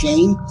 Guilt,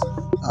 shame,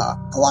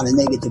 a lot of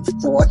negative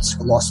thoughts,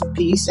 a loss of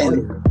peace,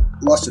 and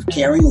loss of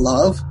caring,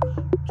 love,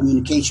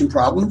 communication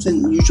problems,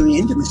 and usually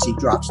intimacy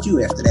drops too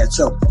after that.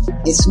 So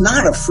it's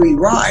not a free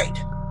ride,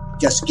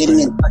 just getting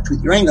in touch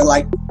with your anger.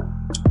 Like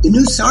the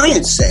new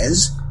science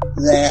says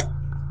that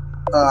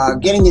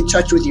getting in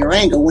touch with your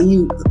anger, when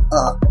you,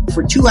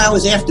 for 2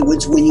 hours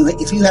afterwards,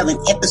 if you have an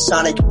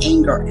episodic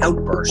anger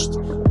outburst,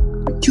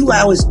 2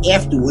 hours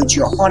afterwards,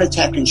 your heart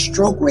attack and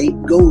stroke rate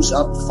goes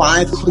up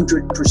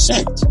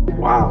 500%.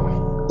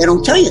 Wow. They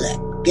don't tell you that.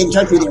 Get in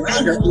touch with your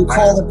anger and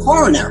call the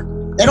coroner.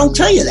 They don't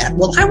tell you that.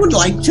 Well, I would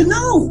like to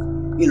know.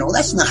 You know,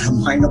 that's not a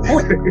minor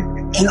point.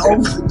 And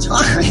over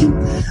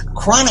time,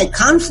 chronic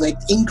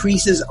conflict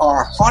increases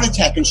our heart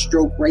attack and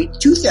stroke rate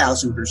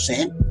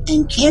 2,000%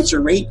 and cancer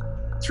rate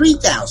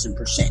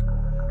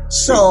 3,000%.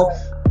 So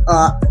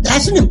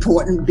that's an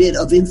important bit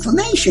of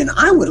information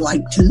I would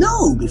like to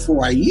know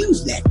before I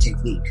use that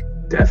technique.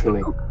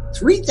 Definitely.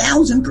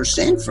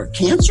 3,000% for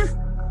cancer?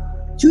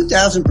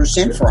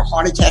 2,000% for a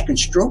heart attack and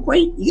stroke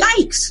rate?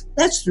 Yikes!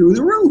 That's through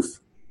the roof.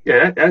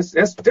 Yeah,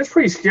 that's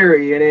pretty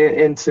scary,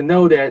 and to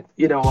know that,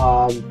 you know,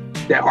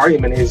 that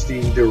argument is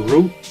the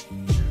root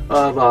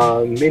of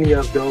many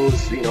of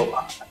those, you know,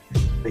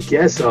 I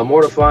guess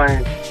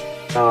mortifying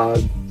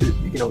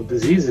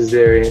diseases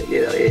there.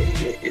 You know,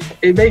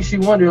 it makes you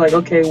wonder, like,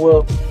 okay,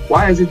 well,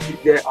 why is it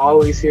that I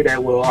always hear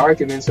that, well,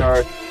 arguments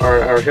are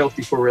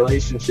healthy for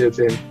relationships,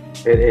 and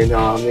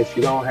if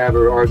you don't have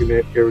an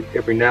argument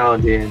every now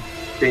and then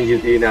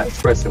you're not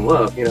expressing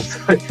love, you know.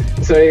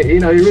 So you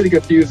know, it really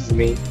confuses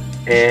me,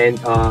 and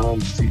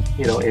to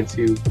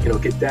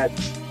get that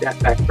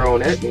back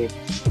thrown at me,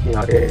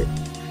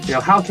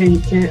 how can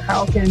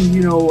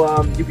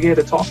you begin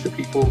to talk to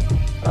people,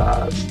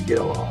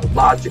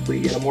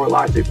 logically, in a more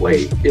logical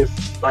way, if,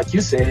 like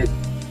you said,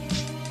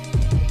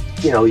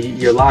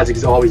 your logic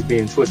is always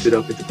being twisted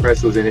up into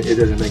pretzels, and it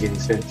doesn't make any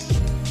sense.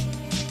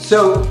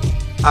 So,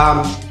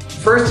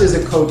 first, as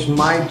a coach,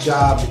 my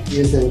job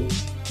isn't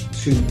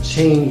to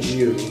change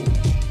you,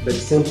 but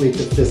simply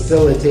to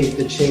facilitate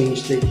the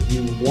change that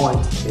you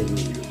want in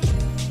you.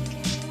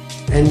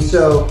 And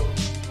so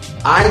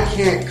I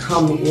can't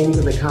come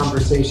into the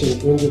conversation,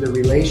 into the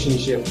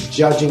relationship,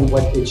 judging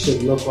what it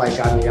should look like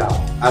on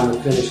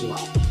the finish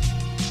line.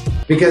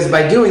 Because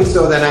by doing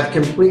so, then I've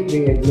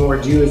completely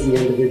ignored you as the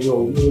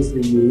individual, you as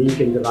the unique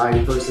and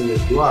divine person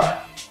that you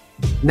are.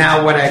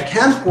 Now, what I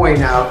can point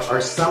out are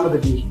some of the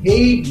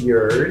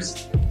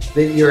behaviors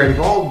that you're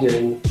involved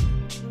in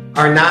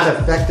are not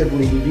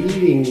effectively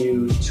leading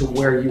you to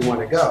where you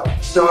want to go.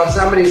 So if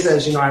somebody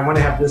says, I want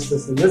to have this,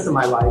 this, and this in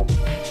my life,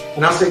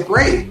 and I'll say,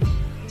 great,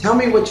 tell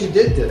me what you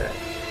did today.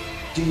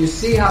 Do you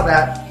see how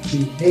that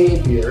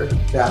behavior,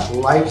 that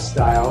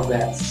lifestyle,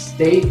 that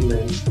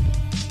statement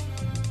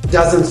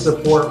doesn't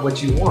support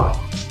what you want?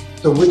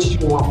 So which do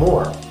you want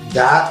more,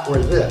 that or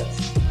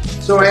this?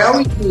 So I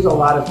always use a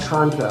lot of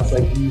contrast.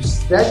 Like, you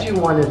said you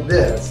wanted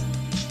this,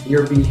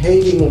 you're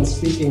behaving and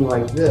speaking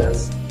like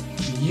this,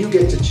 you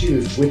get to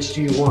choose, which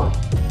do you want?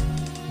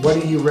 What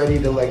are you ready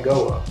to let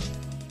go of?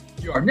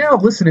 You are now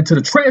listening to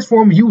the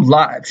Transform You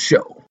Live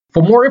show.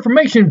 For more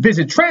information,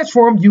 visit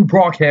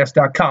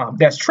transformubroadcast.com.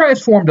 That's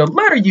transform the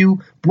letter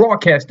U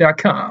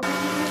broadcast.com. Be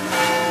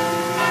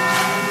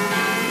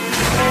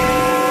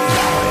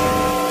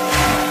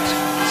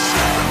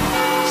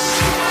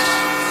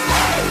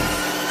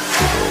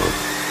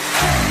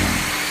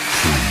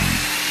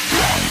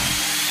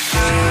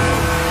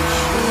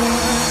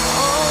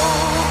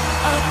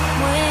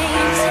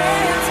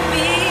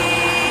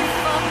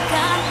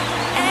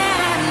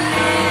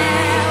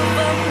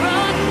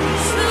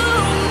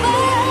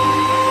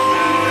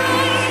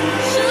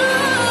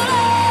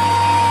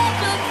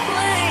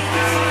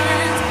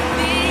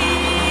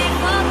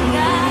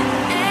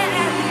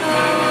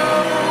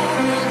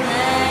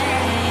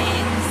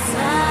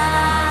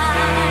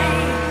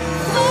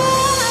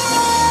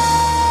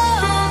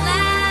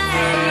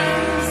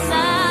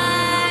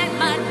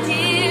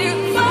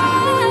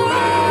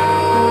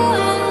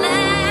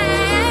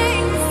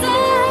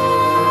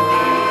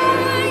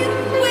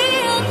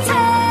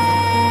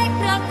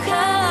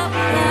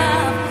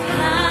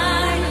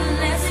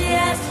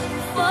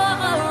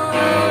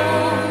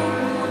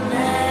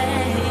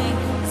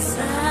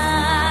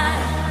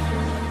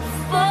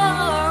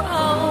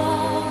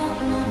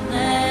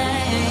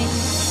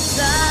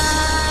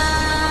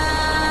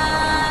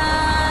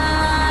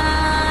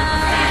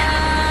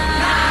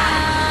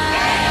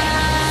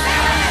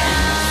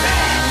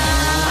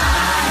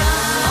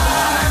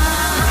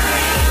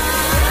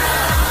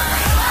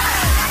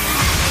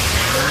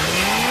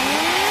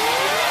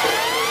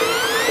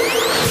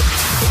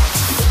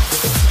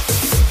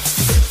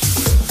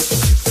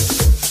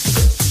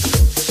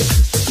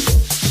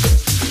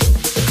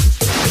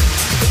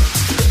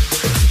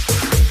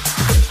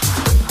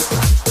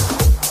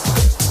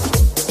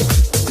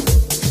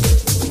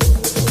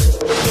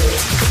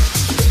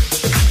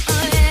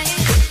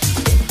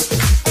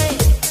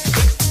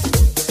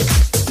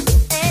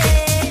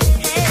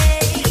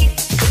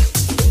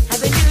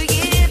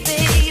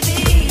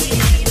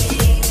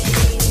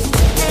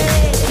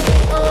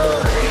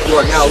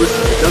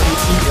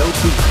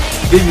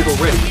Digital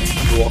Radio,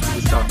 Milwaukee,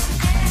 Wisconsin.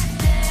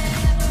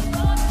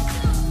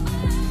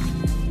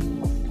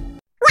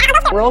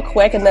 Real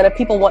quick, and then if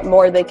people want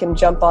more, they can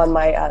jump on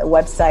my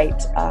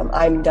website,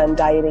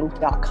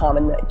 I'mDoneDieting.com,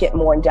 and get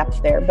more in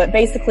depth there. But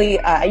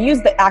basically, I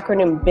use the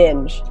acronym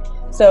BINGE.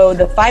 So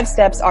the 5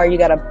 steps are: you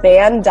got to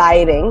ban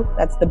dieting,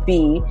 that's the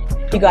B.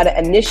 You got to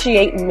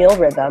initiate meal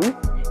rhythm.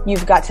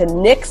 You've got to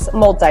nix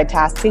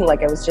multitasking,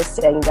 like I was just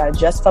saying. You got to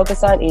just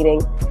focus on eating.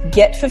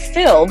 Get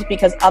fulfilled,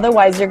 because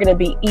otherwise you're going to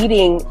be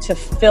eating to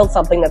fill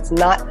something that's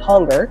not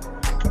hunger.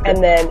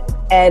 And then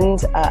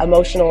end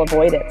emotional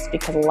avoidance,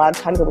 because a lot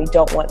of times when we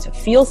don't want to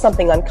feel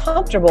something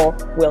uncomfortable,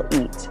 we'll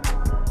eat.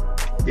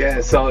 Yeah,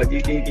 so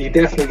you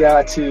definitely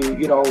got to,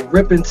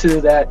 rip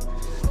into that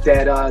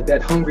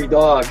hungry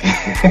dog.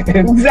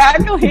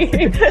 Exactly.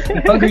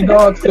 Hungry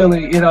dog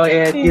feeling,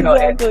 and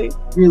exactly.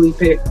 And really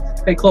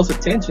pay close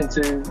attention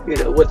to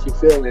what you're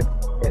feeling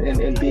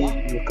and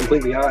be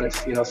completely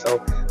honest.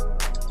 So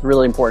it's a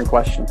really important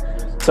question.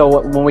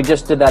 So when we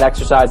just did that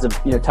exercise of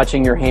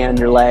touching your hand,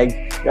 your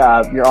leg,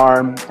 your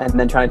arm, and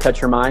then trying to touch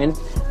your mind,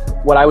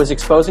 what I was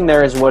exposing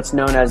there is what's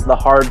known as the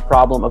hard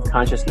problem of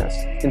consciousness.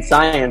 In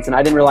science, and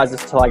I didn't realize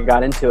this until I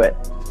got into it,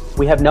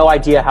 we have no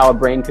idea how a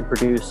brain could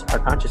produce our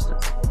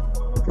consciousness.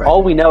 Right.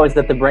 All we know is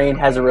that the brain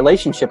has a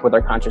relationship with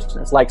our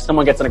consciousness. Like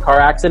someone gets in a car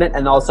accident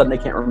and all of a sudden they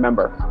can't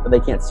remember, or they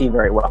can't see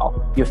very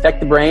well. You affect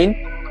the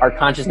brain, our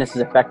consciousness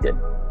is affected.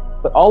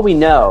 But all we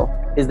know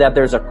is that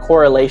there's a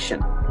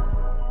correlation.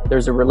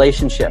 There's a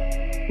relationship.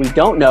 We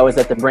don't know is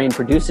that the brain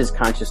produces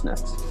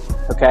consciousness.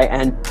 Okay?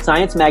 And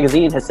Science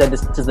Magazine has said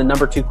this is the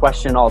number 2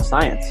 question in all of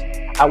science.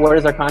 Where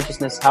is our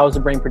consciousness? How does the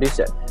brain produce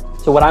it?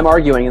 So what I'm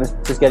arguing, and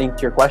this is getting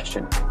to your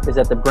question, is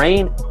that the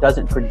brain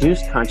doesn't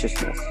produce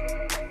consciousness,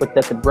 but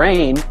that the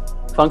brain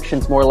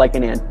functions more like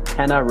an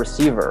antenna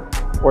receiver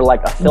or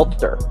like a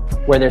filter,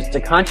 where there's the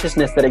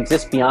consciousness that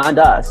exists beyond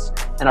us,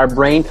 and our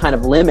brain kind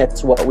of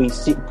limits what we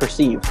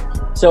perceive.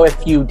 So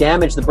if you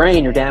damage the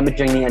brain, you're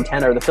damaging the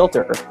antenna or the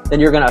filter, then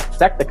you're going to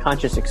affect the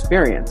conscious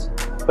experience.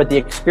 But the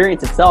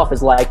experience itself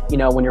is like,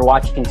 when you're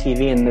watching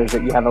TV and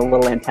you have a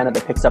little antenna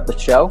that picks up the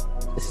show,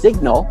 the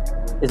signal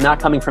is not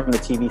coming from the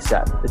TV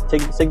set.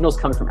 The signal is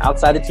coming from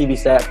outside the TV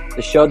set.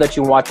 The show that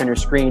you watch on your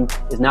screen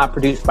is not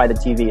produced by the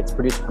TV. It's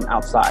produced from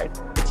outside.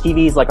 The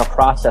TV is like a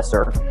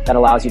processor that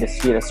allows you to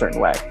see it a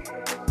certain way.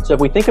 So if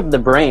we think of the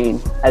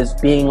brain as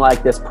being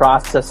like this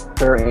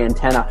processor,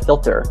 antenna,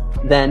 filter,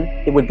 then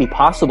it would be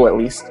possible at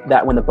least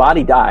that when the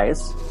body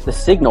dies, the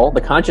signal,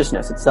 the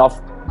consciousness itself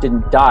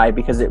didn't die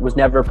because it was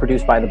never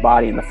produced by the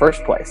body in the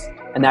first place.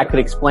 And that could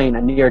explain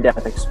a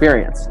near-death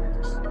experience.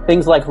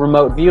 Things like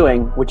remote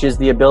viewing, which is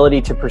the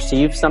ability to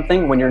perceive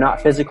something when you're not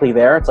physically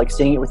there. It's like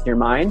seeing it with your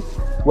mind.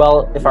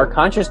 Well, if our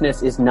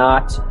consciousness is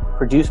not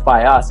produced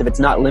by us, if it's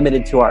not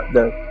limited to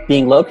the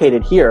being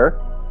located here,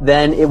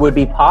 then it would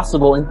be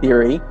possible in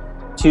theory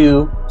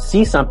to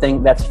see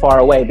something that's far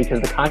away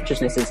because the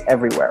consciousness is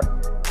everywhere.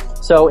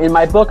 So in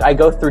my book, I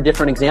go through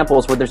different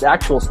examples where there's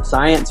actual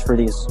science for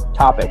these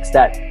topics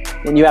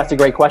and you asked a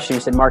great question.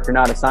 You said, Mark, you're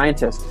not a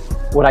scientist.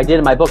 What I did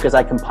in my book is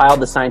I compiled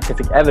the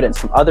scientific evidence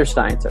from other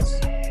scientists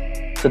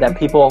so that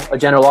people, a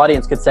general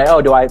audience, could say,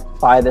 oh, do I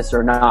buy this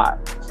or not?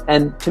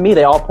 And to me,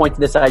 they all point to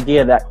this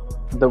idea that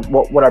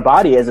what our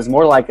body is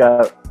more like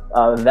a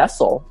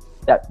vessel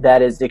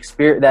that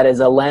is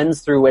a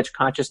lens through which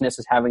consciousness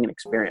is having an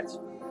experience.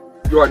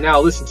 You are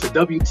now listening to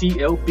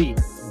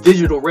WTLB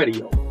Digital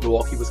Radio,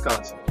 Milwaukee,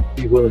 Wisconsin.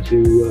 Be willing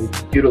to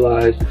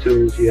utilize the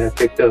tools you have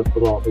picked up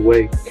along the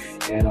way.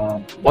 And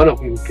one of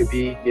them could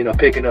be,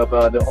 picking up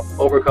the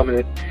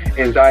Overcoming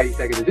Anxiety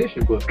Second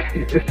Edition book.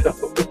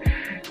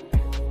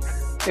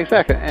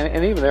 Exactly,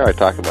 and even there I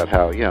talk about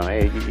how,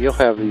 you'll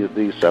have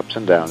these ups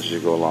and downs as you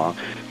go along.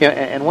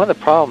 And one of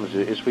the problems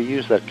is we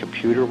use that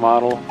computer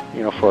model,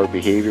 for our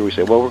behavior. We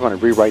say, well, we're going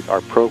to rewrite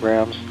our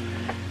programs.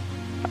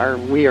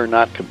 We are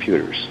not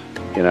computers,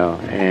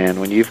 and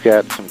when you've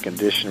got some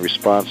conditioned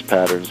response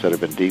patterns that have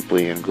been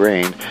deeply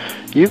ingrained,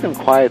 you can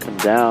quiet them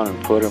down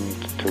and put them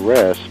to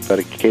rest, but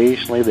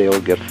occasionally they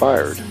will get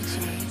fired,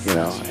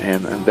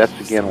 and that's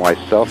again why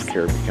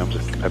self-care becomes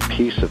a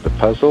piece of the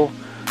puzzle.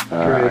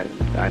 Right.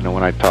 I know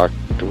when I talk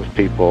with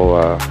people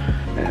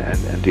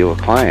and deal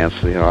with clients,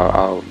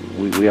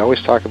 we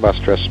always talk about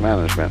stress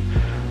management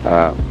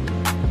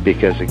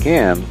because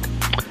again,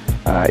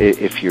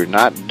 if you're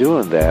not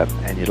doing that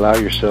and you allow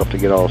yourself to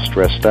get all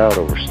stressed out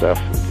over stuff,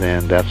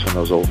 then that's when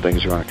those old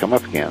things are going to come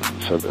up again.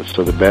 So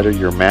the better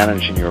you're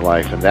managing your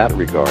life in that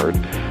regard,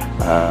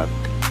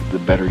 the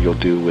better you'll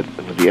do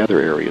with the other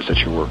areas that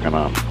you're working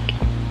on.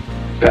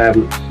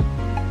 Fabulous.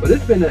 Well, this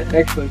has been an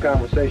excellent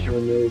conversation,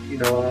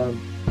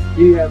 Ramil.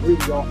 You have really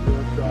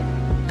offered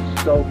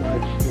us so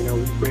much. We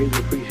greatly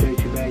appreciate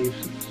you, man. You're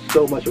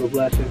so much of a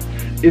blessing.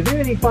 Is there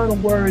any final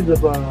words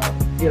of,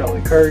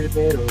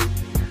 encouragement or,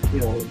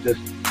 just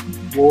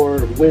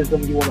more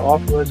wisdom you want to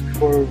offer us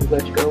before we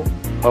let you go?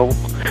 Oh,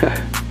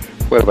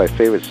 one of my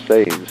favorite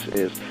sayings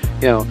is,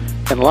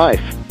 in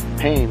life,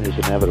 pain is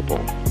inevitable,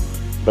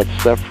 but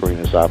suffering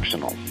is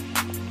optional.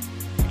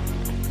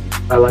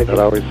 I like it.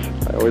 I always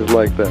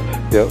like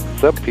that. You know,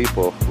 some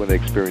people, when they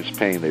experience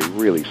pain, they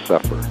really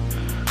suffer.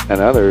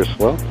 And others,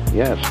 well,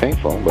 yeah, it's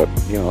painful, but,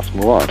 let's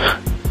move on.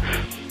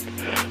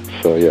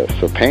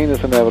 So pain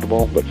is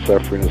inevitable, but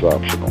suffering is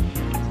optional.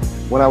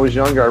 When I was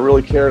younger, I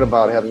really cared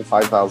about having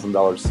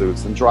 $5,000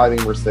 suits and driving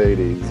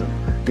Mercedes and,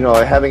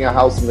 having a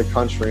house in the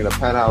country and a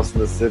penthouse in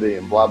the city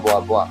and blah,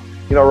 blah, blah.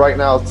 Right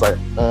now it's like,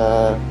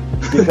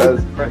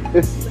 because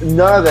it's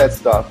none of that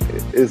stuff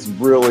is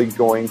really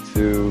going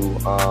to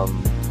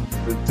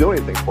do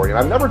anything for you. And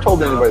I've never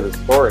told anybody this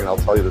story, and I'll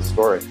tell you this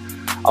story.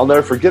 I'll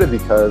never forget it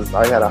because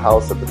I had a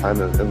house at the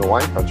time in the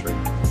wine country,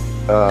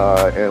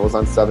 and it was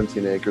on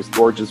 17 acres,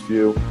 gorgeous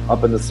view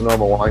up in the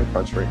Sonoma wine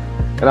country.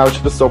 And I was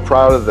just so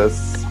proud of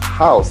this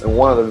house. And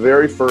one of the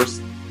very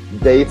first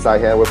dates I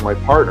had with my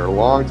partner a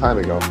long time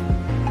ago,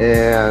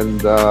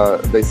 and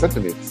they said to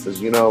me, says,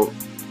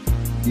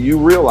 you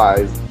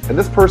realize, and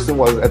this person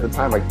was, at the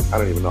time, I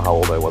don't even know how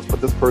old I was,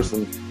 but this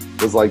person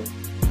was like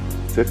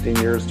 15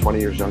 years, 20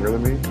 years younger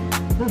than me.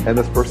 And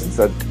this person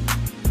said,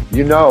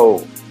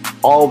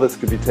 all this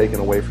could be taken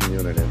away from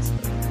you in an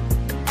instant.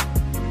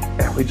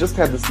 And we just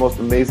had this most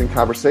amazing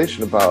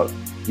conversation about,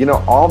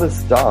 all this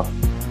stuff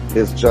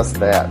is just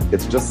that.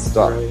 It's just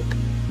stuff. Right.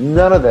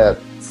 None of that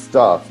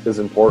stuff is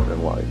important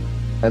in life.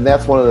 And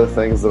that's one of the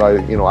things that I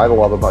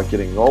love about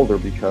getting older,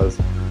 because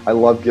I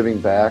love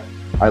giving back.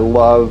 I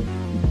love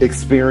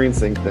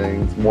experiencing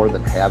things more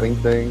than having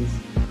things.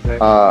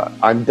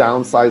 I'm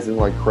downsizing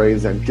like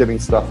crazy. I'm giving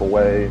stuff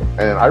away.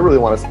 And I really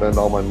want to spend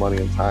all my money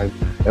and time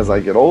as I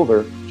get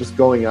older just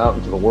going out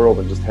into the world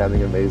and just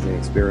having amazing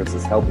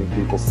experiences, helping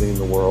people, seeing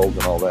the world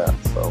and all that.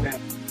 So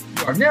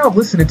you are now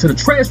listening to the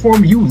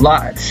Transform You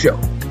Live show.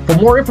 For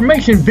more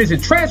information,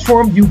 visit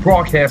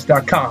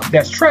transformubroadcast.com.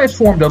 That's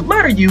transform the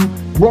letter U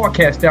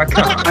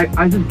broadcast.com.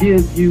 I just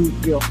give you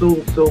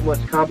so much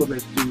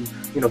compliments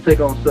to take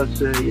on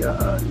such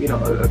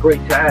a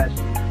great task.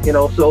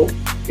 So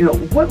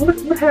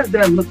what has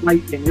that looked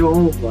like in your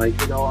own life?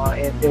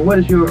 And what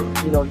is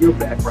your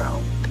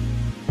background?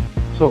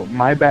 So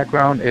my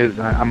background is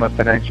I'm a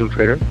financial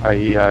trader.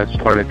 I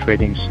started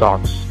trading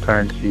stocks,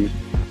 currencies,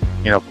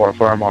 for a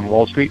firm on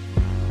Wall Street.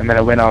 And then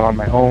I went out on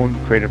my own,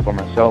 traded for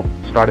myself,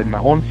 started my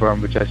own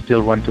firm, which I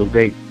still run till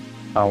date,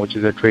 which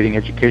is a trading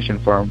education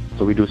firm.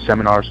 So we do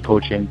seminars,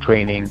 coaching,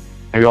 training,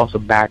 and we also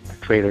back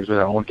traders with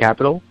our own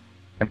capital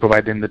and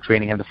provide them the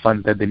training and the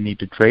funds that they need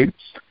to trade.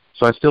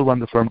 So I still run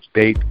the firm to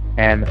date,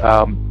 and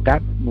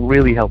that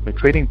really helped me.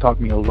 Trading taught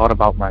me a lot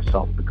about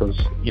myself because,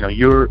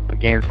 you're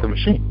against the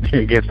machine,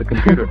 you're against the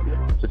computer.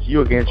 So it's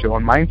you against your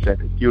own mindset,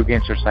 it's you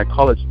against your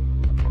psychology.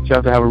 So you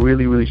have to have a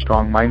really, really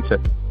strong mindset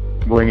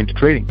going into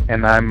trading.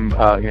 And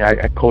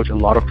I coach a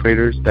lot of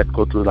traders that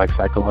go through like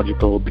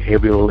psychological,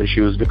 behavioral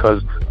issues,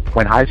 because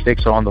when high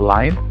stakes are on the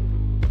line,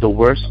 the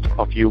worst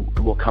of you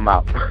will come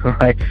out,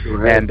 right?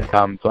 And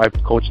so I've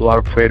coached a lot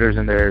of traders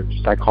in their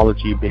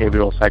psychology,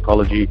 behavioral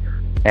psychology,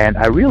 and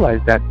I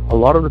realized that a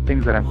lot of the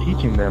things that I'm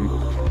teaching them,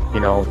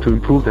 to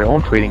improve their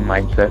own trading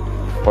mindset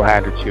or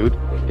attitude,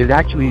 is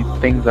actually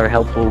things that are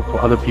helpful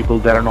for other people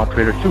that are not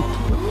traders too.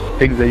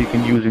 Things that you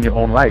can use in your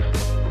own life.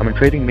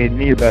 Trading made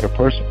me a better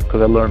person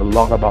because I learned a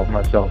lot about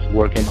myself,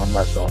 working on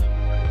myself.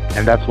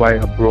 And that's why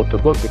I wrote the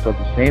book, because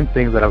the same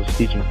things that I was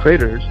teaching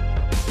traders,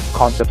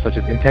 concepts such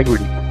as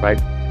integrity, right?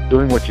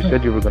 Doing what you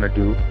said you were going to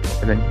do,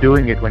 and then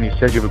doing it when you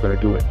said you were going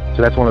to do it.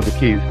 So that's one of the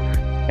keys.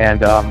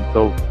 And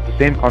so the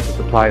same concepts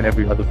apply in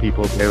every other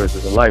people's areas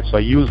of their life. So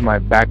I use my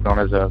background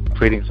as a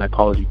trading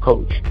psychology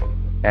coach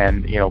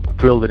and,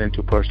 drilled it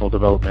into personal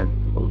development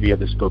via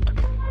this book.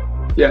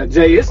 Yeah,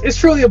 Jay, it's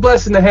truly a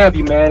blessing to have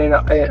you, man, and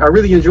I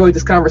really enjoyed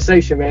this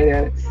conversation,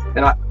 man,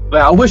 and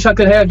I wish I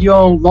could have you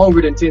on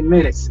longer than 10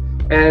 minutes.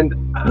 And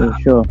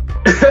sure.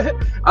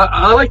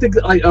 I like to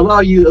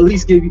allow you at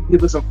least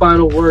give us some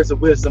final words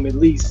of wisdom, at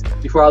least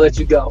before I let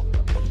you go.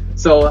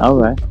 So, all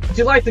right. Would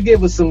you like to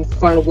give us some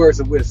final words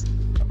of wisdom?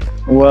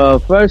 Well,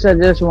 first, I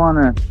just want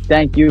to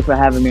thank you for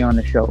having me on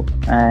the show,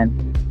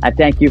 and I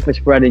thank you for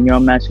spreading your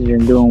message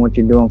and doing what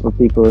you're doing for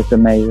people. It's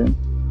amazing.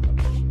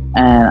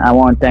 And I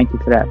want to thank you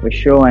for that, for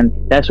sure. And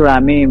that's what I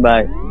mean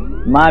by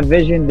my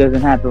vision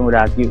doesn't happen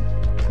without you,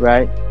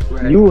 right?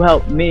 You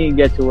helped me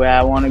get to where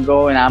I want to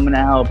go, and I'm going to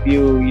help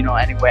you,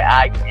 any way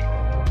I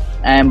can.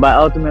 And by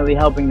ultimately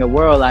helping the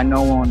world, I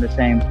know we're on the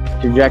same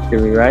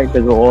trajectory, right?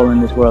 Because we're all in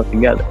this world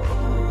together.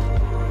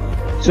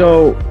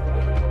 So,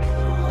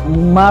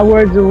 my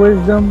words of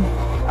wisdom,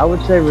 I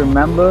would say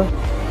remember,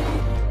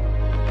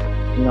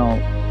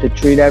 to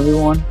treat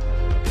everyone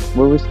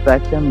with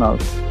respect and love,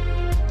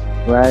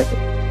 right?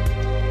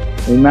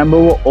 Remember,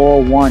 we're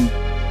all one.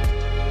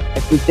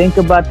 If you think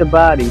about the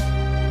body,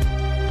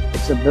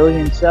 it's a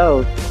billion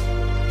cells.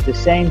 The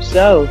same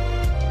cell,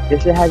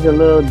 just it has a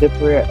little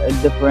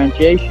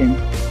differentiation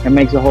that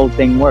makes the whole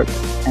thing work.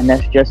 And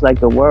that's just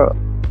like the world,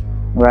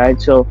 right?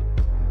 So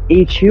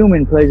each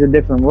human plays a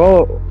different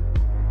role,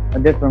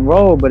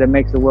 but it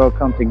makes the world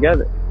come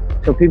together.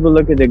 So people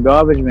look at the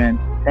garbage man,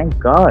 thank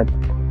God.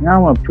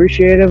 How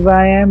appreciative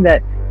I am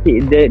that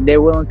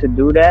they're willing to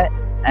do that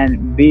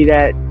and be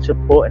that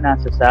support in our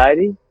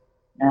society.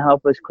 and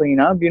help us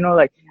clean up. You know,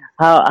 like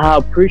how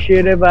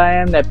appreciative I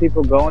am that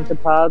people go into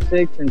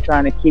politics and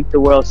trying to keep the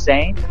world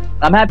sane.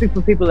 I'm happy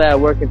for people that are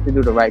working to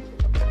do the right thing,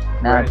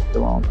 not the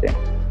wrong thing.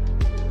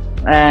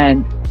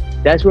 And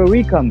that's where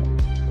we come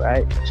in,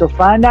 right? So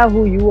find out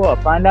who you are.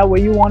 Find out where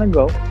you want to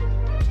go.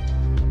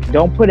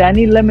 Don't put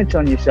any limits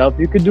on yourself.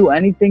 You could do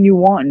anything you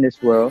want in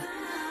this world.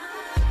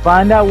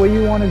 Find out where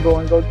you want to go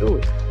and go do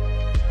it.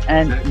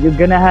 And you're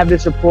going to have the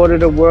support of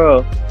the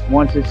world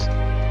once it's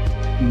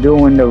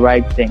doing the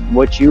right thing,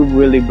 what you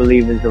really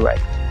believe is the right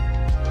thing.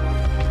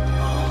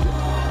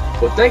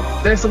 Well,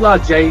 thanks a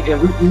lot, Jay,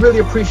 and we really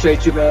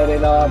appreciate you, man.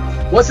 And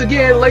once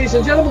again, ladies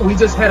and gentlemen, we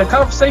just had a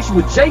conversation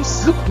with Jay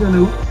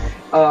Suknanu.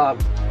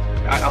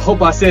 I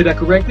hope I said that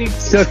correctly.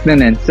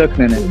 Suknanen.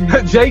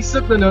 Jay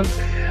Suknanu.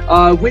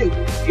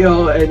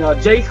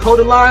 Jay, hold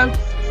the line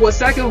for a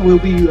second. We'll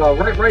be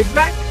right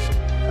back.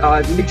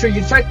 Make sure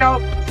you check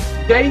out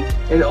Jay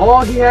and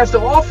all he has to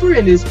offer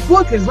in his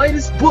book, his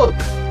latest book.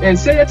 And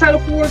say that title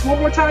for us one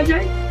more time,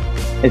 Jay.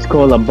 It's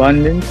called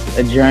Abundance: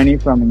 A Journey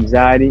from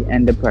Anxiety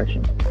and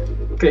Depression.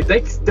 Okay,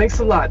 thanks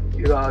a lot.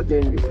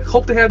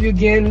 Hope to have you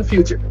again in the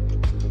future.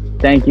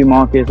 Thank you,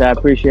 Marcus. I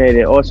appreciate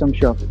it. Awesome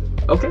show.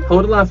 Okay,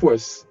 hold the line for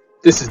us.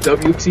 This is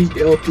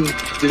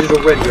WTLP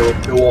Digital Radio,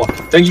 Milwaukee.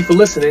 Thank you for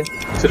listening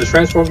to the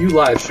Transform You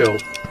Live show,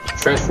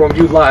 Transform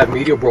You Live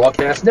Media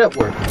Broadcast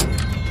Network.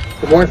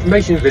 For more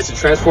information, visit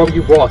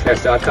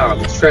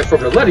TransformUBroadcast.com. It's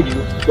transform the letter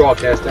U,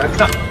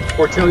 broadcast.com.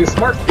 Or tell your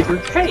smart speaker,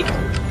 hey,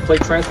 play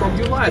Transform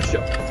You Live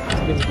show.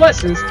 Many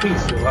blessings,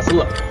 peace, and lots of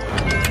love.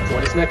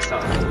 Join us next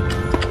time.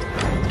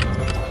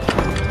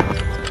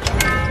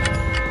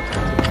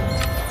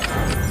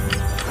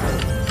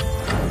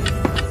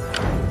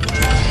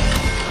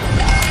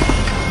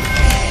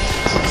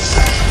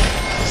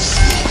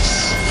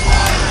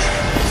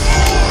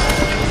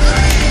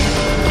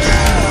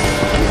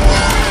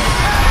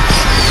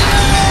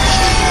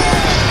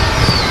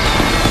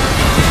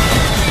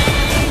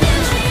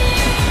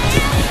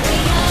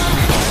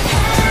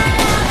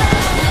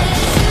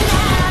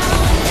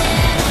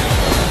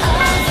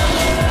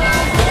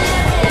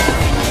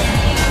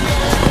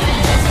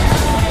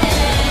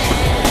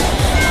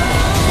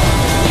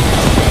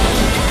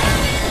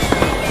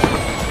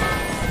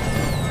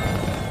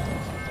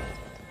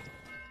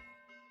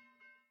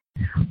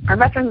 Our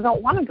veterans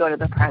don't want to go to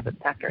the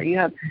private sector. You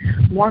have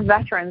more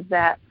veterans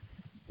that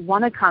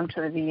want to come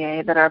to the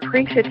VA, that are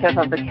appreciative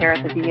of the care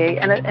at the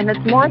VA, and it's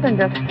more than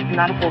just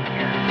medical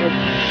care.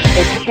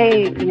 It's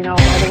hey, by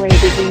the way,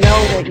 did you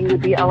know that you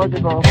would be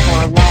eligible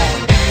for a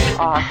loan,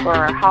 for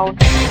a house,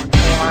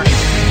 or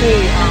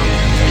hey,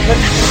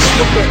 let's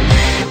look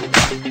at.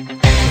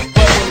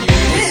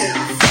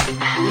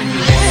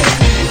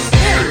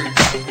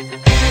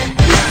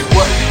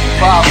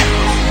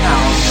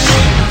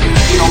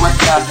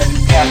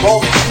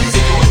 Both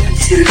physical and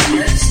spiritual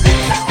medicine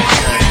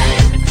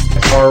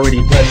that's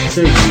already blessed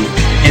to you,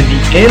 and the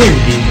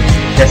energy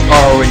that's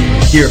already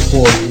here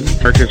for you.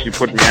 Marcus, you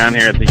put me on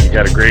here. I think you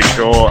got a great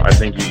show. I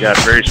think you got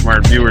very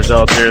smart viewers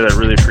out there that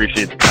really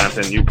appreciate the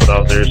content you put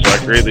out there. So I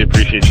greatly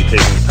appreciate you taking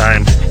the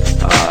time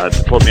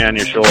to put me on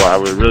your show. I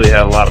would really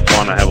have a lot of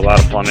fun. I have a lot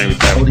of fun every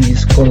time. All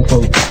these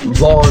quote-unquote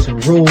laws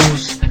and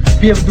rules,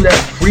 be able to do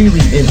that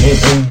freely and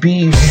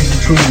be who you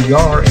truly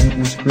are and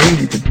was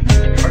created to be.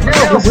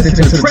 Now listen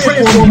to the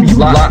Transform You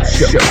Live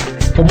show.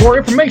 For more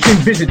information,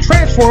 visit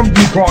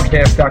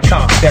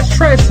TransformUBroadcast.com. That's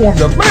transform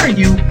the letter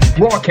U,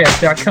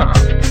 broadcast.com.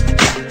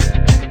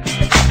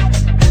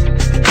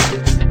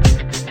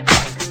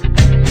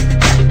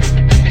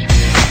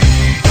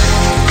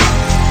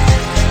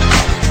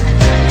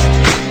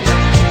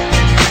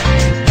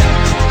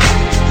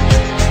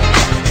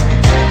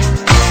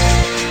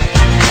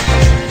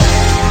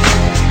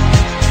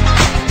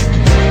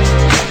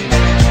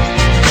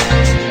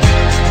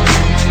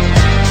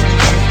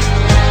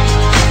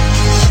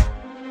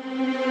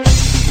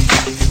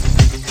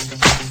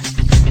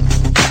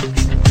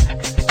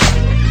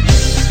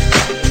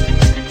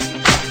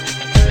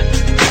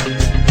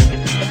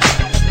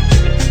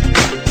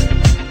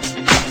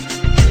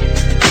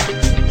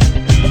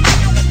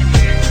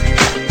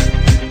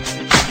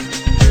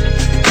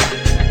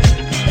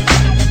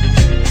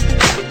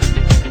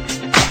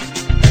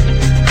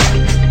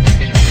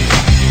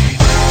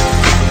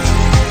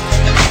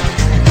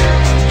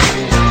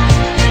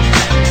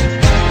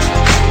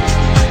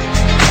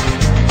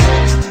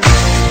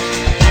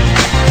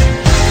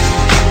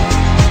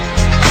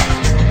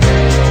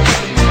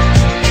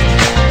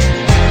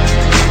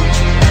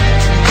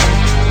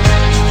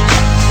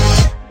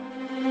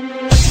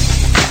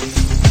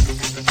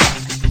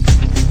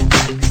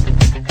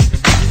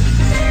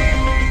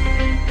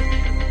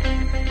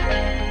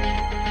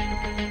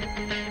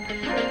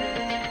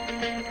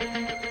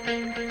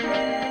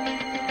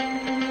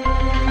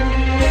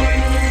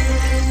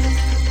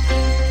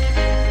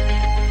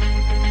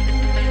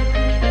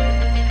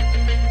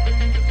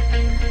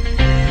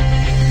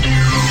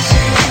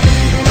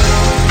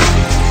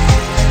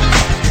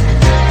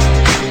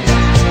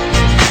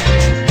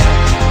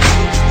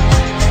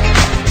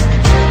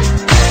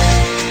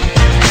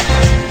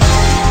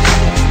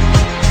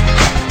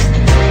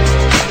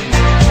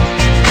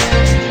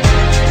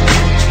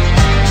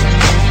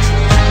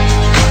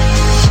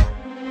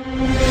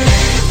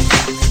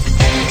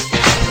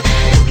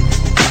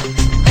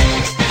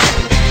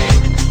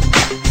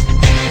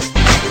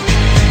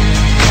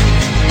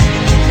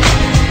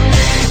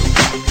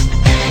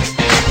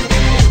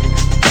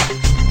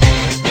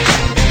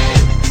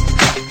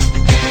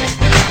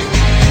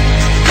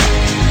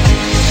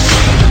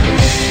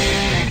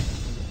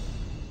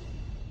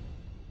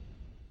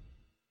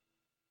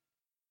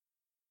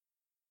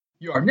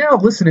 You are now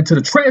listening to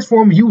the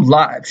Transform You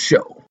Live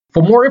show.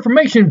 For more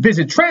information,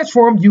 visit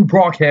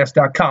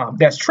transformubroadcast.com.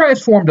 That's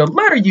transform the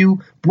letter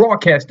U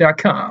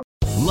broadcast.com.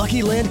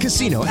 Lucky Land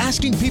Casino,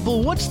 asking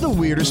people, what's the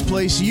weirdest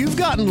place you've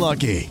gotten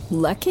lucky?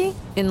 Lucky?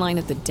 In line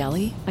at the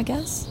deli, I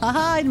guess?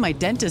 Aha, in my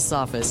dentist's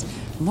office.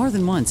 More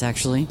than once,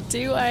 actually.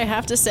 Do I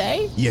have to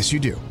say? Yes, you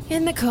do.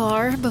 In the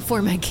car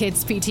before my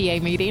kids'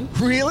 PTA meeting.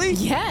 Really?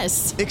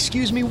 Yes.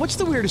 Excuse me, what's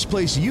the weirdest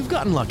place you've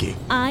gotten lucky?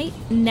 I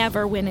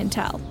never win and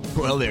tell.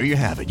 Well, there you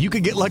have it. You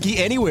can get lucky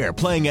anywhere,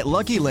 playing at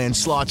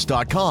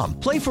LuckyLandSlots.com.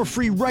 Play for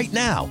free right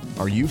now.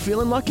 Are you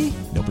feeling lucky?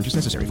 No purchase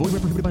necessary. Void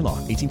where prohibited by law.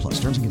 18+.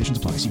 Terms and conditions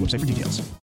apply. See website for details.